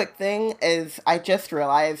 One quick thing is I just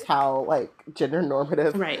realized how like gender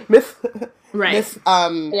normative Miss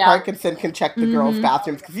Parkinson can check the girls'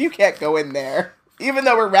 bathrooms, because you can't go in there even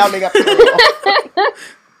though we're rounding up the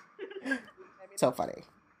girls. So funny.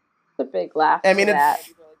 It's a big laugh. I mean,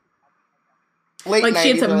 it's late like 90s,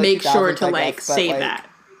 she had to make sure to I guess, say like, that.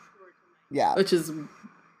 Yeah, which is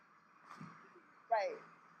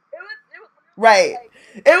right.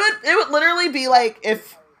 It would literally be like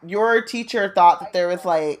if your teacher thought that there was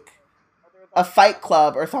like a fight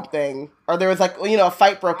club or something, or there was like, you know, a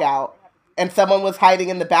fight broke out and someone was hiding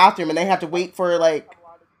in the bathroom and they had to wait for like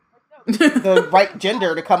the right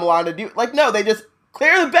gender to come along to do, like, no, they just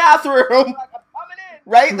clear the bathroom,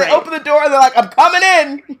 right? They open the door and they're like, I'm coming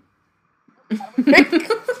in.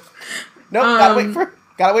 Nope,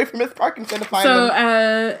 gotta wait for Miss Parkinson to find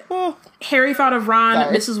them. Harry thought of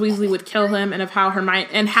Ron. Mrs. Weasley would kill him, and of how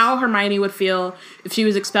Hermione would feel if she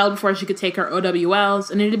was expelled before she could take her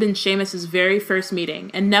OWLs. And it had been Seamus's very first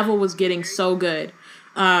meeting, and Neville was getting so good.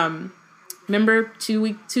 Remember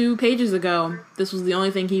 2 pages ago, this was the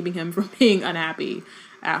only thing keeping him from being unhappy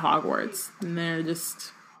at Hogwarts, and then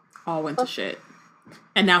just all went to shit.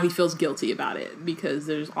 And now he feels guilty about it because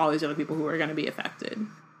there's all these other people who are going to be affected.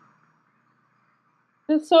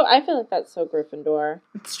 So I feel like that's so Gryffindor.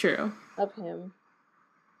 It's true. Of him.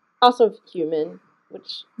 Also human,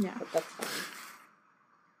 which that's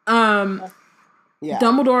fine.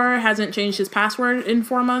 Dumbledore hasn't changed his password in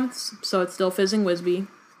 4 months, so it's still Fizzing Wisby.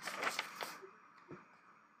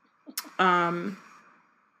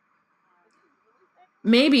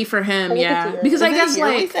 Maybe for him, because I guess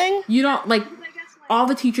like you don't like. All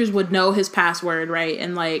the teachers would know his password, right?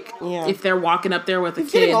 And, like, if they're walking up there with a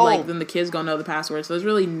kid, like, then the kid's gonna know the password. So there's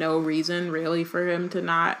really no reason, really, for him to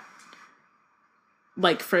not,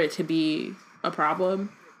 like, for it to be a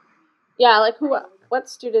problem. Yeah, like, what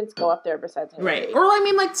students go up there besides Harry? Right. Or, I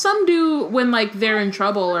mean, like, some do when, like, they're in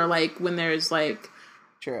trouble or, like, when there's, like...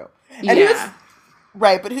 True. And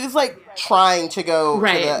Right, but who's, like, trying to go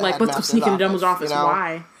right, to the like, let's go sneak into Dumbledore's office. You know?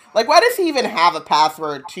 Why? Like, why does he even have a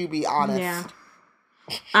password, to be honest?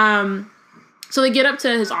 Yeah. So they get up to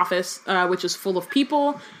his office, which is full of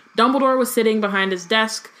people. Dumbledore was sitting behind his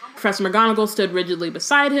desk. Professor McGonagall stood rigidly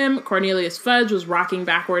beside him. Cornelius Fudge was rocking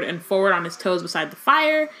backward and forward on his toes beside the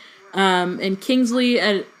fire. And Kingsley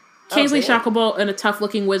Shacklebolt and a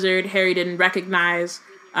tough-looking wizard Harry didn't recognize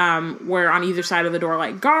were on either side of the door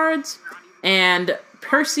like guards. And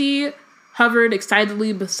Percy hovered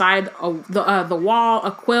excitedly beside the wall,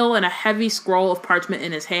 a quill and a heavy scroll of parchment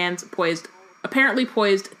in his hands, apparently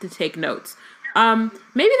poised to take notes. Maybe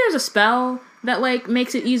there's a spell that, like,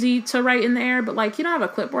 makes it easy to write in the air, but, like, you don't have a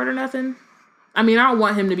clipboard or nothing. I mean, I don't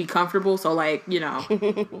want him to be comfortable, so, like, you know.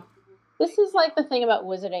 This is, like, the thing about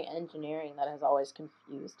wizarding engineering that has always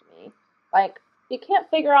confused me. Like, you can't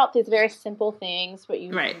figure out these very simple things, but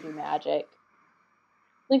you can do magic.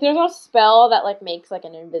 Like, there's no spell that, like, makes, like,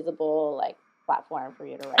 an invisible, like, platform for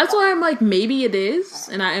you to write. That's why I'm like, maybe it is,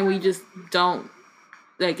 and we just don't,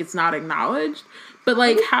 like, it's not acknowledged. But,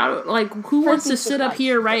 like, how, like, who wants to sit up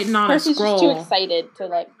here writing on a scroll? Percy's too excited to,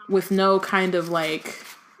 like... With no kind of, like...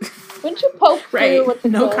 Wouldn't you poke through with the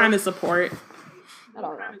no kind of support. I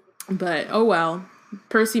don't know. But, oh well.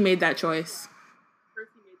 Percy made that choice.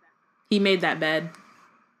 He made that bed.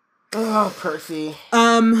 Oh, Percy.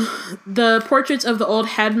 The portraits of the old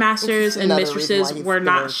headmasters and mistresses were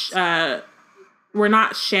not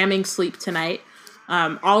shamming sleep tonight.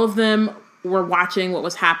 All of them were watching what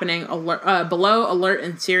was happening below, alert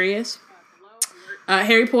and serious.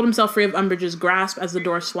 Harry pulled himself free of Umbridge's grasp as the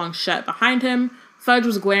door swung shut behind him. Fudge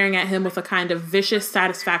was glaring at him with a kind of vicious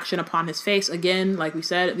satisfaction upon his face. Again, like we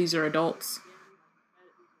said, these are adults.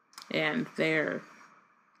 And they're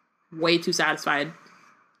way too satisfied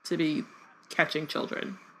to be catching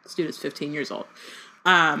children. This dude is 15 years old.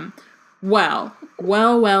 Well.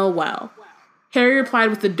 Harry replied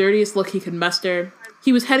with the dirtiest look he could muster.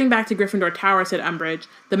 He was heading back to Gryffindor Tower, said Umbridge.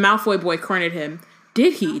 The Malfoy boy cornered him.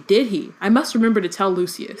 Did he? I must remember to tell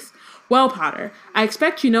Lucius. Well, Potter, I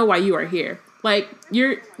expect you know why you are here. Like,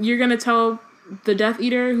 you're gonna tell the Death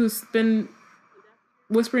Eater who's been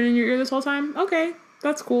whispering in your ear this whole time? Okay,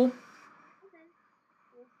 that's cool.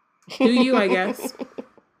 Do you, I guess.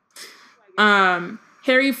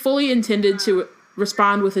 Harry fully intended to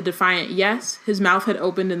respond with a defiant yes. His mouth had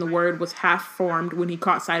opened and the word was half formed when he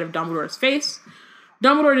caught sight of Dumbledore's face.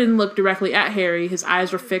 Dumbledore didn't look directly at Harry. His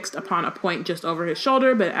eyes were fixed upon a point just over his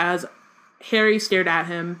shoulder, but as Harry stared at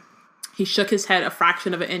him, he shook his head a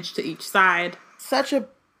fraction of an inch to each side. Such a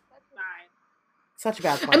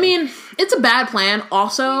bad plan. I mean, it's a bad plan.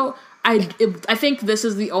 Also, I think this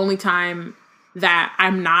is the only time that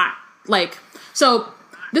I'm not, like... So,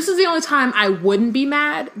 this is the only time I wouldn't be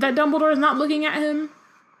mad that Dumbledore is not looking at him.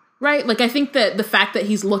 Right? Like, I think that the fact that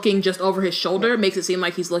he's looking just over his shoulder makes it seem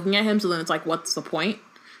like he's looking at him, so then it's like, what's the point?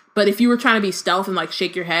 But if you were trying to be stealth and, like,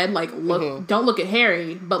 shake your head, like, look, don't look at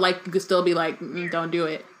Harry, but, like, you could still be like, don't do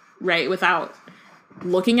it. Right? Without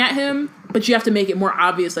looking at him. But you have to make it more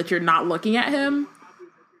obvious that you're not looking at him.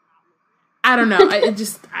 I don't know.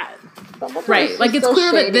 Right. Like, it's so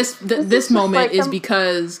clear shady. That this moment like is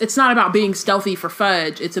because it's not about being stealthy for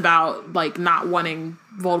Fudge. It's about, like, not wanting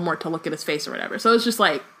Voldemort to look at his face or whatever. So it's just,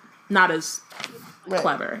 like, not as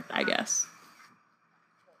clever, I guess,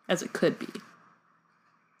 as it could be.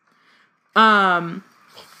 So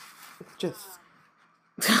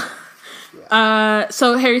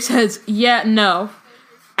Harry says, yeah, no.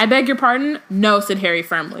 I beg your pardon? No, said Harry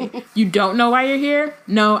firmly. You don't know why you're here?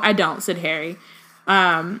 No, I don't, said Harry.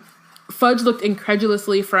 Fudge looked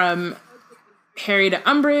incredulously from Harry to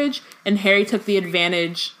Umbridge, and Harry took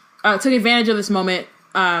advantage of this moment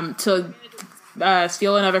to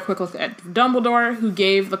steal another quick look at Dumbledore, who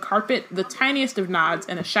gave the carpet the tiniest of nods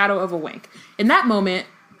and a shadow of a wink. In that moment,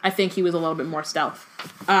 I think he was a little bit more stealth.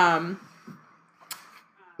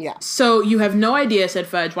 Yeah. So you have no idea, said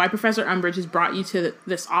Fudge, why Professor Umbridge has brought you to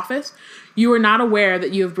this office. You are not aware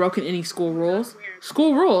that you have broken any school rules.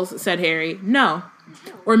 School rules, said Harry. No.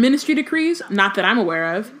 Or ministry decrees? Not that I'm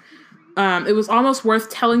aware of. It was almost worth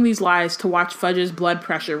telling these lies to watch Fudge's blood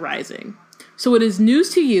pressure rising. So it is news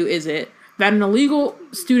to you, is it, that an illegal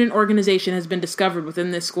student organization has been discovered within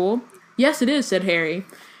this school? Yes, it is, said Harry.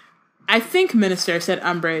 I think, Minister, said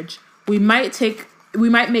Umbridge, we might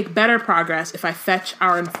make better progress if I fetch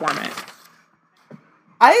our informant.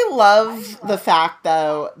 I love the fact,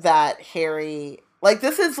 though, that Harry... Like,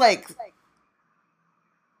 this is, like...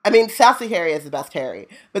 I mean, Sassy Harry is the best Harry.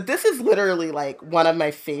 But this is literally, like, one of my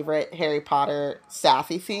favorite Harry Potter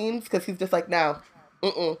sassy scenes. Because he's just like, no.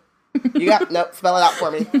 You got... Nope, spell it out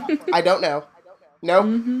for me. I don't know.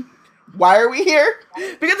 Nope. why are we here?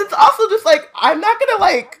 Because it's also just like, I'm not gonna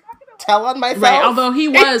like tell on myself. Right, although he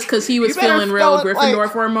was, because he was feeling real Gryffindor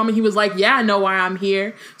like, for a moment. He was like, yeah, I know why I'm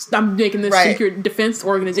here. I'm making this secret defense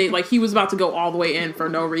organization. Like, he was about to go all the way in for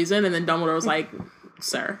no reason, and then Dumbledore was like,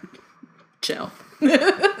 sir, chill.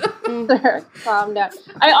 Sir, calm down.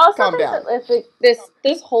 I also think that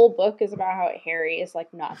this whole book is about how Harry is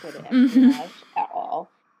like not good at espionage at all.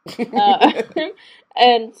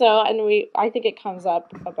 And I think it comes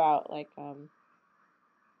up about like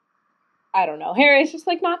I don't know. Harry's just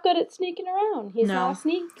like not good at sneaking around. He's not a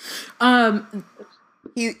sneak.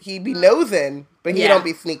 He be nosing, but he don't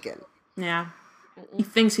be sneaking. Yeah. He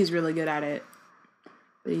thinks he's really good at it,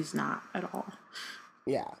 but he's not at all.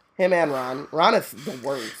 Yeah. Him and Ron. Ron is the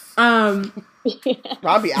worst.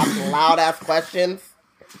 Ron be asking loud ass questions.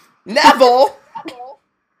 Neville!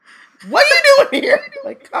 What are you doing here?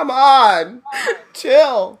 Like, come on.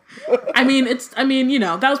 Chill. I mean, you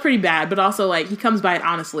know, that was pretty bad, but also, like, he comes by it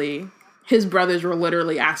honestly. His brothers were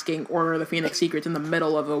literally asking Order of the Phoenix Secrets in the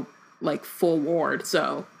middle of a, like, full ward,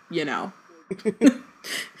 so, you know.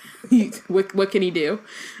 What can he do?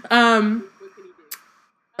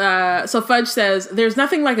 So Fudge says, there's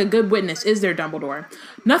nothing like a good witness, is there, Dumbledore?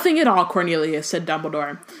 Nothing at all, Cornelius, said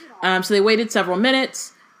Dumbledore. So they waited several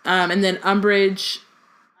minutes, and then Umbridge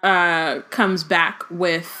comes back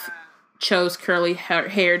with Cho's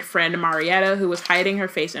curly-haired friend Marietta, who was hiding her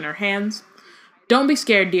face in her hands. Don't be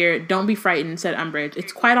scared, dear. Don't be frightened, said Umbridge.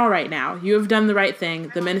 It's quite all right now. You have done the right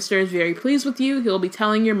thing. The minister is very pleased with you. He'll be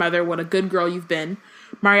telling your mother what a good girl you've been.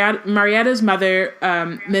 Marietta's mother,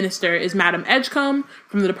 minister, is Madame Edgecombe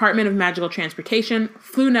from the Department of Magical Transportation,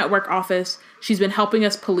 Flu Network office. She's been helping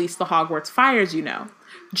us police the Hogwarts fires, you know.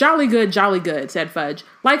 Jolly good, said Fudge.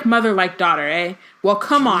 Like mother, like daughter, eh? Well,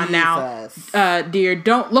 come on now, dear.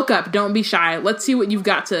 Don't look up. Don't be shy. Let's see what you've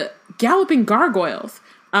got to... Galloping gargoyles.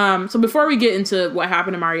 So before we get into what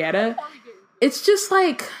happened to Marietta, it's just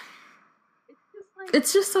like...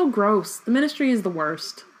 It's just so gross. The Ministry is the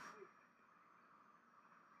worst.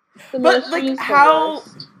 But, like, how,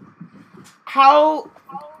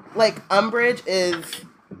 like, Umbridge is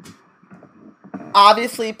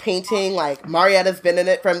obviously painting, like, Marietta's been in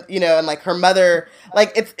it from, you know, and, like, her mother,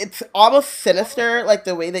 like, it's almost sinister, like,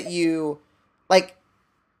 the way that you, like,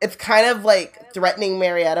 it's kind of, like, threatening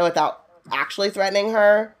Marietta without actually threatening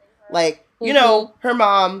her. Like, you know, her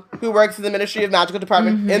mom, who works in the Ministry of Magical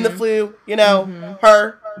Department, in the flu, you know,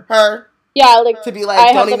 her. Yeah, like, to be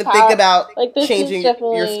like, don't even think about like, changing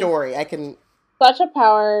your story. I can... Such a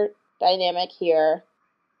power dynamic here.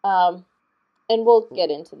 And we'll get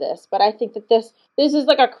into this, but I think that this is,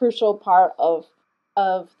 like, a crucial part of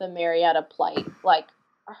the Marietta plight. Like,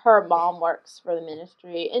 her mom works for the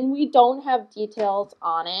Ministry, and we don't have details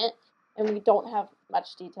on it, and we don't have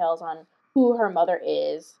much details on who her mother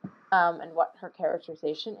is, and what her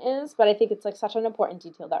characterization is, but I think it's, like, such an important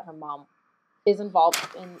detail that her mom is involved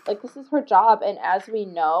in, like, this is her job, and as we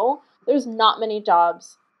know, there's not many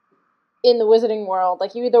jobs in the wizarding world.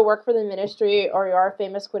 Like, you either work for the Ministry, or you're a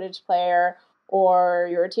famous Quidditch player, or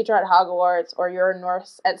you're a teacher at Hogwarts, or you're a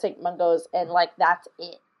nurse at St. Mungo's, and, like, that's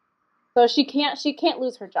it. So she can't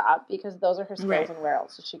lose her job, because those are her skills, right. And where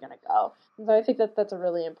else is she gonna go? And so I think that's a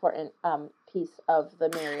really important piece of the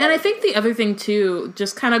Marietta. And I think the other thing, too,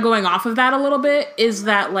 just kind of going off of that a little bit, is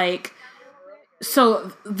that, like,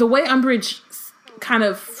 so the way Umbridge kind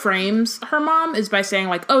of frames her mom is by saying,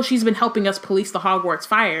 like, oh, she's been helping us police the Hogwarts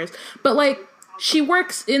fires. But, like, she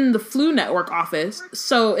works in the Flu Network office,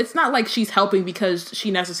 so it's not like she's helping because she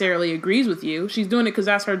necessarily agrees with you. She's doing it because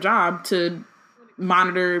that's her job, to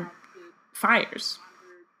monitor fires.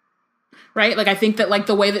 Right? Like, I think that, like,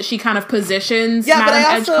 the way that she kind of positions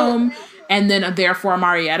Madame Edgecombe, and then therefore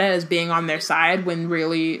Marietta as being on their side, when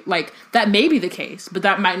really, like, that may be the case, but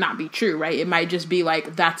that might not be true, right? It might just be like,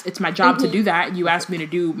 it's my job to do that. You asked me to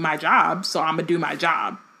do my job, so I'm gonna do my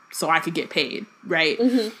job so I could get paid, right?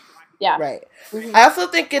 Yeah. Right. I also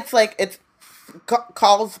think it's like, it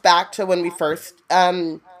calls back to when we first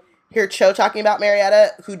hear Cho talking about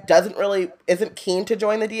Marietta, who isn't keen to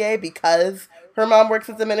join the DA because her mom works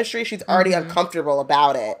at the Ministry. She's already uncomfortable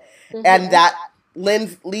about it. And that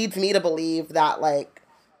leads me to believe that, like,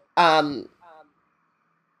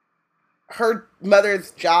 her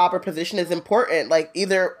mother's job or position is important. Like,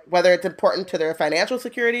 either whether it's important to their financial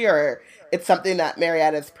security, or it's something that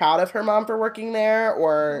Marietta is proud of her mom for working there,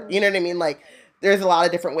 or, you know what I mean? Like, there's a lot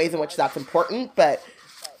of different ways in which that's important, but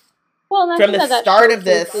from the start of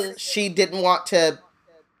this, she didn't want to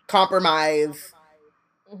compromise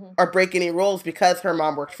or break any rules because her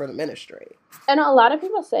mom worked for the Ministry. And a lot of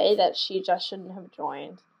people say that she just shouldn't have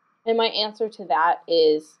joined. And my answer to that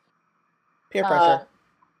is... peer pressure.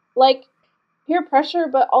 like peer pressure,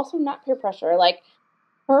 but also not peer pressure. Like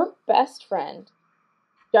her best friend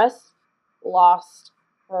just lost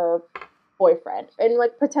her boyfriend, and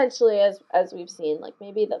like potentially, as we've seen, like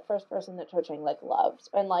maybe the first person that Cho Chang like loved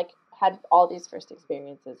and like had all these first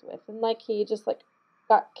experiences with, and like he just like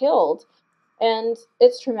got killed. And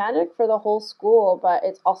it's traumatic for the whole school, but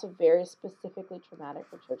it's also very specifically traumatic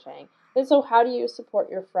for Cho Chang. And so how do you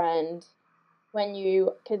support your friend when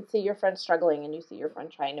you can see your friend struggling and you see your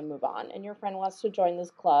friend trying to move on, and your friend wants to join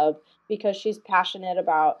this club because she's passionate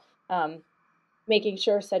about making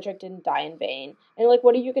sure Cedric didn't die in vain? And like,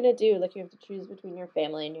 what are you gonna do? Like, you have to choose between your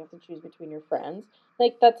family and you have to choose between your friends.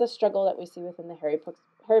 Like, that's a struggle that we see within the Harry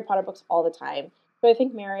Potter books all the time. So I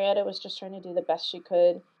think Marietta was just trying to do the best she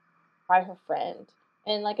could by her friend.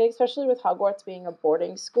 And like, especially with Hogwarts being a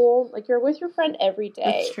boarding school, like you're with your friend every day.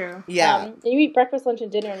 That's true. Yeah. And you eat breakfast, lunch,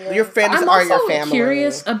 and dinner, and your friends are your family. I'm also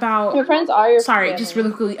curious about your friends are your sorry, family. just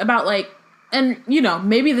really quickly about like, and you know,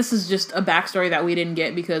 maybe this is just a backstory that we didn't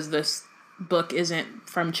get because this book isn't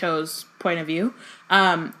from Cho's point of view.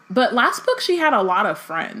 But last book she had a lot of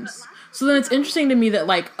friends. So then it's interesting to me that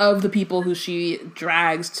like of the people who she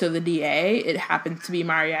drags to the DA, it happens to be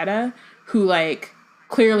Marietta, who like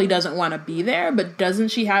clearly doesn't want to be there, but doesn't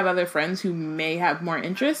she have other friends who may have more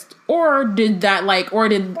interest? Or did that like, or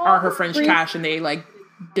did are her friends trash and they like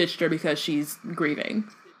ditched her because she's grieving?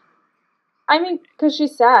 I mean, because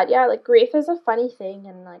she's sad. Yeah, like grief is a funny thing,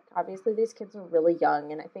 and like obviously these kids are really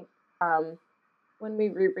young, and I think when we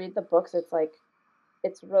reread the books, it's like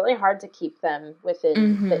it's really hard to keep them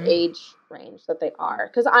within the age range that they are.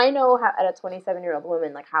 Because I know how, at a 27-year-old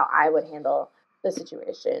woman, like how I would handle the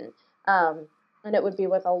situation. And it would be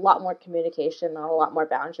with a lot more communication and a lot more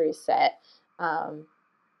boundaries set.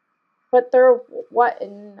 But they're, what,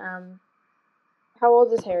 in, how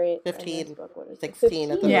old is Harry? 15. Book? What is 16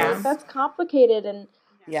 it? at the Yeah. That's complicated and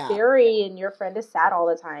yeah. scary, and your friend is sad all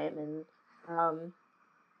the time, and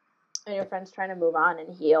your friend's trying to move on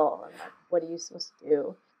and heal, and like, what are you supposed to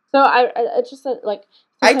do? So I just like,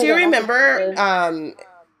 I do remember,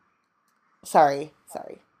 sorry.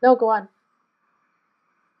 No, go on.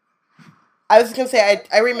 I was going to say,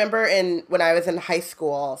 I remember when I was in high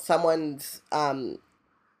school, someone's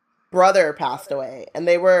brother passed away, and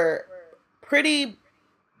they were pretty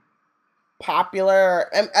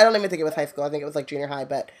popular. I don't even think it was high school. I think it was like junior high,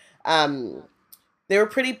 but they were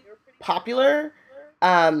pretty popular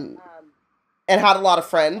and had a lot of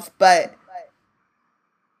friends, but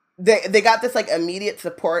they got this like immediate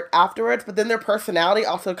support afterwards, but then their personality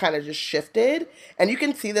also kind of just shifted. And you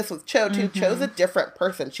can see this with Cho too. Cho's a different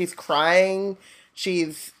person. She's crying.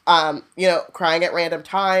 She's, crying at random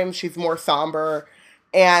times. She's more somber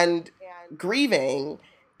and grieving.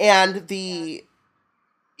 And you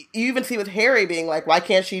even see with Harry being like, why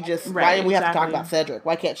can't she just, why do we have to talk about Cedric?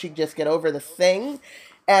 Why can't she just get over this thing?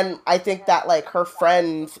 And I think that like her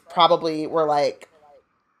friends probably were like,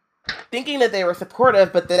 thinking that they were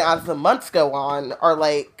supportive, but then as the months go on, are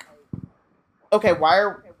like, okay,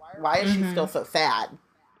 why is she still so sad?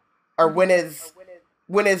 Or when is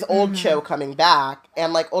old Cho coming back?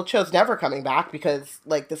 And like old Cho's never coming back because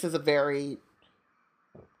like this is a very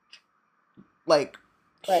like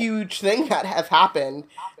huge thing that has happened,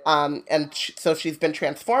 and so she's been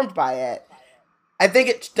transformed by it. I think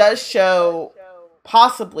it does show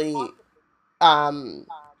possibly.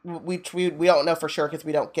 We don't know for sure because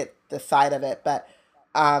we don't get the side of it, but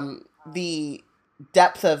the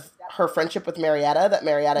depth of her friendship with Marietta, that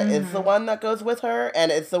Marietta is the one that goes with her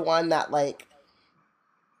and is the one that like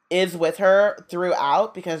is with her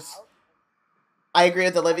throughout, because I agree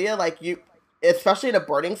with Olivia, like you, especially in a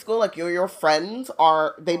boarding school, like your friends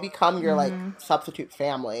they become your like substitute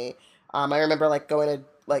family. I remember like going to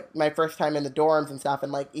like my first time in the dorms and stuff,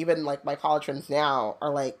 and like even like my college friends now are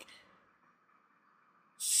like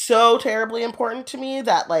so terribly important to me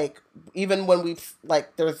that like even when we've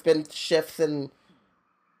like there's been shifts in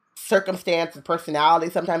circumstance and personality,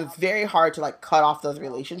 sometimes it's very hard to like cut off those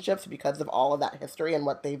relationships because of all of that history and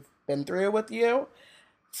what they've been through with you.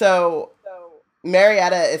 So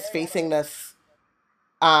Marietta is facing this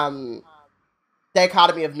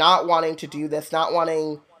dichotomy of not wanting to do this,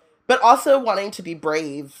 but also wanting to be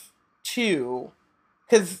brave too,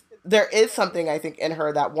 because there is something I think in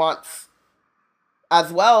her that wants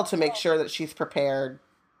as well to make sure that she's prepared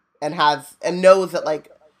and knows that like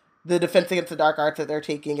the Defense Against the Dark Arts that they're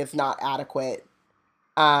taking is not adequate,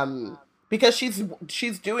 because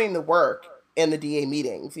she's doing the work in the DA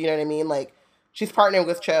meetings. You know what I mean? Like she's partnering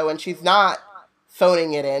with Cho, and she's not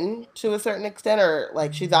phoning it in to a certain extent, or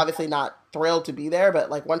like she's obviously not thrilled to be there, but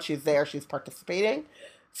like once she's there, she's participating.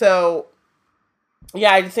 So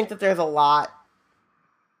yeah, I just think that there's a lot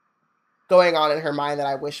going on in her mind that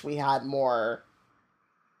I wish we had more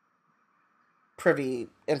privy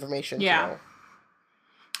information to.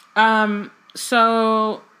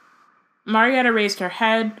 So Marietta raised her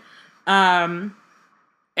head, and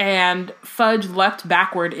Fudge leapt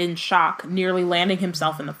backward in shock, nearly landing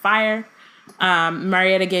himself in the fire.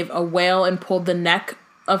 Marietta gave a wail and pulled the neck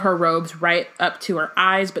of her robes right up to her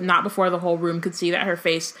eyes, but not before the whole room could see that her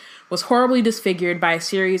face was horribly disfigured by a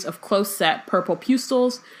series of close-set purple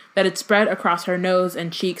pustules that had spread across her nose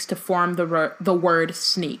and cheeks to form the word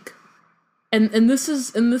sneak. And this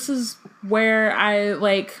is where I,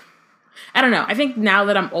 like, I don't know. I think now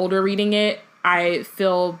that I'm older reading it, I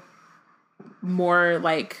feel more,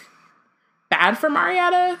 like, bad for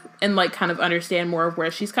Marietta and, like, kind of understand more of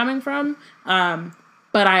where she's coming from.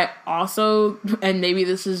 But I also, and maybe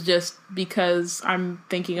this is just because I'm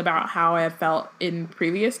thinking about how I have felt in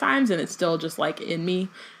previous times and it's still just, like, in me.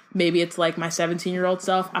 Maybe it's, like, my 17-year-old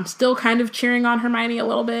self. I'm still kind of cheering on Hermione a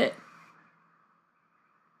little bit.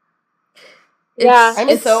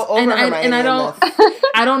 I'm so over Hermione. And I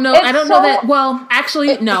don't know that. Well,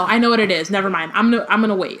 actually, no. I know what it is. Never mind. I'm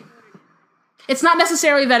gonna wait. It's not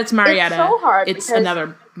necessarily that it's Marietta. It's so hard. It's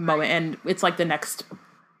another moment, and it's like the next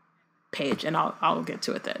page, and I'll get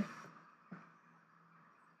to it then.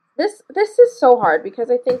 This is so hard because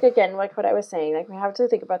I think, again, like what I was saying, like we have to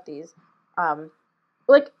think about these.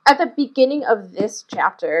 Like at the beginning of this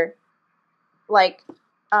chapter, like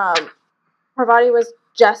her body was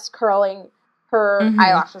just curling her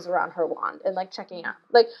eyelashes around her wand and like checking out,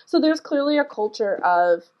 like, so there's clearly a culture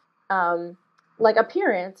of like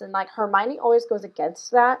appearance, and like Hermione always goes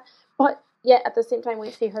against that, but yet at the same time we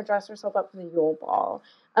see her dress herself up for the Yule Ball,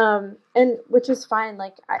 and which is fine.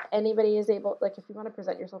 Like anybody is able, like if you want to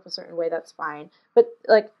present yourself a certain way, that's fine, but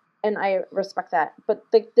like, and I respect that, but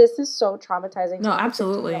like this is so traumatizing. No,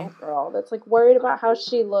 absolutely. A girl that's like worried about how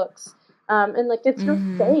she looks, and like it's her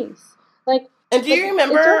face, like. And do you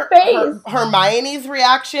remember Hermione's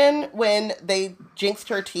reaction when they jinxed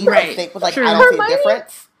her teeth? Right. I think was like, I don't see a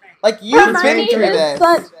difference. Like, you've been through this.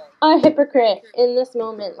 Such a hypocrite in this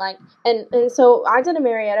moment. Like, and so I did a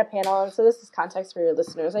Marietta panel, and so this is context for your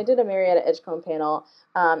listeners. I did a Marietta Edgecombe panel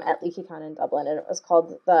at LeakyCon in Dublin, and it was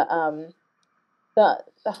called the oh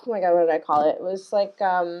my god, what did I call it? It was like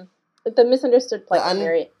the misunderstood plight of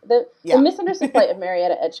the misunderstood plight of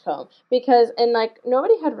Marietta Edgecombe, because and like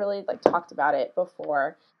nobody had really like talked about it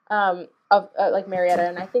before like Marietta,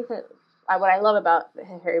 and I think that what I love about the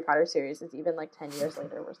Harry Potter series is even like 10 years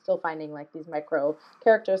later we're still finding like these micro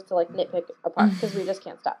characters to like nitpick apart because we just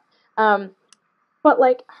can't stop. But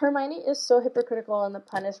like Hermione is so hypocritical in the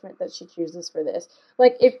punishment that she chooses for this.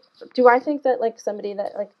 Like, do I think that like somebody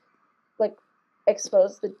that like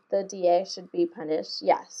exposed the DA should be punished?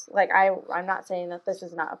 Yes. Like I'm not saying that this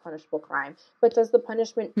is not a punishable crime, but does the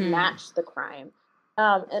punishment match the crime?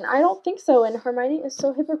 And I don't think so. And Hermione is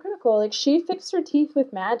so hypocritical. Like, she fixed her teeth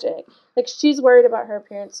with magic. Like, she's worried about her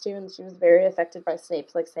appearance too, and she was very affected by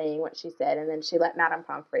Snape's like saying what she said, and then she let Madame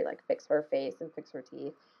Pomfrey like fix her face and fix her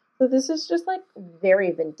teeth. So this is just like very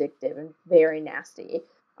vindictive and very nasty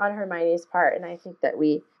on Hermione's part, and I think that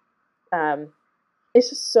it's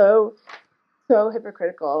just so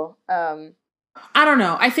hypocritical. I don't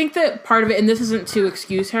know. I think that part of it, and this isn't to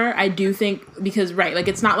excuse her, I do think, because, right, like,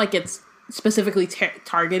 it's not like it's specifically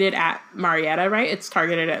targeted at Marietta, right? It's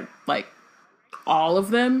targeted at, like, all of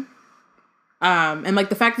them. And, like,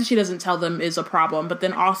 the fact that she doesn't tell them is a problem. But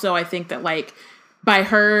then also I think that, like, by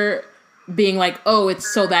her being like, oh, it's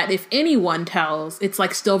so that if anyone tells, it's,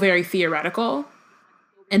 like, still very theoretical.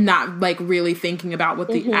 And not, like, really thinking about what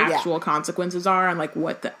the actual consequences are and, like,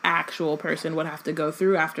 what the actual person would have to go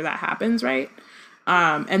through after that happens, right?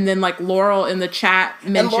 And then, like, Laurel in the chat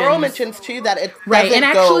mentions... And Laurel mentions, too, that it right, and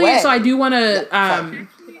actually, go away. So I do want to...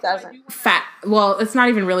 well, it's not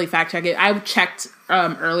even really fact check it. I checked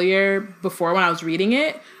earlier before when I was reading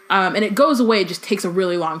it, and it goes away. It just takes a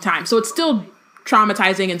really long time. So it's still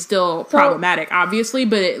traumatizing and still problematic, obviously,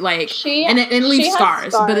 but it, like... and it leaves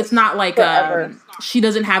scars, but it's not like... she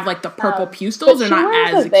doesn't have, like, the purple pustules. They're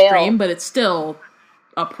not as extreme, but it's still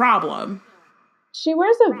a problem. She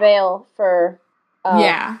wears a veil for...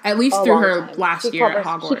 at least through her last year at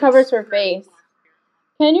Hogwarts. She covers her face.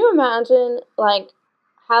 Can you imagine, like,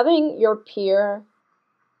 having your peer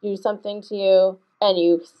do something to you and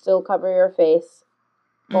you still cover your face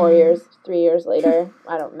 3 years later?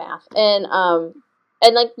 I don't math. And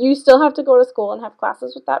like, you still have to go to school and have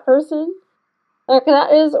classes with that person? Like,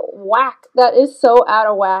 that is whack. That is so out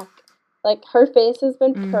of whack. Like, her face has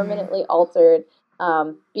been permanently altered.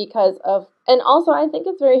 because of, and also I think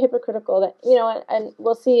it's very hypocritical that, you know, and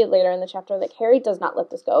we'll see later in the chapter, like Harry does not let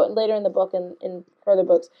this go, and later in the book and in further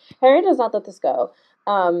books, Harry does not let this go,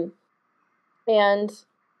 and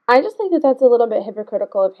I just think that that's a little bit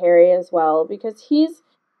hypocritical of Harry as well, because he's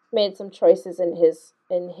made some choices in his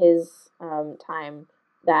time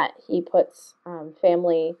that he puts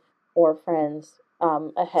family or friends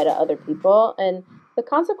ahead of other people, and the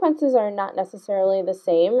consequences are not necessarily the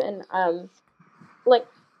same. And like,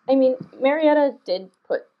 I mean, Marietta did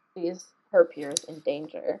put her peers in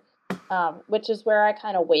danger, which is where I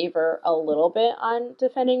kind of waver a little bit on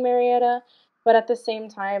defending Marietta. But at the same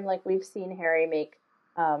time, like, we've seen Harry make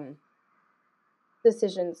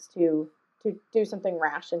decisions to do something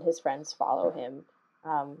rash, and his friends follow him.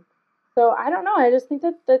 So I don't know. I just think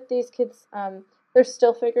that these kids, they're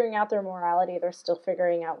still figuring out their morality. They're still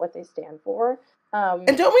figuring out what they stand for.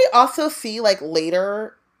 And don't we also see, like,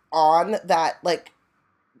 later on that, like,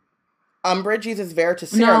 Umbridge uses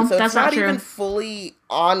Veritaserum, so it's not even fully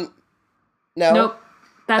on... No? Nope.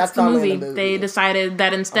 That's the movie. They decided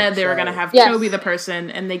that instead they were going to have Cho be the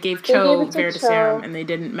person, and they gave Cho Veritaserum, and they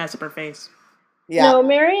didn't mess up her face. Yeah. No,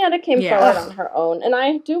 Marietta came forward on her own, and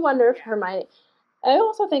I do wonder if Hermione... I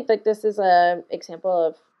also think that this is an example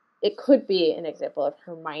of... It could be an example of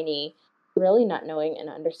Hermione really not knowing and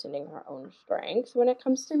understanding her own strengths when it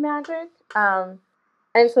comes to magic. And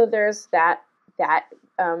so there's that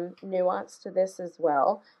nuance to this as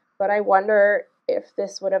well. But I wonder if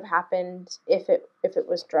this would have happened if it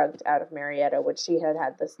was drugged out of Marietta, which she had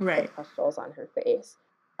the pustules on her face.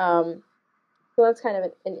 So that's kind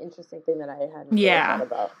of an interesting thing that I hadn't really thought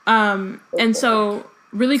about. And so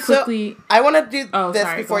really quickly, so I want to do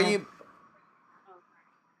this before you.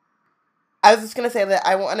 I was just going to say that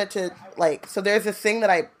I wanted to, like, so there's this thing that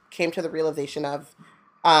I came to the realization of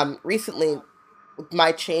recently with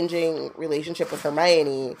my changing relationship with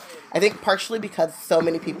Hermione. I think partially because so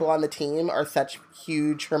many people on the team are such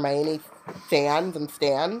huge Hermione fans and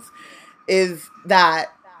stans, is that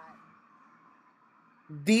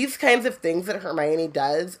these kinds of things that Hermione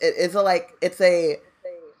does, it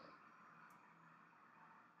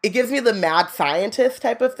gives me the mad scientist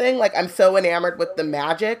type of thing. Like, I'm so enamored with the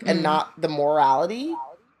magic and not the morality.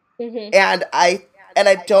 Mm-hmm. And I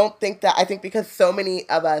don't think that, I think because so many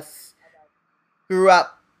of us grew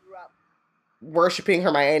up worshiping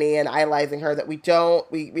Hermione and idolizing her, that we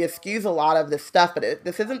excuse a lot of this stuff, but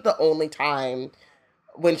this isn't the only time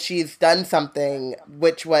when she's done something,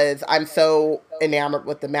 which was, I'm so enamored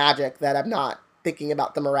with the magic that I'm not thinking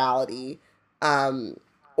about the morality,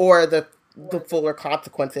 or the fuller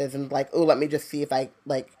consequences, and like, oh, let me just see if I,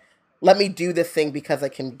 like, let me do this thing because I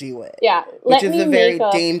can do it. Yeah, which is a very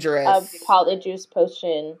dangerous a polyjuice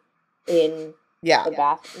potion in the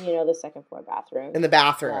bath, the second floor bathroom. In the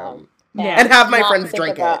bathroom. And have my friends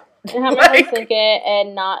drink it. And have my friends drink it,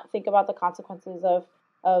 and not think about the consequences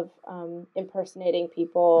of impersonating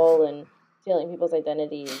people and stealing people's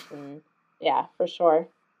identities. And yeah, for sure.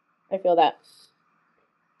 I feel that.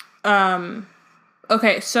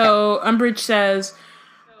 Okay, so Umbridge says,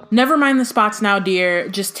 "Never mind the spots now, dear.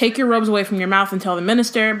 Just take your robes away from your mouth and tell the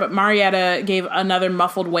minister." But Marietta gave another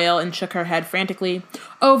muffled wail and shook her head frantically.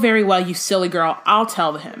 "Oh, very well, you silly girl. I'll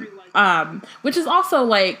tell him." Which is also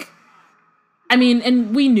like, I mean,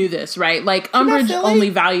 and we knew this, right? Like, Umbridge only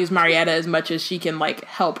values Marietta as much as she can, like,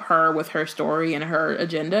 help her with her story and her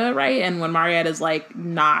agenda, right? And when Marietta's, like,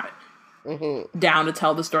 not down to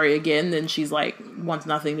tell the story again, then she's, like, wants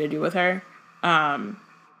nothing to do with her. But,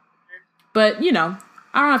 I don't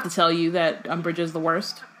have to tell you that Umbridge is the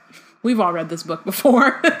worst. We've all read this book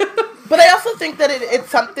before. But I also think that it's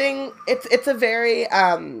something, it's a very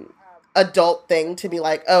adult thing to be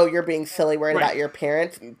like, oh, you're being silly, worried about your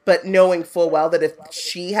parents, but knowing full well that if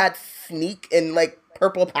she had sneak and, like,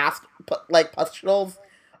 purple pustules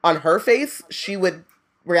on her face, she would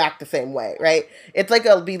react the same way, right? It's like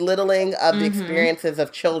a belittling of the experiences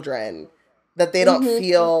of children, that they don't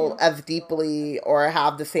feel as deeply or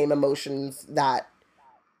have the same emotions that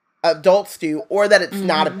adults do, or that it's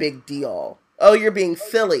not a big deal. Oh, you're being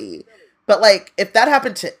silly. But, like, if that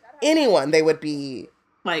happened to anyone, they would be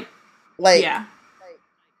traumatized.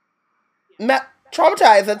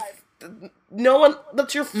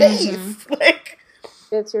 That's your face. Like,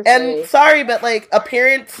 it's your and face. Sorry, but, like,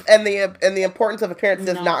 appearance and the importance of appearance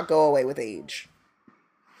does not go away with age.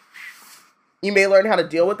 You may learn how to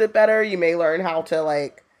deal with it better. You may learn how to,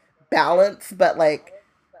 like, balance, but, like,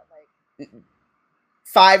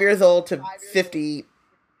 5 years old to 50,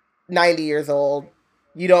 90 years old,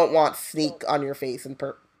 you don't want sneak on your face and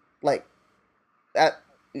that.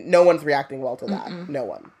 No one's reacting well to that. No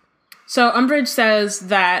one. So Umbridge says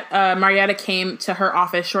that Marietta came to her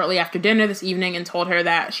office shortly after dinner this evening and told her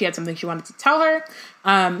that she had something she wanted to tell her.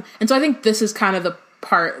 And so I think this is kind of the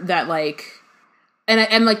part that, like,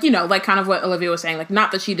 and like, you know, like kind of what Olivia was saying, like,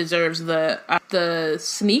 not that she deserves the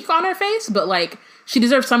sneak on her face, but like she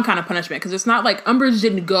deserves some kind of punishment, because it's not like Umbridge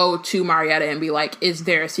didn't go to Marietta and be like, is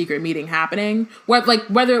there a secret meeting happening?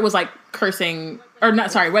 Whether it was like cursing or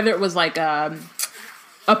not, sorry, whether it was like a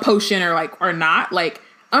potion or like or not, like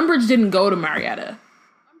Umbridge didn't go to Marietta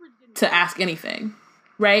to ask anything,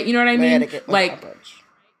 right? You know what I mean? Like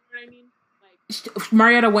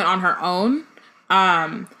Marietta went on her own,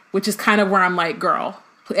 which is kind of where I'm like, girl.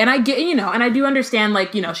 And I get, you know, and I do understand,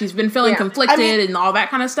 like, you know, she's been feeling conflicted and all that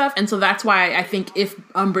kind of stuff. And so that's why I think if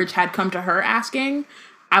Umbridge had come to her asking,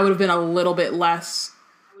 I would have been a little bit less,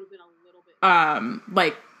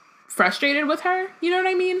 like, frustrated with her. You know what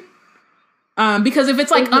I mean? Because if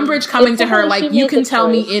it's like Umbridge coming to her, like, you can tell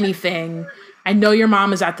me anything. I know your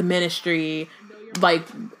mom is at the ministry, like,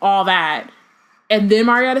 all that. And then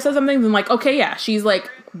Marietta says something, then like, okay, yeah, she's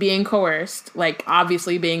like being coerced, like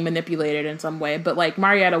obviously being manipulated in some way, but like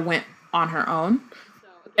Marietta went on her own.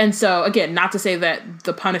 And so again, not to say that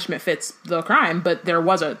the punishment fits the crime, but there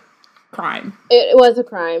was a crime. It was a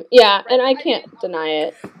crime. Yeah, and I can't deny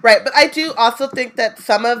it. Right, but I do also think that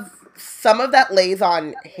some of that lays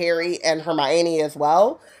on Harry and Hermione as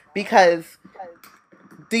well, because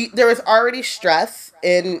there was already stress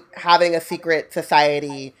in having a secret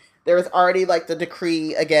society. There was already, like, the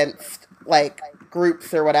decree against, like,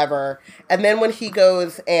 groups or whatever. And then when he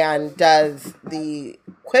goes and does the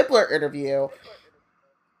Quibbler interview,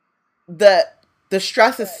 the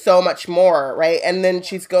stress is so much more, right? And then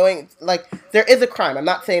she's going, like, there is a crime. I'm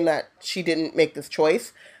not saying that she didn't make this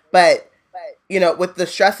choice, but, you know, with the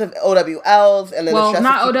stress of OWLs and then the stress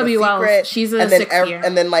not of keeping OWLs. the secret, she's a and then 6th year.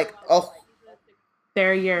 And then, like,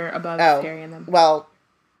 they're a year above Harry and them. Well,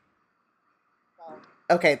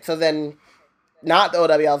 okay, so then not the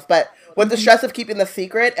OWLs, but with the stress of keeping the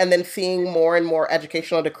secret and then seeing more and more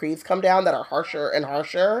educational decrees come down that are harsher and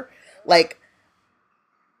harsher, like,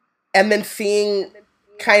 and then seeing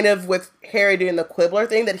kind of with Harry doing the Quibbler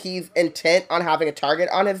thing that he's intent on having a target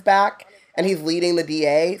on his back and he's leading the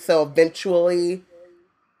DA, so eventually,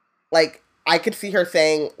 like, I could see her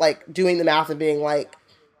saying, like, doing the math and being like,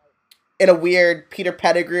 in a weird Peter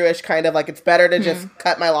Pettigrew-ish kind of like, it's better to just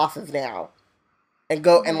cut my losses now and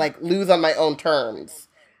go and, like, lose on my own terms.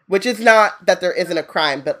 Which is not that there isn't a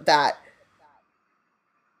crime, but that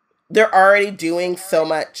they're already doing so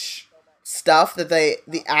much stuff that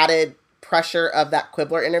the added pressure of that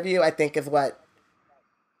Quibbler interview, I think, is what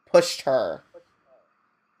pushed her.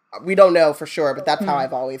 We don't know for sure, but that's how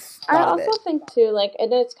I've always thought of it. I also think, too, like,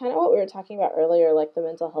 and it's kind of what we were talking about earlier, like, the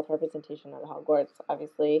mental health representation at Hogwarts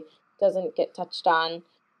obviously doesn't get touched on.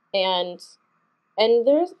 And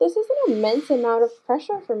this is an immense amount of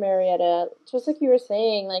pressure for Marietta. Just like you were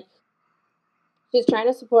saying, like, she's trying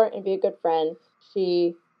to support and be a good friend.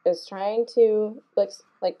 She is trying to,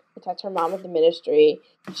 like protect her mom with the ministry.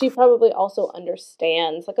 She probably also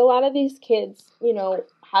understands, like, a lot of these kids, you know,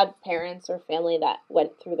 had parents or family that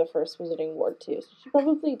went through the first Wizarding War too. So she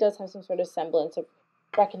probably does have some sort of semblance of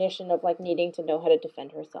recognition of, like, needing to know how to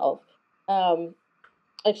defend herself.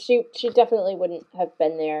 Like, she definitely wouldn't have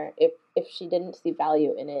been there if she didn't see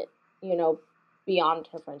value in it, you know, beyond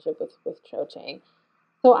her friendship with Cho Chang.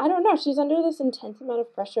 So I don't know. She's under this intense amount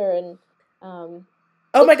of pressure, and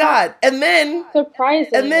oh my god! And then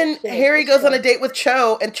surprising. And then Harry goes on a date with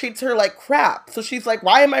Cho and treats her like crap. So she's like,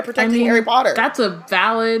 "Why am I protecting Harry Potter?" That's a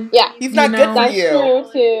valid. Yeah, he's not good for you.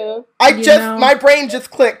 That's true too. My brain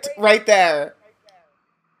just clicked right there.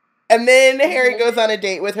 And then Harry goes on a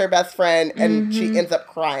date with her best friend, and she ends up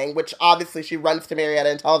crying, which obviously she runs to Marietta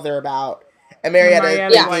and tells her about. And Marietta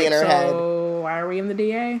is thinking in her head, "So why are we in the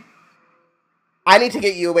DA? I need to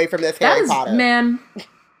get you away from this Harry Potter." Man,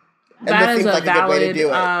 that is a valid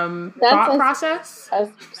thought process. A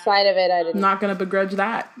side of it, I didn't. I'm not going to begrudge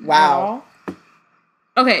that. Wow. At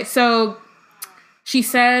all. Okay, so she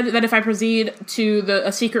said that if I proceed to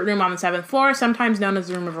a secret room on the 7th floor, sometimes known as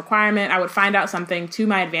the Room of Requirement, I would find out something to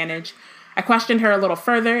my advantage. I questioned her a little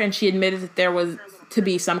further, and she admitted that there was to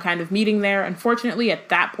be some kind of meeting there. Unfortunately, at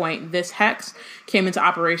that point, this hex came into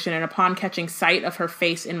operation, and upon catching sight of her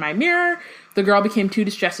face in my mirror, the girl became too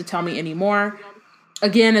distressed to tell me any more.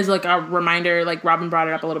 Again, as like a reminder, like Robin brought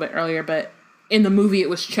it up a little bit earlier, but in the movie it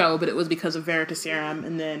was Cho, but it was because of Veritaserum,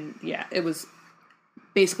 and then, yeah, it was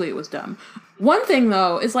dumb. One thing,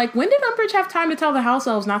 though, is, like, when did Umbridge have time to tell the house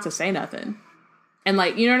elves not to say nothing? And,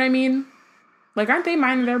 like, you know what I mean? Like, aren't they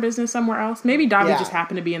minding their business somewhere else? Maybe Dobby just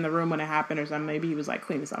happened to be in the room when it happened or something. Maybe he was, like,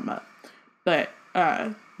 cleaning something up. But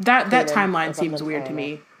That timeline seems weird to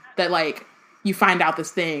me. That, like, you find out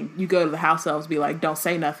this thing, you go to the house elves, be like, don't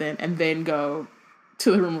say nothing, and then go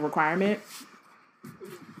to the room of requirement.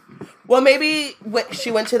 Well, maybe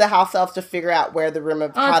she went to the house elves to figure out where the room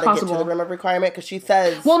of how to get to the room of requirement, because she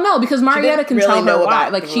says. Well, no, because Marietta can tell her why.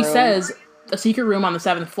 Like, she says a secret room on the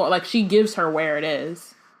 7th floor. Like, she gives her where it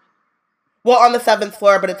is. Well, on the 7th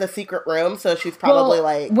floor, but it's a secret room, so she's probably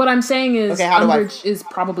like. What I'm saying is, Umbridge is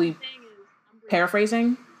probably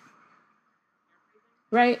paraphrasing,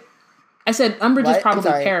 right? I said Umbridge is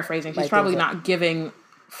probably paraphrasing. She's probably not giving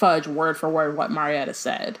Fudge word for word what Marietta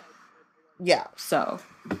said. Yeah. So.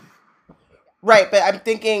 Right, but I'm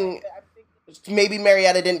thinking maybe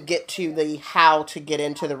Marietta didn't get to the how to get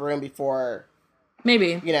into the room before.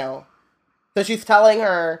 Maybe. You know. So she's telling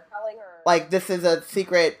her, like, this is a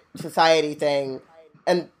secret society thing.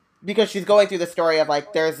 And because she's going through the story of,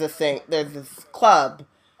 like, there's this club.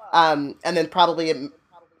 And then probably it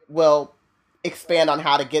will expand on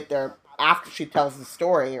how to get there after she tells the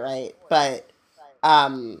story, right? But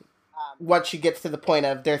once she gets to the point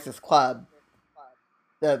of there's this club,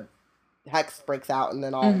 the hex breaks out and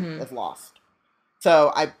then all is lost.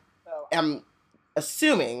 So I am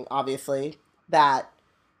assuming, obviously, that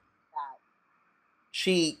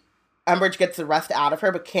Umbridge gets the rest out of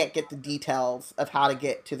her, but can't get the details of how to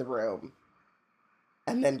get to the room.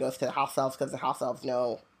 And then goes to the house elves, because the house elves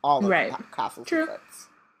know all the castle secrets.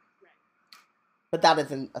 But that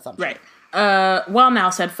is an assumption. Right. Well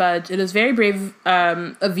now, said Fudge, it is very brave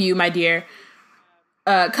of you, my dear.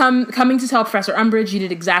 Coming to tell Professor Umbridge you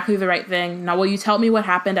did exactly the right thing. Now will you tell me what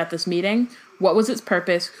happened at this meeting? What was its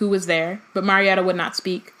purpose? Who was there? But Marietta would not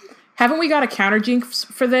speak. Haven't we got a counter jinx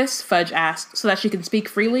for this? Fudge asked, so that she can speak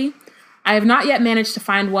freely. I have not yet managed to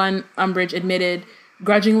find one, Umbridge admitted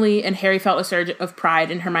grudgingly, and Harry felt a surge of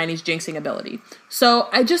pride in Hermione's jinxing ability. So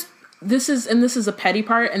this is a petty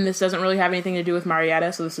part, and this doesn't really have anything to do with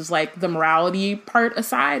Marietta, so this is like the morality part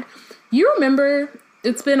aside. You remember,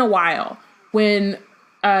 it's been a while, when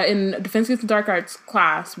in Defense Against the Dark Arts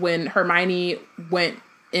class, when Hermione went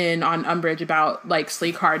in on Umbridge about, like,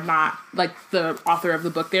 Sleekhard not, like, the author of the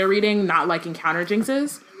book they're reading, not liking counter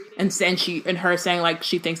jinxes, and her saying, like,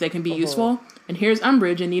 she thinks they can be useful, and here's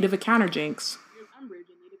Umbridge in need of a counter jinx,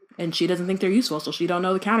 and she doesn't think they're useful, so she don't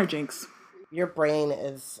know the counter jinx. Your brain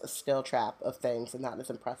is a still trap of things, and that is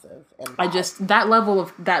impressive. And that level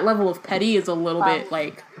of petty is a little bit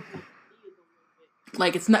like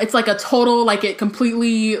it's not. It's like a total, like, it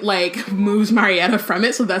completely, like, moves Marietta from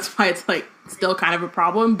it. So that's why it's, like, still kind of a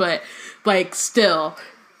problem. But, like, still,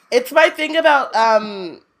 it's my thing about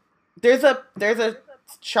there's a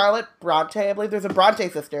Charlotte Bronte, I believe. There's a Bronte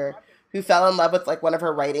sister who fell in love with, like, one of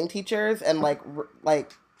her writing teachers and like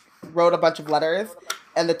wrote a bunch of letters.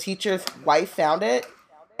 And the teacher's wife found it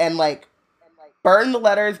and, like, burned the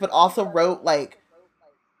letters, but also wrote, like,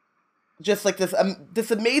 just, like,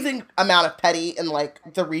 this amazing amount of petty in, like,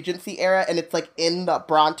 the Regency era. And it's, like, in the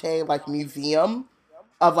Bronte, like, museum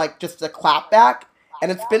of, like, just a clapback.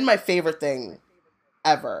 And it's been my favorite thing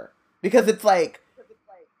ever. Because it's, like,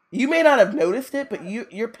 you may not have noticed it, but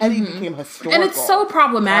your petty became historical. And it's so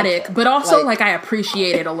problematic, but also, like, I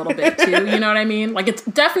appreciate it a little bit, too. You know what I mean? Like, it's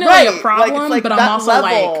definitely a problem, like, but I'm also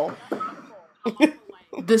level. Like,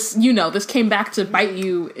 this, you know, this came back to bite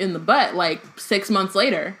you in the butt, like, 6 months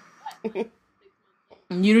later.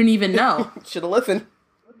 And you didn't even know. Should have listened.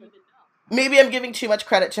 Maybe I'm giving too much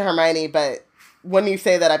credit to Hermione, but when you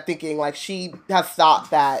say that, I'm thinking, like, she has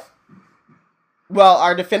thought that, well,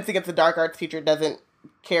 our Defense Against the Dark Arts teacher doesn't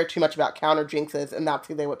care too much about counter jinxes, and that's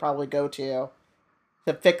who they would probably go to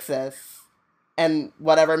fix this. And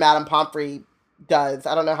whatever Madame Pomfrey does,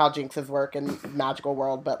 I don't know how jinxes work in magical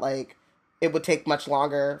world, but, like, it would take much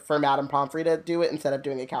longer for Madame Pomfrey to do it instead of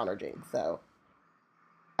doing a counter jinx. So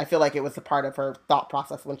I feel like it was a part of her thought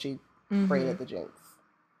process when she created the jinx.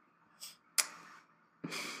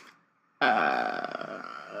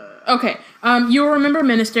 Okay. You'll remember,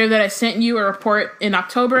 Minister, that I sent you a report in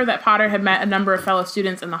October that Potter had met a number of fellow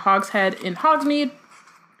students in the Hogshead in Hogsmeade.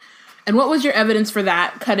 And what was your evidence for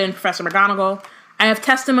that? Cut in Professor McGonagall. I have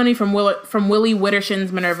testimony from Willie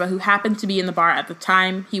Witterson's Minerva, who happened to be in the bar at the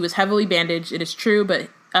time. He was heavily bandaged, it is true, but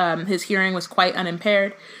his hearing was quite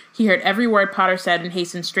unimpaired. He heard every word Potter said and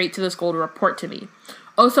hastened straight to the school to report to me.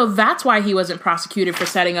 Oh, so that's why he wasn't prosecuted for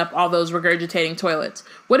setting up all those regurgitating toilets.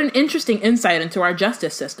 What an interesting insight into our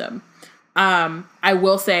justice system. I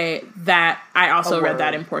will say that I also read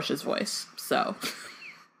that in Portia's voice, so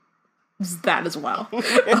that as well.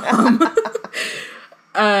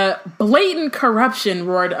 Blatant corruption,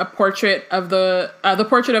 roared a portrait of the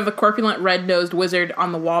corpulent red-nosed wizard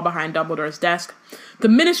on the wall behind Dumbledore's desk. The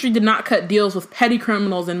Ministry did not cut deals with petty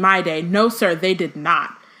criminals in my day. No, sir, they did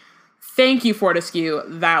not. Thank you, Fortescue.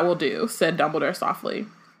 That will do, said Dumbledore softly.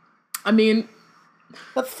 I mean...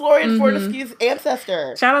 That's Florian Fortescue's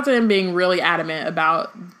ancestor. Shout out to him being really adamant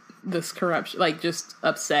about this corruption, like, just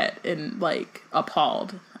upset and, like,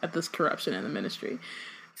 appalled at this corruption in the Ministry.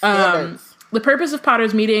 The purpose of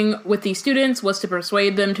Potter's meeting with these students was to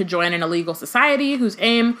persuade them to join an illegal society whose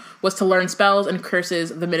aim was to learn spells and curses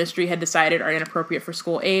the Ministry had decided are inappropriate for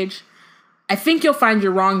school age. I think you'll find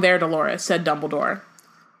you're wrong there, Dolores, said Dumbledore.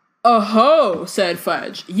 Oh-ho, said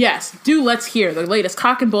Fudge. Yes, do let's hear the latest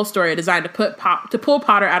cock and bull story designed to pull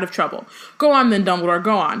Potter out of trouble. Go on then, Dumbledore,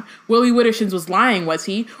 go on. Willie Wittershins was lying, was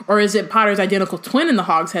he? Or is it Potter's identical twin in the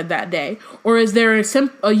Hogshead that day? Or is there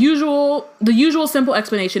the usual simple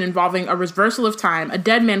explanation involving a reversal of time, a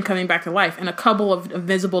dead man coming back to life, and a couple of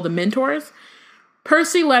invisible Dementors?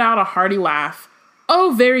 Percy let out a hearty laugh.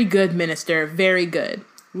 Oh, very good, Minister, very good.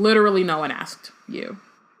 Literally no one asked you.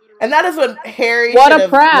 And that is when Harry should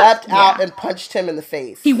have leapt out and punched him in the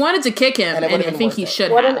face. He wanted to kick him, and I think he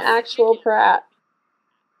should have. What an actual prat.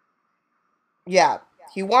 Yeah,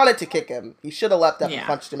 he wanted to kick him. He should have leapt up and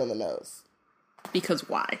punched him in the nose. Because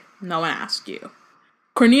why? No one asked you.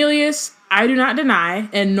 Cornelius, I do not deny,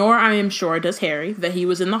 and nor I am sure does Harry, that he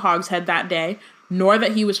was in the Hogshead that day, nor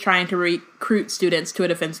that he was trying to recruit students to a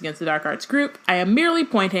Defense Against the Dark Arts group. I am merely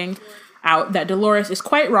pointing out that Dolores is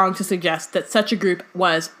quite wrong to suggest that such a group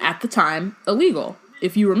was, at the time, illegal.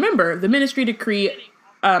 If you remember, the Ministry decree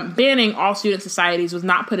banning all student societies was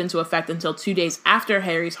not put into effect until 2 days after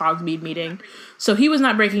Harry's Hogsmeade meeting, so he was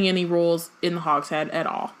not breaking any rules in the Hogshead at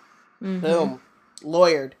all. Boom.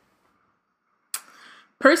 Lawyered.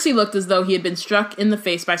 Percy looked as though he had been struck in the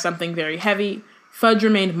face by something very heavy. Fudge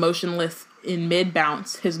remained motionless in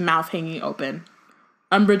mid-bounce, his mouth hanging open.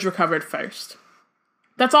 Umbridge recovered first.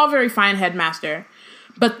 That's all very fine, Headmaster,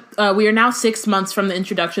 but we are now 6 months from the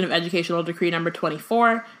introduction of Educational Decree number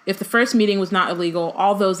 24. If the first meeting was not illegal,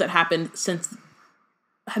 all those that have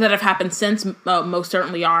happened since most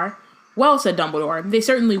certainly are. Well, said Dumbledore, they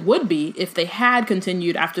certainly would be if they had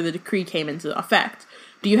continued after the decree came into effect.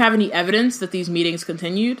 Do you have any evidence that these meetings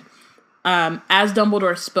continued? As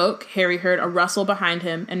Dumbledore spoke, Harry heard a rustle behind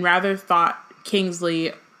him and rather thought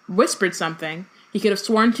Kingsley whispered something. He could have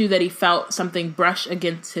sworn, too, that he felt something brush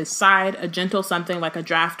against his side, a gentle something like a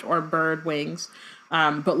draft or bird wings.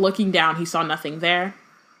 But looking down, he saw nothing there.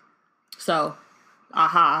 So,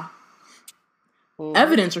 aha.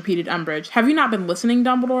 Evidence, repeated Umbridge. Have you not been listening,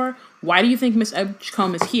 Dumbledore? Why do you think Miss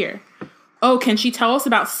Edgecombe is here? Oh, can she tell us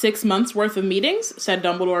about 6 months' worth of meetings? Said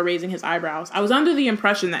Dumbledore, raising his eyebrows. I was under the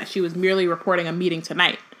impression that she was merely reporting a meeting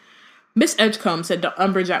tonight. Miss Edgecombe, said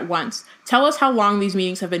Umbridge at once, tell us how long these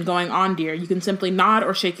meetings have been going on, dear. You can simply nod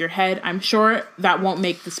or shake your head. I'm sure that won't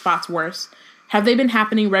make the spots worse. Have they been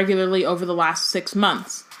happening regularly over the last 6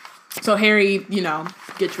 months? So Harry,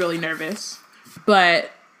 gets really nervous.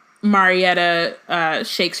 But Marietta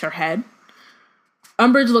shakes her head.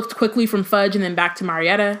 Umbridge looked quickly from Fudge and then back to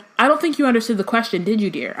Marietta. I don't think you understood the question, did you,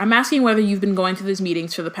 dear? I'm asking whether you've been going to these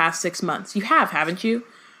meetings for the past 6 months. You have, haven't you?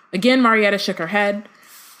 Again, Marietta shook her head.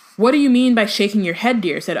 What do you mean by shaking your head,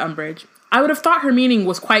 dear? Said Umbridge. I would have thought her meaning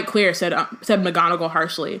was quite clear, said McGonagall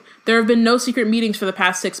harshly. There have been no secret meetings for the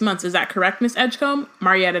past 6 months. Is that correct, Miss Edgecombe?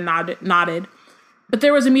 Marietta nodded. But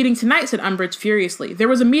there was a meeting tonight, said Umbridge furiously. There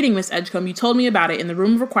was a meeting, Miss Edgecombe. You told me about it in the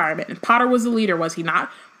room of requirement, and Potter was the leader, was he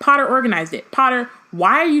not? Potter organized it. Potter,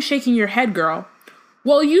 why are you shaking your head, girl?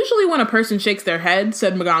 Well, usually when a person shakes their head,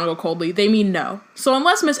 said McGonagall coldly, they mean no. So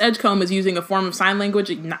unless Miss Edgecombe is using a form of sign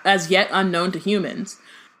language as yet unknown to humans...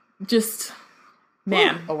 Just,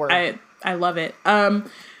 man, I love it.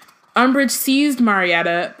 Umbridge seized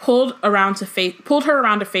Marietta, pulled her around to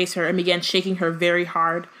face her, and began shaking her very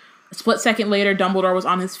hard. A split second later, Dumbledore was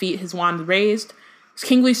on his feet, his wand raised.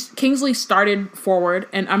 Kingsley started forward,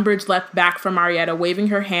 and Umbridge leapt back from Marietta, waving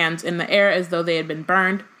her hands in the air as though they had been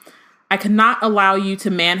burned. I cannot allow you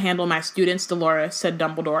to manhandle my students, Dolores, said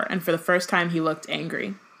Dumbledore, and for the first time he looked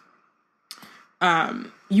angry.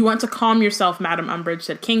 You want to calm yourself, Madam Umbridge,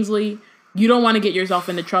 said Kingsley. You don't want to get yourself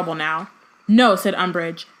into trouble now. No, said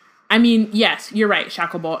Umbridge. I mean, yes, you're right,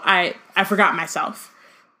 Shacklebolt. I forgot myself.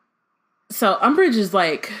 So Umbridge is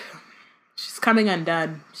like, she's coming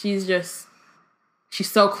undone. She's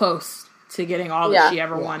so close to getting all that she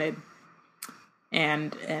ever wanted.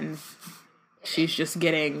 And she's just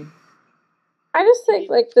getting... I just think,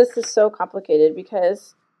 this is so complicated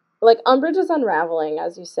because, Umbridge is unraveling,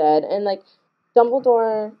 as you said, and,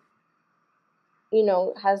 Dumbledore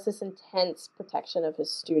has this intense protection of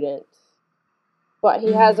his students. But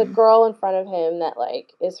he has a girl in front of him that,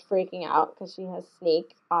 like, is freaking out because she has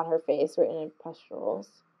Sneak on her face written in pustules.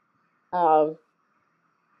 And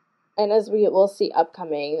as we will see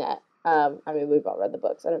upcoming that, we've all read the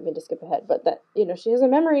books. I don't mean to skip ahead, but that, she has a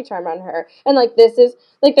memory charm on her. And, like, this is,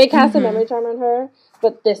 like, they cast a memory charm on her,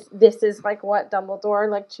 but this is, like, what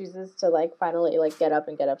Dumbledore, like, chooses to, like, finally, like, get up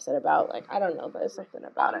and get upset about. Like, I don't know, there's something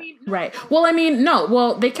about it. Right. Well, no.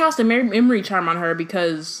 Well, they cast a memory charm on her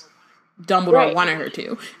because Dumbledore wanted her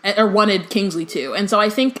to, or wanted Kingsley to. And so I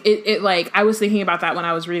think it like, I was thinking about that when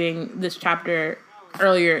I was reading this chapter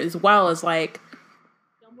earlier as well, as, like,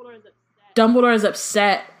 Dumbledore is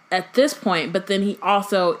upset at this point, but then he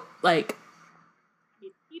also, like,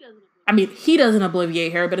 he doesn't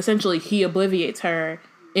obliviate her, but essentially he obliviates her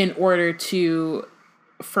in order to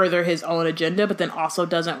further his own agenda, but then also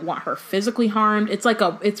doesn't want her physically harmed. It's like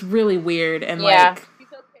it's really weird, and like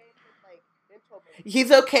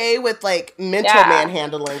he's okay with like mental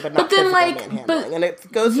manhandling, but not physical manhandling. And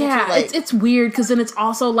it goes into like it's weird because then it's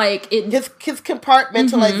also like his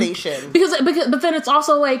compartmentalization. But then it's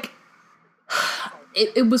also like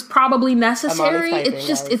it was probably necessary. Typing, it's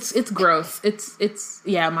just it's gross. It's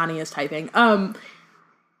Amani is typing.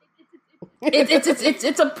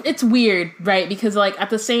 It's weird, right? Because like at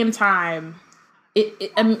the same time, I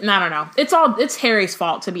don't know. It's Harry's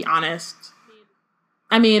fault, to be honest.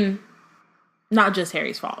 I mean, not just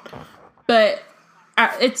Harry's fault, but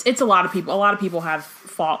it's a lot of people. A lot of people have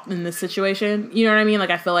fault in this situation. You know what I mean? Like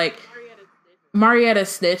I feel like Marietta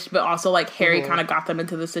snitched, but also like Harry kind of got them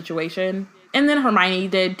into the situation, and then Hermione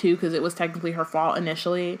did too because it was technically her fault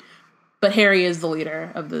initially. But Harry is the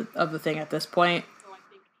leader of the thing at this point.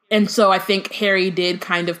 And so I think Harry did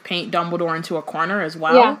kind of paint Dumbledore into a corner as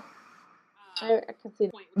well. Yeah. I can see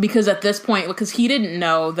that. Because at this point, because he didn't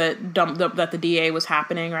know that that the DA was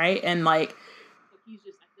happening, right? And like,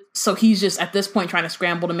 so he's just at this point trying to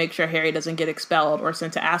scramble to make sure Harry doesn't get expelled or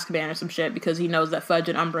sent to Azkaban or some shit, because he knows that Fudge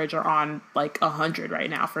and Umbridge are on like 100 right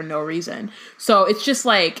now for no reason. So it's just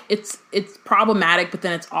like, it's problematic, but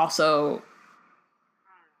then it's also,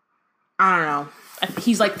 I don't know.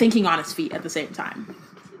 He's like thinking on his feet at the same time.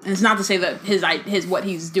 And it's not to say that his what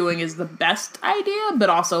he's doing is the best idea, but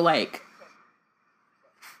also like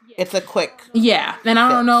it's a quick and I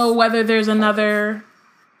don't know whether there's another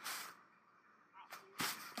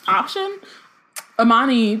option.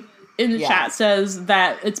 Amani in the chat says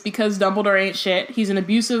that it's because Dumbledore ain't shit. He's an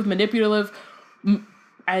abusive, manipulative.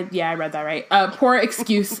 I read that right. Poor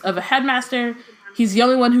excuse of a headmaster. He's the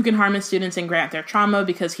only one who can harm his students and grant their trauma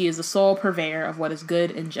because he is the sole purveyor of what is good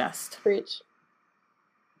and just. Preach.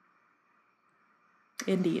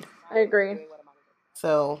 Indeed. I agree.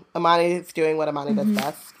 So Amani is doing what Amani does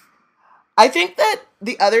best. I think that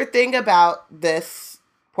the other thing about this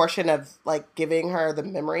portion of like giving her the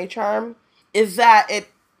memory charm is that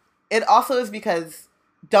it also is because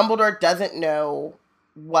Dumbledore doesn't know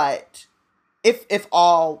what if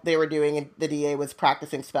all they were doing in the DA was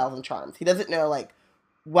practicing spells and charms. He doesn't know like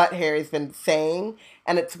what Harry's been saying,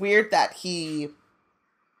 and it's weird that he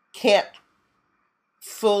can't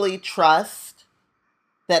fully trust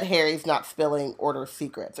that Harry's not spilling Order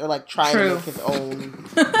secrets or like trying to make his own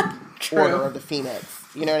Order of the Phoenix.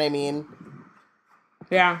 You know what I mean?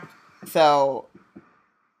 Yeah. So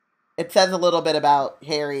it says a little bit about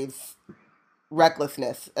Harry's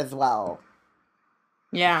recklessness as well.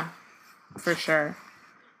 Yeah, for sure.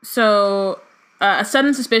 So a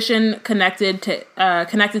sudden suspicion connected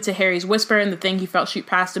to Harry's whisper and the thing he felt shoot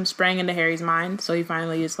past him sprang into Harry's mind. So he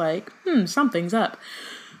finally is like, something's up.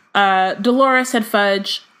 Dolores had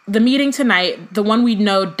Fudge. The meeting tonight, the one we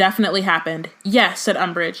know definitely happened. Yes, said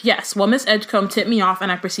Umbridge. Yes. Well, Miss Edgecombe tipped me off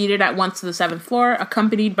and I proceeded at once to the 7th floor,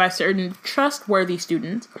 accompanied by certain trustworthy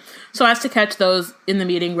students, so as to catch those in the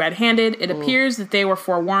meeting red-handed. It appears that they were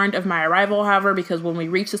forewarned of my arrival, however, because when we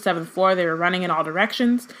reached the 7th floor, they were running in all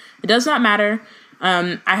directions. It does not matter.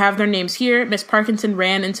 I have their names here. Miss Parkinson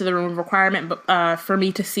ran into the room of requirement for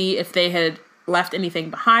me to see if they had left anything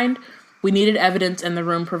behind. We needed evidence, and the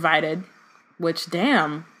room provided. Which,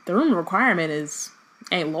 damn, the room of requirement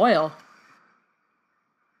ain't loyal.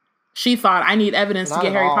 She thought, I need evidence to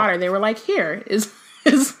get Harry Potter. They were like, here is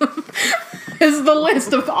the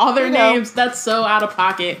list of all their names. That's so out of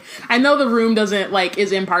pocket. I know the room doesn't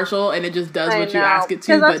is impartial and it just does what you ask it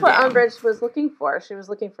to. Because that's what Umbridge was looking for. She was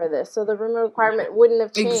looking for this, so the room of requirement wouldn't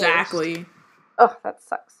have changed. Exactly. Oh, that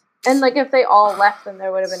sucks. And, if they all left, then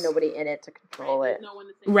there would have been nobody in it to control it.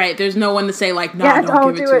 Right, there's no one to say, don't give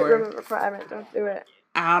it to her. Room of requirement, don't do it.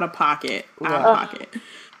 Out of pocket.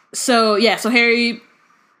 So Harry,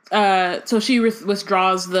 so she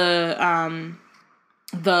withdraws the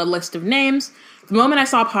the list of names. The moment I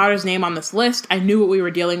saw Potter's name on this list, I knew what we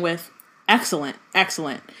were dealing with. Excellent,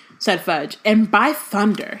 excellent, said Fudge. And by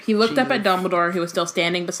thunder, he looked up at Dumbledore, who was still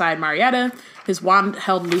standing beside Marietta, his wand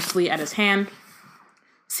held loosely at his hand.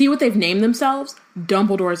 See what they've named themselves?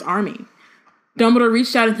 Dumbledore's Army. Dumbledore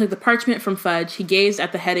reached out and took the parchment from Fudge. He gazed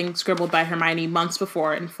at the heading scribbled by Hermione months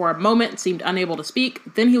before, and for a moment seemed unable to speak.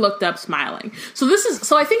 Then he looked up, smiling. So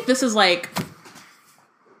I think this is like,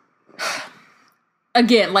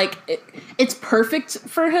 again, like it's perfect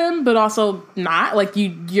for him, but also not. Like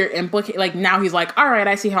you're implicated. Like now he's like, all right,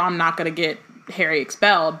 I see how I'm not gonna get Harry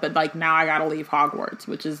expelled, but like now I gotta leave Hogwarts,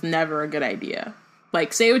 which is never a good idea.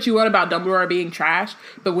 Like say what you want about Dumbledore being trash,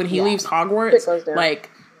 but when he leaves Hogwarts, like.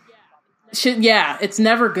 Shit, yeah, it's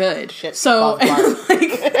never good. So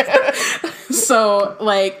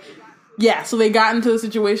they got into a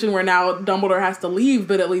situation where now Dumbledore has to leave,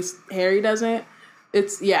 but at least Harry doesn't.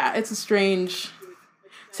 It's a strange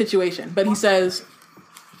situation. But he says,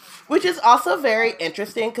 which is also very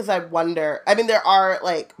interesting because I wonder. I mean, there are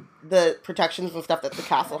like the protections and stuff that the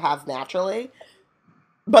castle has naturally,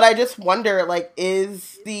 but I just wonder, like,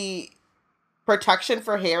 is the protection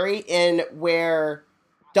for Harry in where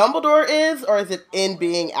Dumbledore is, or is it in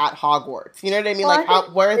being at Hogwarts? You know what I mean? Well,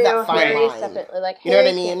 like, where is that fine line? Separately. Like, you know what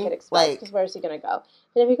I mean? Can't get expelled, because where's he gonna go?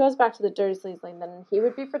 And if he goes back to the Dursleys, like, then he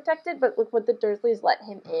would be protected. But look, would the Dursleys let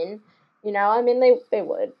him in? You know, I mean, they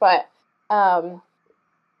would, but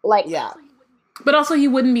yeah. But also, he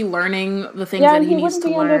wouldn't be learning the things that he needs to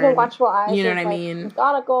learn. He wouldn't be under the watchful eyes. You know of, what I mean?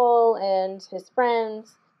 McGonagall and his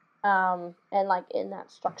friends, and like in that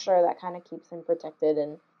structure that kind of keeps him protected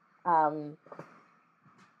and.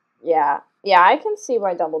 Yeah, I can see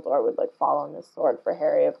why Dumbledore would, like, fall on this sword for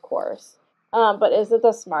Harry, of course. But is it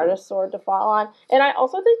the smartest sword to fall on? And I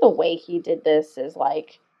also think the way he did this is,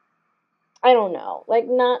 like, I don't know. Like,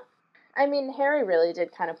 I mean, Harry really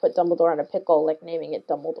did kind of put Dumbledore in a pickle, like, naming it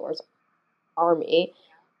Dumbledore's Army.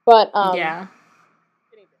 But, yeah.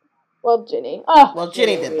 Well, Ginny.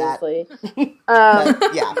 Ginny did that.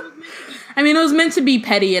 Yeah. I mean, it was meant to be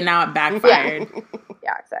petty, and now it backfired.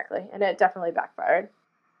 Yeah, exactly. And it definitely backfired.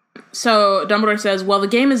 So Dumbledore says, well, the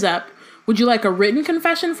game is up. Would you like a written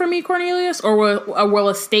confession from me, Cornelius, or will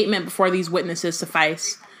a statement before these witnesses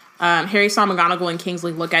suffice? Harry saw McGonagall and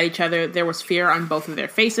Kingsley look at each other. There was fear on both of their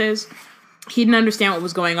faces. He didn't understand what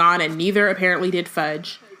was going on, and neither apparently did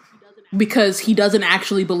Fudge, because he doesn't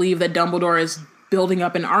actually believe that Dumbledore is building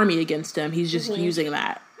up an army against him. He's just using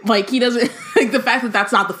that. Like, he doesn't... Like, the fact that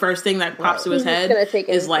that's not the first thing that pops to his head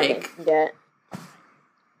is like...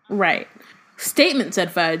 Right. Statement,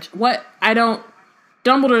 said Fudge. What? I don't...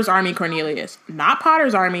 Dumbledore's Army, Cornelius. Not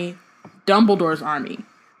Potter's Army. Dumbledore's Army.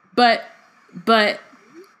 But...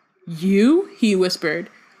 You? He whispered.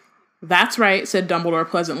 That's right, said Dumbledore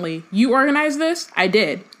pleasantly. You organized this? I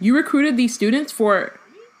did. You recruited these students for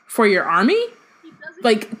your army?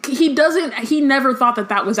 Like, he never thought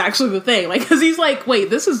that was actually the thing. Like, because he's like,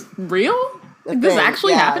 wait, this is real? Like, this is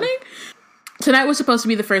actually happening? Tonight was supposed to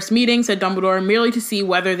be the first meeting, said Dumbledore, merely to see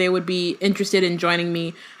whether they would be interested in joining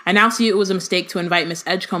me. I now see it was a mistake to invite Miss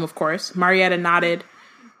Edgecombe, of course. Marietta nodded.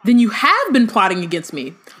 Then you have been plotting against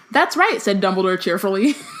me. That's right, said Dumbledore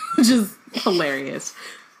cheerfully, which is hilarious.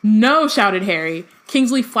 No, shouted Harry.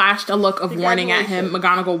 Kingsley flashed a look of warning at him.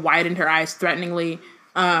 McGonagall widened her eyes threateningly.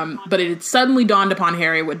 But it had suddenly dawned upon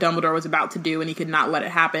Harry what Dumbledore was about to do, and he could not let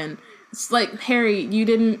it happen. It's like, Harry, you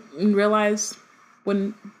didn't realize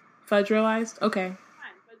when... Fudge realized? Okay.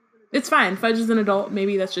 It's fine. Fudge is an adult.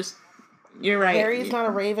 Maybe that's just... You're right. Harry's not a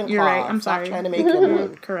Ravenclaw. You're right. I'm sorry. Stop trying to make him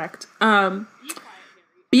one. Correct.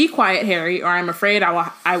 Be quiet, Harry, or I'm afraid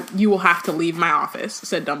you will have to leave my office,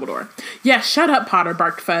 said Dumbledore. Yeah, shut up, Potter,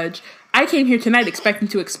 barked Fudge. I came here tonight expecting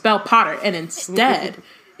to expel Potter, and instead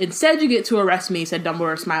you get to arrest me, said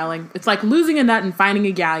Dumbledore, smiling. It's like losing a nut and finding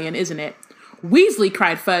a galleon, isn't it? Weasley,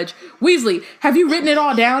 cried Fudge. Weasley, have you written it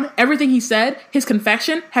all down? Everything he said? His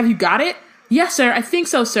confession? Have you got it? Yes, sir, I think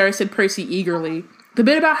so, sir, said Percy eagerly. The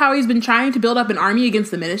bit about how he's been trying to build up an army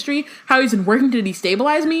against the Ministry? How he's been working to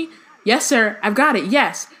destabilize me? Yes, sir, I've got it,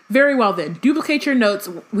 yes. Very well then. Duplicate your notes,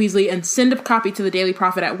 Weasley, and send a copy to the Daily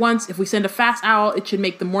Prophet at once. If we send a fast owl, it should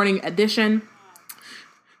make the morning edition.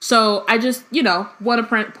 So I just, want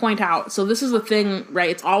to point out, so this is the thing,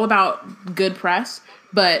 right? It's all about good press,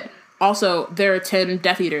 but... Also, there are 10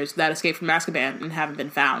 Death Eaters that escaped from Azkaban and haven't been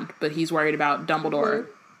found, but he's worried about Dumbledore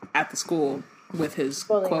at the school with his,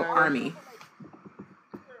 quote, army.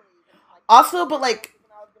 Also, but, like,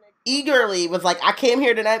 eagerly was like, I came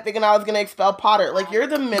here tonight thinking I was going to expel Potter. Like, you're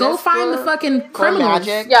the minister. Go find the fucking criminals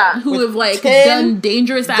who have, like, 10 done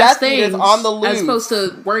dangerous-ass things on the loose, as opposed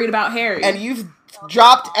to worried about Harry. And you've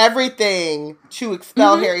dropped everything to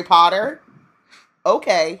expel Harry Potter.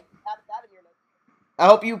 Okay. I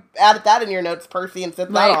hope you added that in your notes, Percy, and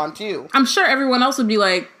sent that on, too. I'm sure everyone else would be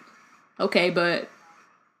like, okay, but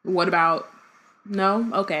what about... No?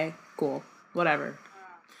 Okay, cool. Whatever.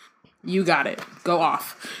 You got it. Go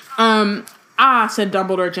off. Said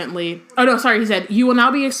Dumbledore gently. Oh, no, sorry, he said, you will now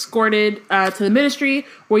be escorted to the Ministry,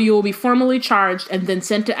 where you will be formally charged and then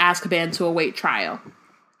sent to Azkaban to await trial.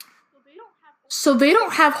 So they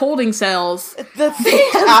don't have holding cells. The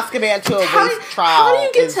thing to Azkaban to await trial. How do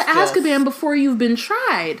you get to Azkaban before you've been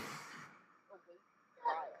tried?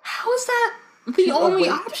 How is that the only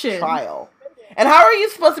option? Trial. And how are you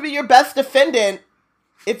supposed to be your best defendant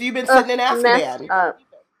if you've been sitting in Azkaban? How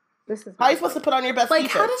are you supposed to put on your best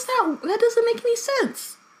defense? How does that doesn't make any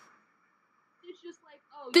sense.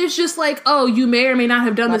 There's just like, oh, you may or may not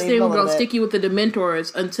have done this thing. We're going to stick you with the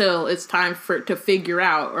Dementors until it's time to figure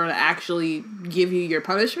out or to actually give you your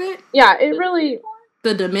punishment. Yeah, it really...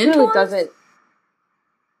 The Dementors? Really doesn't...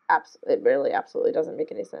 It really absolutely doesn't make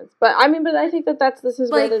any sense. But, I mean, I think this is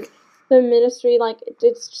where the Ministry,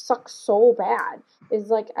 it sucks so bad.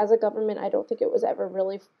 Is as a government, I don't think it was ever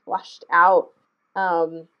really fleshed out.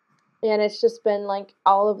 And it's just been,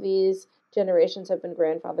 all of these... generations have been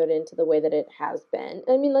grandfathered into the way that it has been.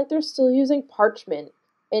 I mean, they're still using parchment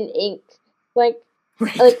and ink.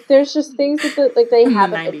 There's just things that they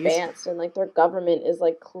haven't advanced, and their government is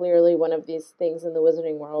clearly one of these things in the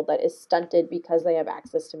wizarding world that is stunted because they have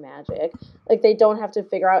access to magic. They don't have to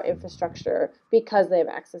figure out infrastructure because they have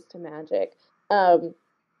access to magic. But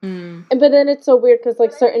then it's so weird because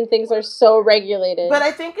certain things are so regulated. But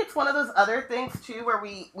I think it's one of those other things too where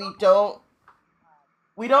we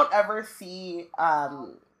don't ever see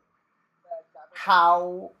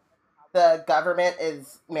how the government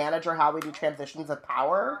is managed or how we do transitions of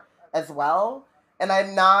power as well. And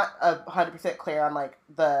I'm not 100% clear on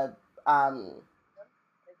the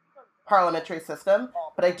parliamentary system,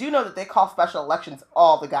 but I do know that they call special elections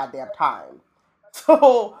all the goddamn time.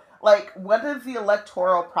 So, what is the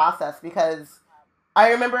electoral process? Because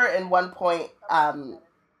I remember in one point,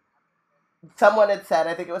 someone had said,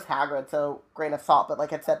 I think it was Hagrid, so grain of salt, but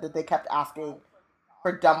had said that they kept asking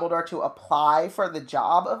for Dumbledore to apply for the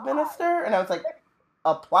job of minister, and I was like,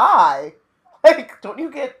 apply? Don't you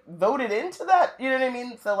get voted into that? You know what I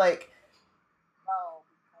mean? So,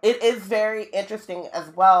 it is very interesting as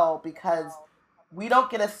well, because we don't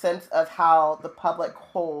get a sense of how the public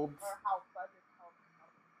holds,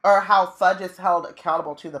 or how Fudge is held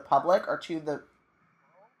accountable to the public, or to the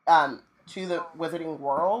wizarding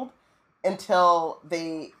world, until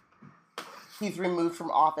he's removed from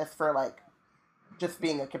office for just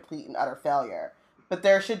being a complete and utter failure. But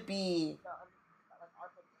there should be,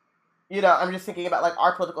 I'm just thinking about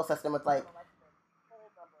our political system with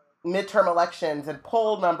midterm elections and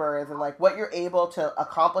poll numbers and what you're able to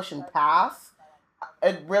accomplish and pass.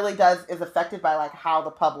 It really is affected by how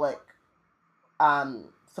the public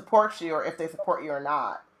supports you, or if they support you or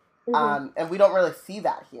not. And we don't really see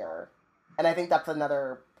that here. And I think that's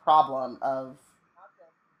another problem of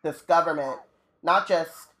this government, not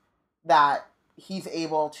just that he's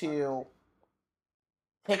able to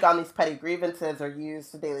take on these petty grievances or use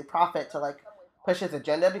the Daily Prophet to push his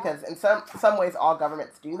agenda, because in some ways all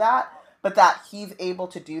governments do that, but that he's able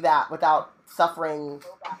to do that without suffering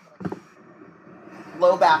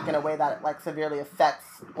blowback in a way that severely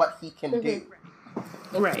affects what he can do.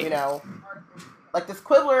 Right. This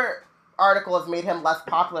Quibbler article has made him less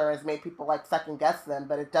popular, has made people second guess them,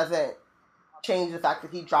 but it doesn't change the fact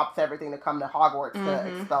that he drops everything to come to Hogwarts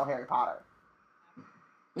to expel Harry Potter.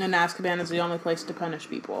 And Azkaban is the only place to punish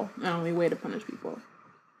people. The only way to punish people.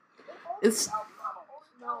 It's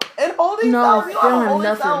and holding no, cell. They don't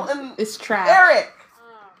have nothing. It's trash.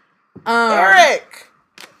 Eric,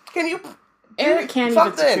 can you? Eric can't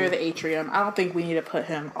even secure the atrium. I don't think we need to put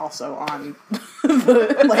him also on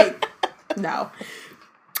the no.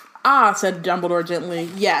 Said Dumbledore gently.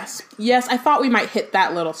 Yes, I thought we might hit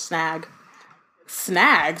that little snag.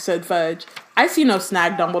 Snag, said Fudge. I see no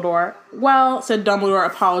snag, Dumbledore. Well, said Dumbledore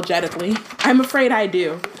apologetically, I'm afraid I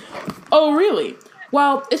do. Oh, really?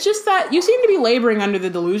 Well, it's just that you seem to be laboring under the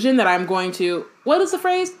delusion that I'm going to, what is the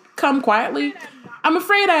phrase? Come quietly? I'm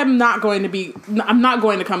afraid I'm not going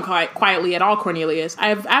to come quietly at all, Cornelius. I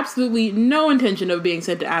have absolutely no intention of being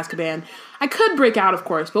sent to Azkaban. I could break out, of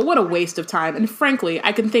course, but what a waste of time. And frankly,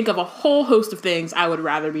 I can think of a whole host of things I would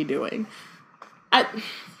rather be doing. I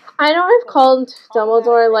know I've called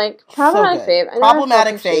Dumbledore, problematic fave. I know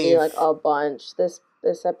problematic fave. A bunch this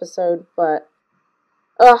episode, but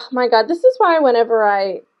oh my god, this is why whenever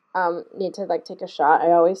I need to take a shot,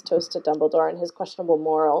 I always toast to Dumbledore and his questionable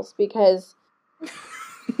morals, because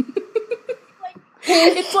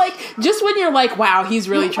It's like, just when you're like, wow, he's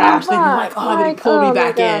really trash, then you're like, oh, then he pulled me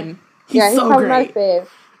back in. He's so great. My fave,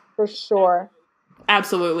 for sure.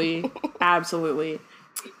 Absolutely. Absolutely.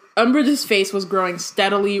 Umbridge's face was growing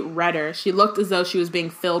steadily redder. She looked as though she was being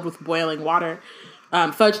filled with boiling water.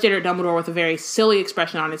 Fudge stared at Dumbledore with a very silly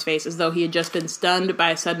expression on his face, as though he had just been stunned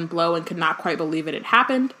by a sudden blow and could not quite believe it had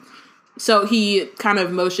happened. So he kind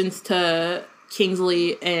of motions to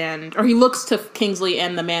Kingsley he looks to Kingsley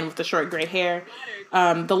and the man with the short gray hair.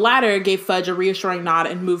 The latter gave Fudge a reassuring nod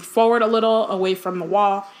and moved forward a little away from the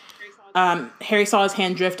wall. Harry saw his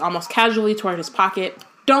hand drift almost casually toward his pocket.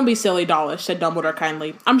 Don't be silly, Dawlish, said Dumbledore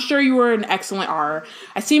kindly. I'm sure you were an excellent R.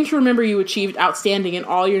 I seem to remember you achieved outstanding in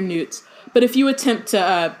all your newts, but if you attempt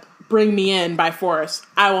to bring me in by force,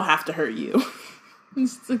 I will have to hurt you.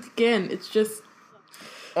 Again, it's just...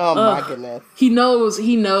 Oh my goodness. He knows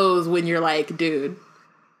when you're like, dude,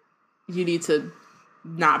 you need to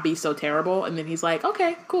not be so terrible. And then he's like,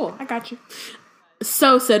 okay, cool, I got you.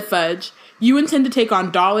 So, said Fudge, you intend to take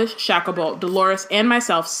on Dawlish, Shacklebolt, Dolores, and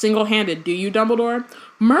myself single-handed, do you, Dumbledore?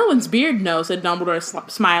 Merlin's beard, no, said Dumbledore,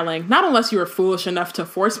 smiling. Not unless you were foolish enough to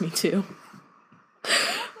force me to.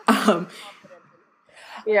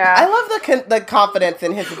 Yeah, I love the confidence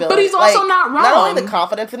in his ability, but he's also not wrong. Not only the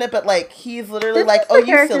confidence in it, but like he's literally like, "Oh,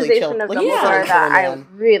 you silly chill." Like, Dumbledore that I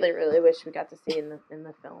really, really wish we got to see in the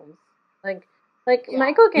films. Like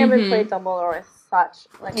Michael Gambon played Dumbledore with such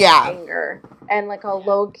anger and like a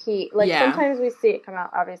low key. Like sometimes we see it come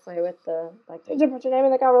out obviously with the like put your name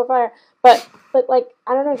in the Goblet of Fire, but like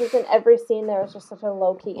I don't know, just in every scene there was just such a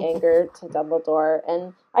low key anger to Dumbledore,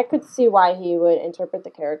 and I could see why he would interpret the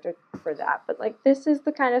character for that. But like this is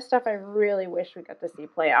the kind of stuff I really wish we got to see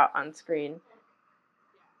play out on screen.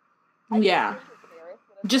 Yeah,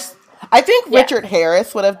 I think Richard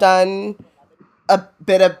Harris would have done a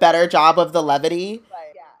bit of better job of the levity,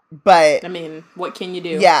 but I mean, what can you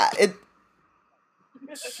do? Yeah,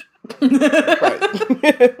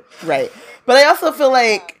 right, right. But I also feel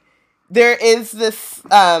like there is this,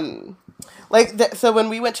 so when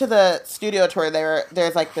we went to the studio tour,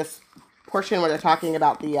 there's like this portion where they're talking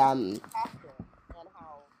about the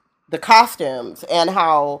costumes and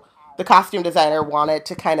how the costume designer wanted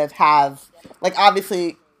to kind of have, like,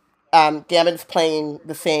 obviously, Gambon's playing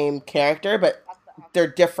the same character, but they're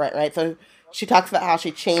different, right? So she talks about how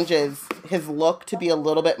she changes his look to be a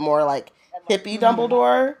little bit more like hippie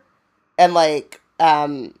Dumbledore, and like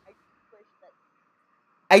I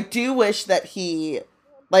do wish that he,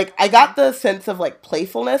 like, I got the sense of like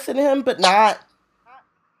playfulness in him, but not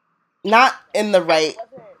in the right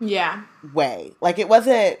way. Like it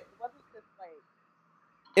wasn't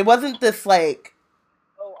this like,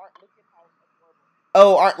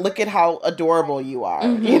 look at how adorable you are.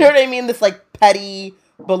 Mm-hmm. You know what I mean? This like petty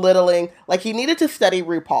belittling. Like he needed to study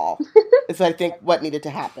RuPaul. is I think what needed to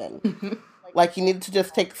happen. Mm-hmm. Like he needed to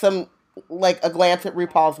just take some, like, a glance at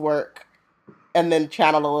RuPaul's work and then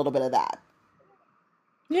channel a little bit of that.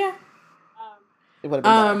 Yeah. It would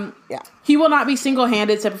have been better. Yeah. He will not be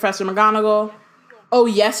single-handed, said Professor McGonagall. Oh,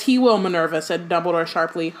 yes, he will, Minerva, said Dumbledore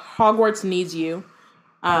sharply. Hogwarts needs you.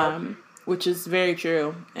 Which is very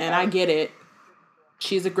true. And I get it.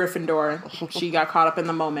 She's a Gryffindor. She got caught up in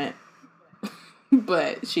the moment.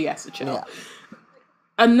 But she has to chill. Yeah.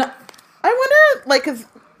 I wonder, like,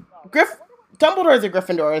 because Dumbledore is a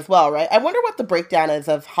Gryffindor as well, right? I wonder what the breakdown is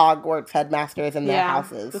of Hogwarts headmasters and their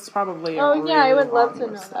houses. That's probably I would love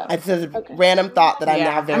to know that. It's a random thought that I'm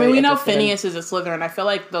now very we know Phineas is a Slytherin. I feel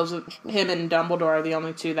like him and Dumbledore are the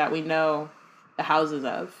only two that we know the houses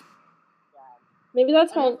of. Maybe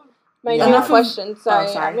that's my new question.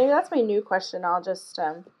 Sorry. Maybe that's my new question. I'll just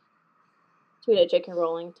tweet at J.K.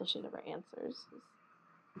 Rowling until she never answers.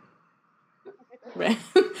 Right.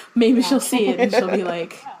 Maybe she'll see it and she'll be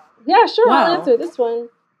like, yeah, sure, wow. I'll answer this one.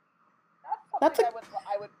 That's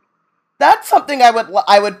something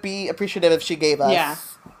I would be appreciative if she gave us. Yeah.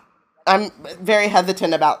 I'm very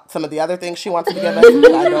hesitant about some of the other things she wants to give us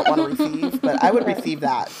that I don't want to receive, but I would receive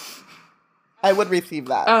that.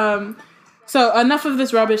 So enough of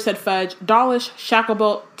this rubbish, said Fudge. Dawlish,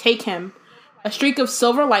 Shacklebolt, take him. A streak of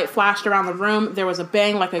silver light flashed around the room. There was a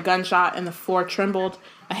bang like a gunshot, and the floor trembled.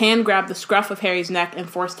 A hand grabbed the scruff of Harry's neck and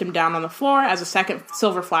forced him down on the floor. As a second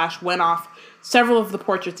silver flash went off, several of the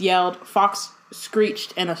portraits yelled. Fawkes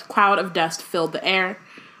screeched, and a cloud of dust filled the air.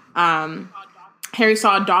 Harry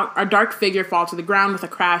saw a dark figure fall to the ground with a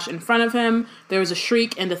crash in front of him. There was a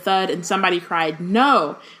shriek and a thud, and somebody cried,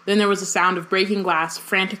 "No!" Then there was a sound of breaking glass,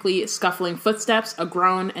 frantically scuffling footsteps, a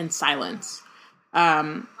groan, and silence.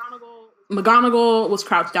 McGonagall was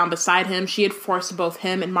crouched down beside him. She had forced both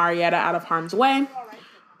him and Marietta out of harm's way.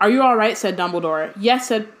 "Are you all right?" said Dumbledore. "Yes,"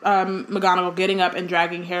 said McGonagall, getting up and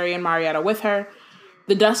dragging Harry and Marietta with her.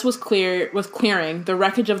 The dust was clearing. The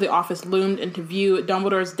wreckage of the office loomed into view.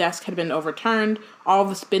 Dumbledore's desk had been overturned. All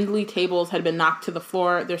the spindly tables had been knocked to the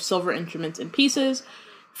floor, their silver instruments in pieces.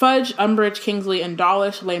 Fudge, Umbridge, Kingsley, and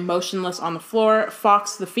Dawlish lay motionless on the floor.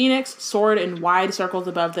 Fawkes the Phoenix soared in wide circles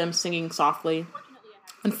above them, singing softly.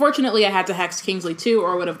 Unfortunately, I had to hex Kingsley too,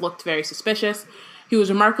 or it would have looked very suspicious. He was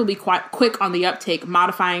remarkably quick on the uptake,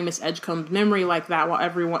 modifying Miss Edgecombe's memory like that while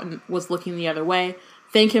everyone was looking the other way.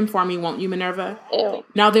 Thank him for me, won't you, Minerva? Ew.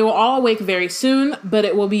 Now, they will all awake very soon, but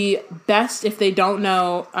it will be best if they don't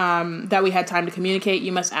know that we had time to communicate.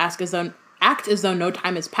 You must act as though no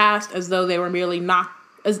time has passed, as though they were merely knocked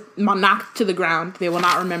to the ground. They will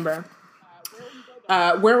not remember.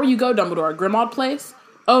 Where will you go, Dumbledore? Grimmauld Place?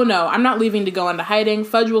 Oh no, I'm not leaving to go into hiding.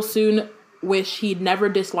 Fudge will soon wish he'd never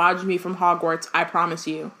dislodged me from Hogwarts, I promise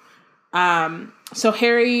you. So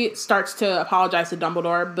Harry starts to apologize to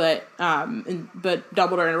Dumbledore, but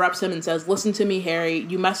Dumbledore interrupts him and says, "Listen to me, Harry.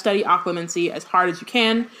 You must study occlumency as hard as you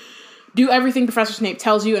can. Do everything Professor Snape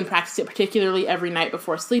tells you and practice it particularly every night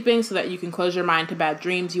before sleeping so that you can close your mind to bad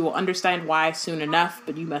dreams. You will understand why soon enough,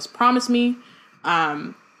 but you must promise me."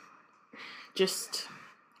 Or just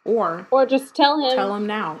tell him. Tell him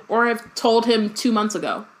now. Or have told him 2 months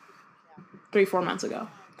ago. 3-4 months ago.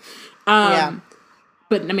 Yeah.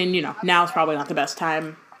 But, I mean, now is probably not the best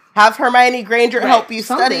time. Have Hermione Granger help you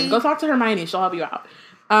study. Go talk to Hermione. She'll help you out.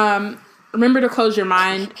 Remember to close your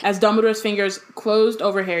mind. As Dumbledore's fingers closed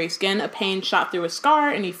over Harry's skin, a pain shot through his scar,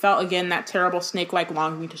 and he felt again that terrible snake-like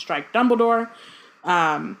longing to strike Dumbledore.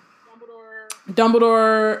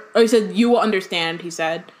 He said, "You will understand," he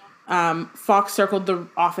said. Fawkes circled the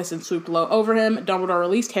office and swooped low over him. Dumbledore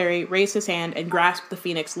released Harry, raised his hand, and grasped the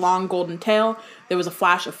phoenix's long golden tail. There was a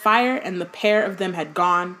flash of fire, and the pair of them had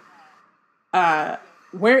gone.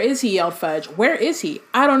 "Where is he?" yelled Fudge. "Where is he?"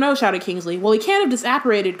 "I don't know," shouted Kingsley. "Well, he can't have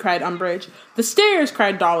disapparated," cried Umbridge. "The stairs!"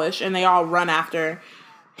 cried Dawlish, and they all run after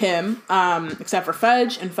him, except for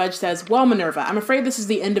Fudge, and Fudge says, "Well, Minerva, I'm afraid this is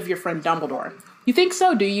the end of your friend Dumbledore." "You think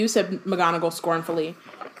so, do you?" said McGonagall scornfully.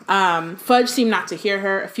 Fudge seemed not to hear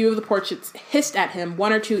her. A few of the portraits hissed at him.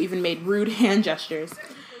 One or two even made rude hand gestures.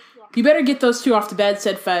 "You better get those two off to bed,"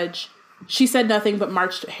 said Fudge. She said nothing, but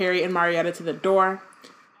marched Harry and Marietta to the door.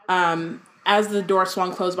 As the door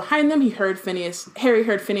swung closed behind them, Harry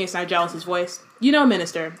heard Phineas Nigellus's voice. "You know,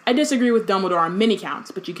 Minister, I disagree with Dumbledore on many counts,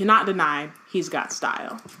 but you cannot deny he's got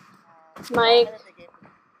style." Mike.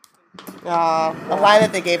 A line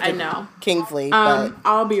that they gave to Kingsley. But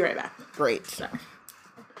I'll be right back. Great. Sorry.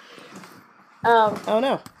 Oh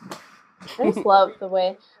no. I just love the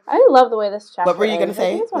way this chapter. What were you gonna say?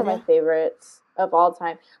 I think it's one of my favorites of all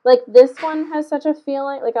time. Like, this one has such a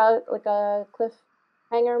feeling, like a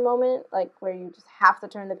cliffhanger moment, like where you just have to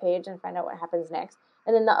turn the page and find out what happens next.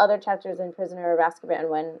 And then the other chapters in Prisoner of Azkaban,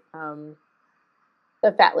 when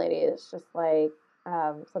the fat lady is just like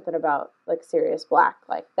something about like Sirius Black,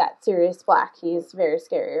 like that Sirius Black, he's very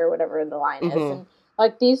scary or whatever the line is. And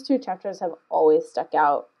like, these two chapters have always stuck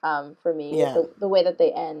out for me. Yeah. The way that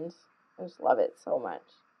they end. I just love it so much.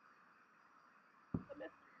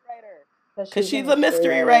 Because she's a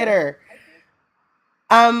mystery writer.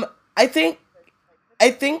 I think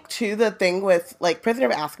too, the thing with, like, Prisoner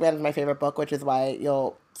of Azkaban is my favorite book, which is why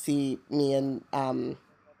you'll see me and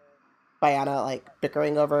Diana like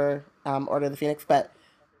bickering over Order of the Phoenix. But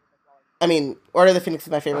I mean, Order of the Phoenix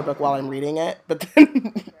is my favorite book while I'm reading it. But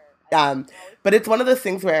then, but it's one of those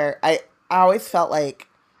things where I always felt like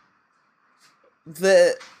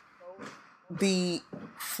the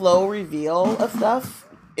slow reveal of stuff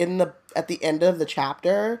at the end of the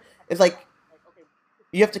chapter is like,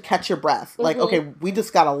 you have to catch your breath. Like, okay, we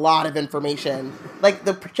just got a lot of information. Like,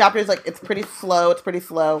 the chapter is like, it's pretty slow,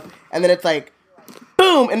 and then it's like,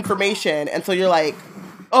 boom, information, and so you're like,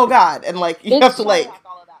 oh god, and like, you have to like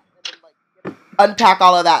unpack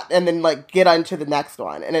all of that, and then like get onto the next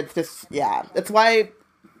one, and it's just, yeah, it's why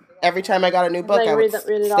every time I got a new book, I would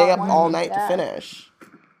stay up all night to finish.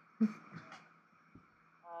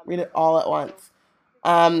 Read it all at once.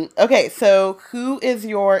 Okay, so who is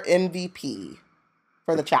your MVP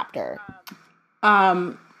for the chapter?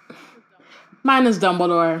 Mine is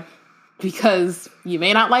Dumbledore, because you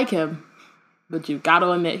may not like him, but you've got to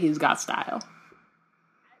admit he's got style.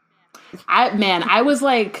 I was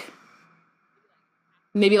like,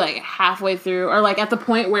 maybe like halfway through, or like at the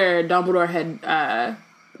point where Dumbledore had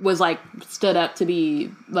was like stood up to be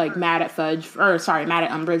like mad at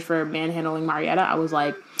Umbridge for manhandling Marietta. I was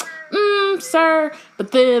like, sir,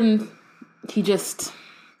 but then he just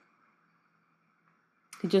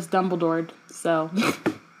Dumbledored, so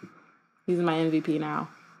he's my MVP now.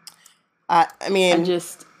 I mean,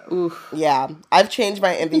 oof. Yeah, I've changed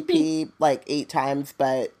my MVP like 8 times,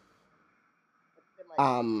 but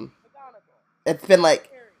it's been like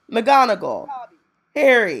McGonagall,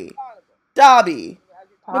 Harry, Dobby,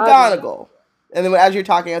 McGonagall, and then as you're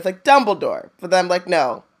talking, it's like Dumbledore. But then I'm like,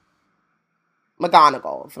 no,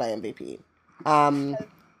 McGonagall is my MVP,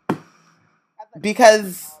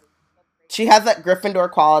 because she has that Gryffindor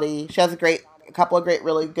quality. She has a couple of great,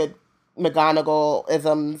 really good McGonagall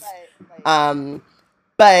isms,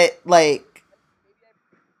 but like,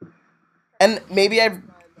 and maybe I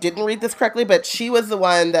didn't read this correctly, but she was the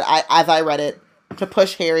one that as I read it, to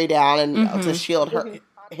push Harry down and to shield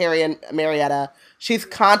Harry and Marietta. She's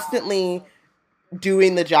constantly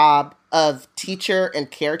doing the job of teacher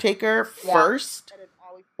and caretaker first,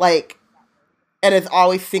 like, and is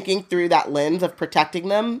always thinking through that lens of protecting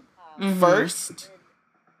them first,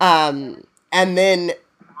 and then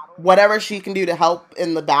whatever she can do to help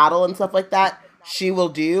in the battle and stuff like that, she will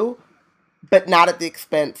do, but not at the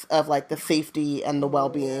expense of like the safety and the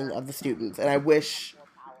well-being of the students. And I wish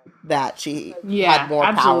that she had more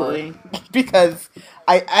power, because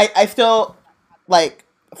I still like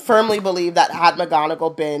firmly believe that had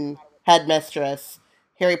McGonagall been headmistress,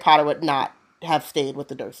 Harry Potter would not have stayed with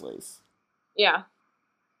the Dursleys. Yeah,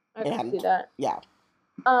 I can see that. Yeah.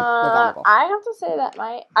 I have to say that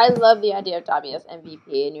I love the idea of Dobby as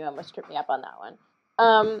MVP, and you almost tripped me up on that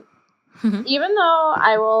one. Even though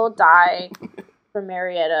I will die for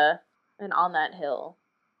Marietta and on that hill,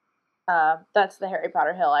 that's the Harry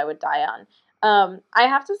Potter hill I would die on. I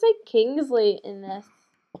have to say Kingsley in this,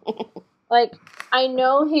 like, I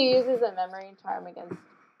know he uses a memory charm against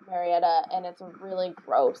Marietta, and it's really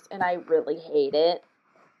gross, and I really hate it.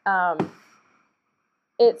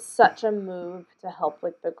 It's such a move to help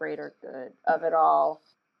with the greater good of it all,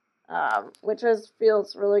 which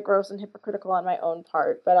feels really gross and hypocritical on my own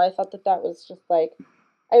part. But I thought that was just like,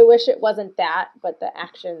 I wish it wasn't that, but the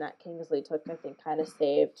action that Kingsley took, I think, kind of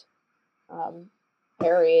saved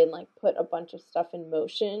Harry and like put a bunch of stuff in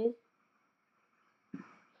motion.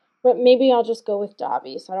 But maybe I'll just go with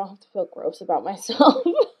Dobby, so I don't have to feel gross about myself.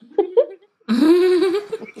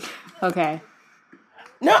 Okay.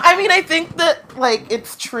 No, I mean, I think that, like,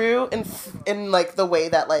 it's true in like, the way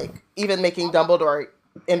that, like, even making Dumbledore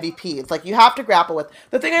MVP, it's like, you have to grapple with...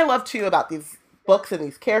 The thing I love, too, about these books and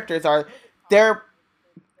these characters are, they're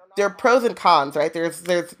pros and cons, right?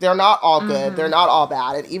 They're not all good, they're not all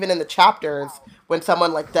bad, and even in the chapters, when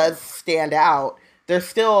someone, like, does stand out, there's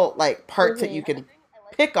still, like, parts that you can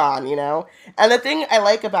pick on, you know? And the thing I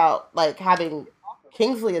like about, like, having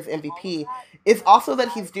Kingsley as MVP is also that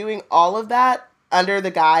he's doing all of that under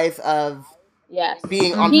the guise of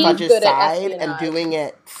being on Fudge's side and doing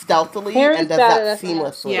it stealthily, and does that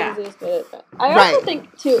seamlessly. Yeah. I also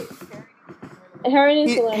think, too, Harry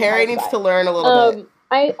needs to learn a little bit.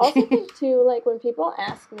 I also think, too, like, when people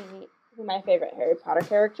ask me who my favorite Harry Potter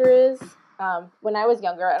character is, when I was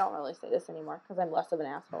younger, I don't really say this anymore because I'm less of an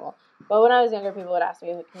asshole, but when I was younger, people would ask me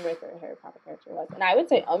who my favorite Harry Potter character was, and I would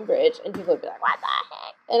say Umbridge, and people would be like, what the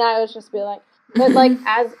heck? And I would just be like, but, like,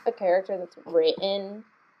 as a character that's written,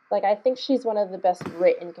 like, I think she's one of the best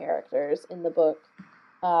written characters in the book.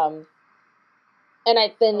 And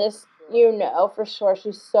this, you know, for sure,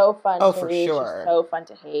 she's so fun to read. Sure. She's so fun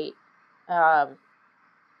to hate.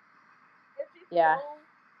 Yeah.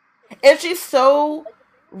 And she's so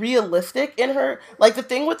realistic in her... Like, the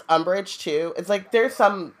thing with Umbridge, too, it's like, there's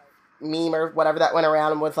some meme or whatever that went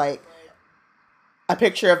around and was, like, a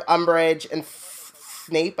picture of Umbridge and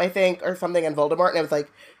Snape, I think, or something, and Voldemort, and it was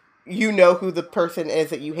like, you know who the person is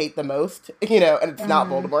that you hate the most, you know, and it's not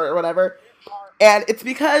Voldemort or whatever. And it's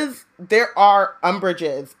because there are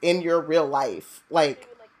Umbridges in your real life. Like,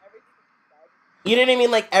 you know what I mean?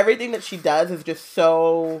 Like, everything that she does is just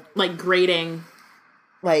so... Like, grating.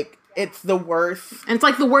 Like, it's the worst. And it's,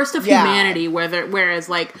 like, the worst of humanity, whereas,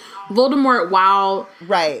 like, Voldemort, while...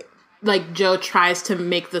 Right. Like, Jo tries to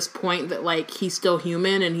make this point that, like, he's still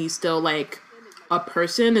human and he's still, like, a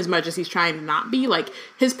person as much as he's trying to not be. Like,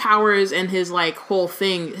 his powers and his, like, whole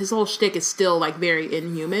thing, his whole shtick is still, like, very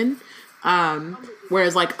inhuman.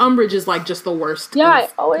 Whereas, like, Umbridge is, like, just the worst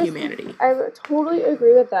of humanity. I totally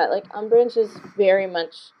agree with that. Like, Umbridge is very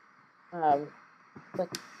much, like,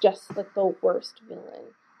 just, like, the worst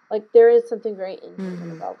villain. Like, there is something very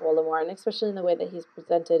inhuman about Voldemort, and especially in the way that he's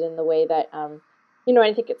presented, in the way that, you know,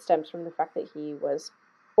 I think it stems from the fact that he was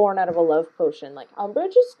born out of a love potion. Like, Umbridge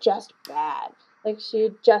is just bad. Like, she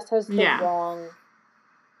just has the wrong,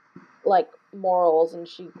 like, morals, and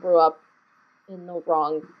she grew up in the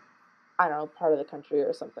wrong, I don't know, part of the country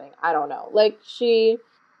or something. I don't know. Like, she's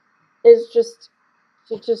just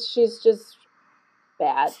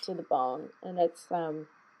bad to the bone, and it's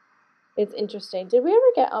interesting. Did we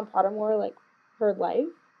ever get on Pottermore, like, her life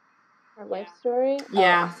story?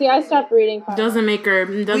 Yeah. See, I stopped reading Pottermore. Doesn't make her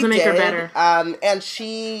better. And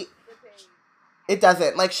it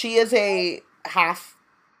doesn't. Like, she is a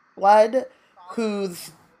half-blood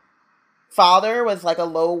whose father was like a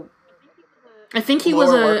low. I think he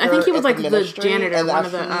was like the janitor, one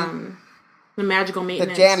of the magical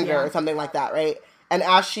maintenance. The janitor or something like that, right? And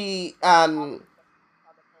as she goes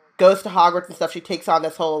to Hogwarts and stuff, she takes on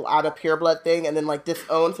this whole out of pureblood thing, and then like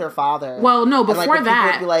disowns her father. Well, no, before and, like,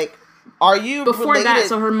 that, be like, are you before related? that?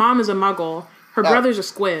 So her mom is a Muggle, her brother's a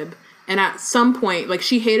Squib, and at some point, like,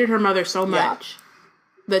 she hated her mother so much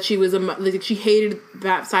that she was she hated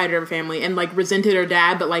that side of her family and like resented her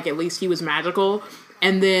dad, but like at least he was magical.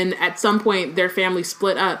 And then at some point, their family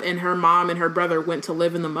split up, and her mom and her brother went to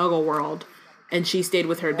live in the Muggle world, and she stayed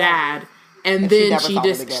with her dad. And then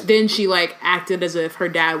she like acted as if her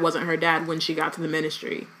dad wasn't her dad when she got to the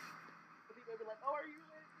Ministry.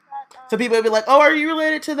 So people would be like, "Oh, are you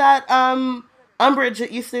related to that Umbridge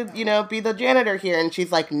that used to, be the janitor here?" And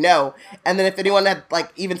she's like, "No." And then if anyone had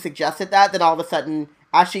like even suggested that, then all of a sudden,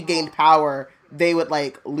 as she gained power, they would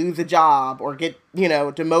like lose a job or get,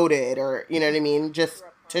 demoted, or you know what I mean, just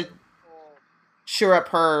to shore up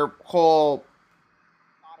her whole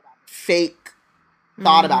fake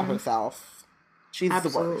thought about herself. She's the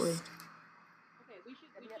worst.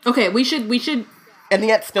 Okay, we should. And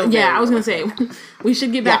yet still. Yeah, I was gonna say we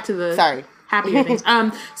should get back to the happier things.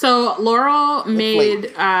 So Laurel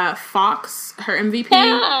made Fox her MVP.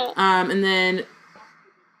 And then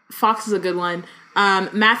Fox is a good one.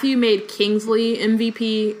 Matthew made Kingsley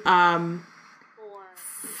MVP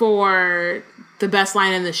for the best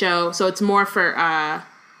line in the show. So it's more for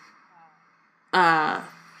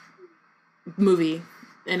movie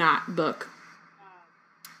and not book.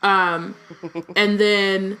 And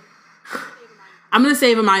then I'm gonna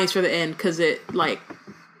save Imani's for the end because it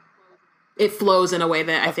flows in a way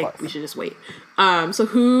that I think we should just wait. So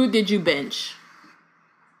who did you bench?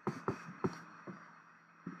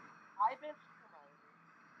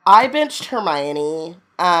 I benched Hermione.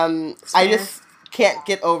 I just can't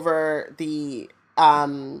get over the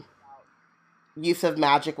use of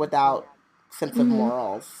magic without sense of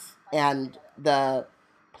morals and the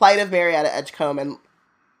plight of Marietta Edgecombe and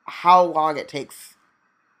how long it takes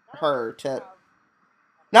her to.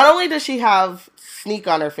 Not only does she have sneak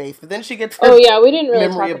on her face, but then she gets her we didn't really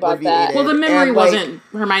talk about that. Well, the memory wasn't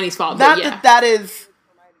Hermione's fault.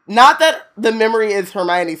 Not that the memory is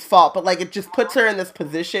Hermione's fault, but like it just puts her in this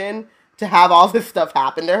position to have all this stuff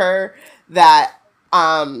happen to her that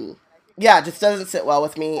just doesn't sit well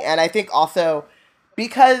with me. And I think also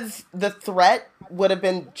because the threat would have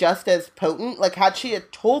been just as potent, like had she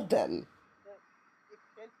had told them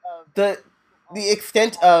the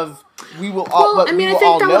extent of we will all. Well, I mean, I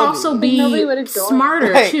think that would also be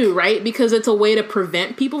smarter too, right? Because it's a way to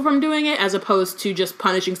prevent people from doing it, as opposed to just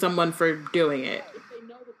punishing someone for doing it.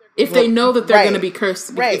 If they know that they're going to be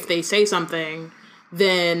cursed, if they say something,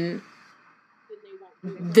 then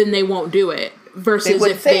they won't do it. Versus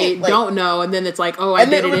if they don't know, and then it's like, oh, I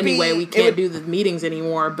did it anyway. We can't do the meetings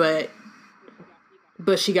anymore, but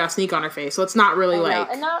she got sneak on her face, so it's not really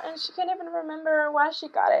and she can't even remember why she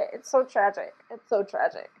got it. It's so tragic.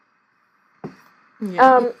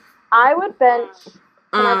 Yeah. I would bench.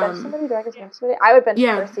 Can I bench somebody? Do I get bench somebody? I would bench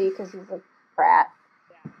Percy because he's a brat.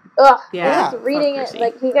 Ugh. Yeah. He's reading it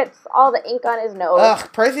like he gets all the ink on his nose. Ugh.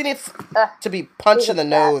 Percy needs to be punched in the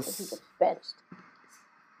nose. He's benched.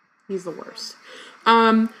 He's the worst.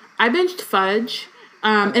 I benched Fudge,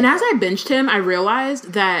 and as I benched him, I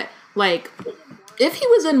realized that like if he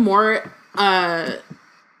was in more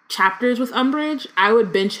chapters with Umbridge, I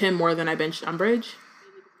would bench him more than I benched Umbridge.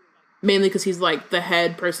 Mainly because he's like the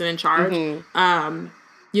head person in charge. Mm-hmm.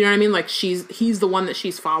 You know what I mean? Like he's the one that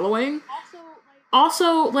she's following.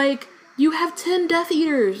 Also, like, you have 10 Death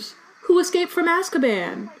Eaters who escaped from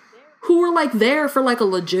Azkaban, who were like there for like a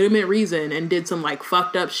legitimate reason and did some like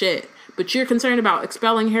fucked up shit. But you're concerned about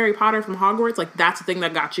expelling Harry Potter from Hogwarts? Like, that's the thing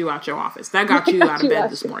that got you out your office. That got you out of bed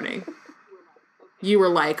this morning. You were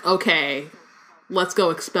like, okay, let's go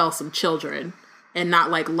expel some children. And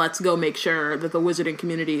not like, let's go make sure that the wizarding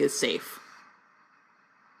community is safe.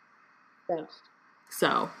 Thanks.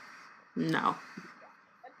 So, no.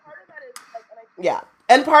 Yeah.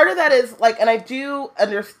 And part of that is, like, and I do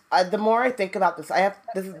understand, the more I think about this,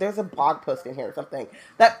 there's a blog post in here or something.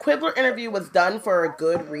 That Quibbler interview was done for a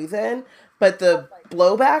good reason, but the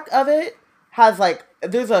blowback of it has, like,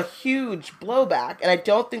 there's a huge blowback, and I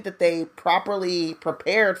don't think that they properly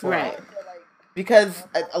prepared for it. Because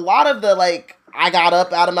a lot of the, like, I got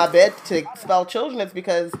up out of my bed to expel children, it's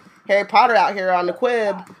because Harry Potter out here on the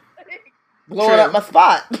quib blowing up my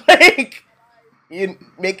spot. Like, you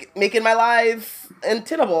making my lives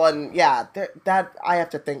untenable. And yeah, that I have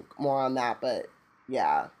to think more on that, but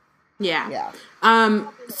yeah. Yeah.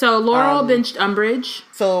 So Laurel benched Umbridge.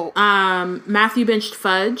 So Matthew benched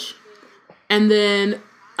Fudge. And then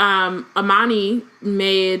Amani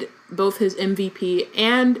made both his MVP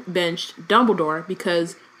and benched Dumbledore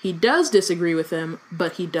because he does disagree with him,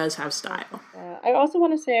 but he does have style. I also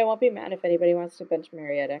want to say I won't be mad if anybody wants to bench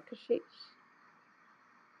Marietta, because she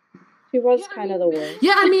was kind of the worst.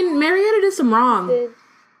 Yeah, I mean, Marietta did some wrong.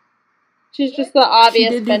 She's just the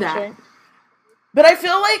obvious bencher. But I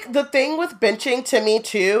feel like the thing with benching to me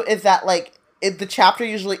too is that like the chapter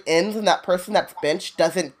usually ends and that person that's benched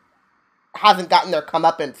hasn't gotten their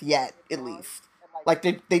comeuppance yet, at least. Like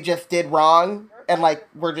they just did wrong and like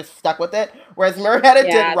we're just stuck with it. Whereas Marietta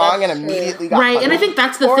did wrong and immediately got punished. And I think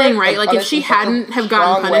that's the thing, right? Like if she hadn't have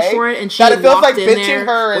gotten punished for it and she walked like in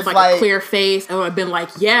there with like a clear face and would have been like,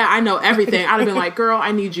 yeah, I know everything. I'd have been like, girl,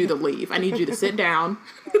 I need you to leave. I need you to sit down.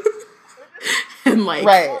 And like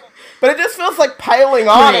But it just feels like piling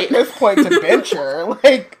on at this point to bench her.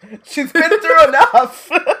 Like, she's been through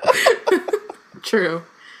enough. True.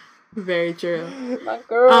 Very true. My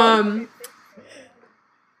girl.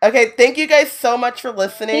 Okay, thank you guys so much for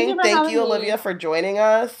listening. Thank you, Olivia, for joining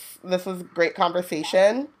us. This was a great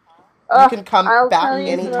conversation. You can come back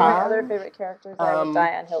anytime. My other favorite characters I would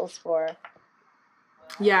die on hills for.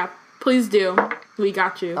 Yeah, please do. We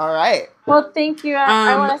got you. All right. Well, thank you.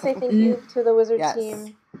 I want to say thank you to the Wizard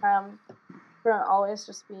team for always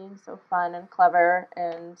just being so fun and clever,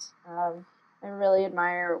 and I really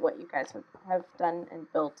admire what you guys have done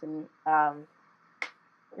and built, and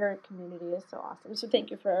your community is so awesome. So thank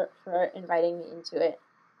you for inviting me into it.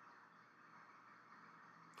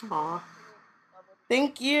 Aw.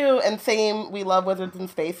 Thank you, and same, we love Wizards in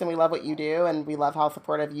Space, and we love what you do, and we love how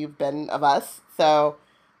supportive you've been of us, so,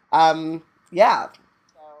 yeah.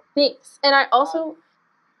 Thanks, and I also,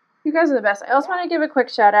 you guys are the best. I also want to give a quick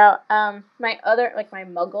shout out, my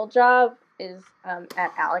Muggle job is,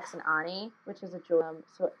 at Alex and Ani, which is a jewel,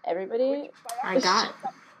 so everybody...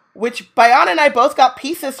 Which Bayan and I both got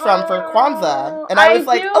pieces from for Kwanzaa, and I was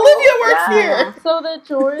like, Olivia works here! So the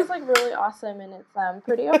jewelry is, like, really awesome, and it's,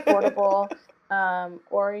 pretty affordable.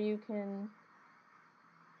 Or you can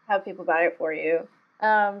have people buy it for you.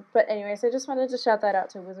 But anyways, I just wanted to shout that out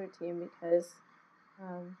to Wizard Team because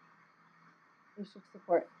you should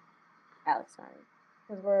support Alex and I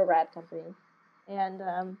because we're a rad company. And,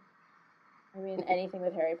 I mean, anything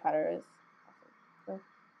with Harry Potter is awesome. So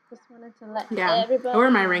just wanted to let everybody... I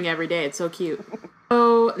wear my ring every day. It's so cute.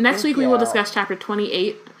 So next week we will discuss chapter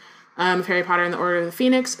 28 of Harry Potter and the Order of the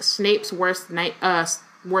Phoenix, Snape's worst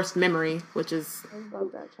memory, which is... I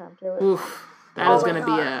love that chapter. Oof. That's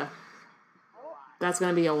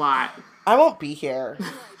gonna be a lot. I won't be here.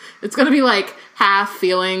 It's gonna be like half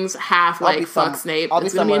feelings, half like fuck Snape.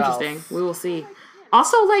 It's gonna be interesting. Else. We will see.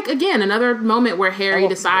 Also, like, again, another moment where Harry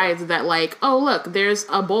decides that, like, oh, look, there's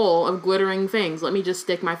a bowl of glittering things. Let me just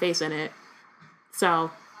stick my face in it. So,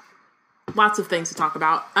 lots of things to talk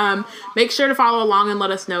about. Make sure to follow along and let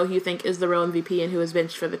us know who you think is the real MVP and who is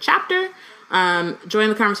benched for the chapter. Join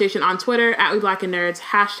the conversation on Twitter, @WeBlackandNerds,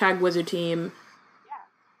 #WizardTeam.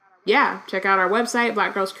 Yeah, check out our website,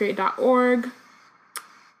 blackgirlscreate.org.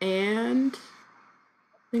 And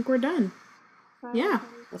I think we're done. Yeah.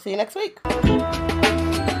 We'll see you next week.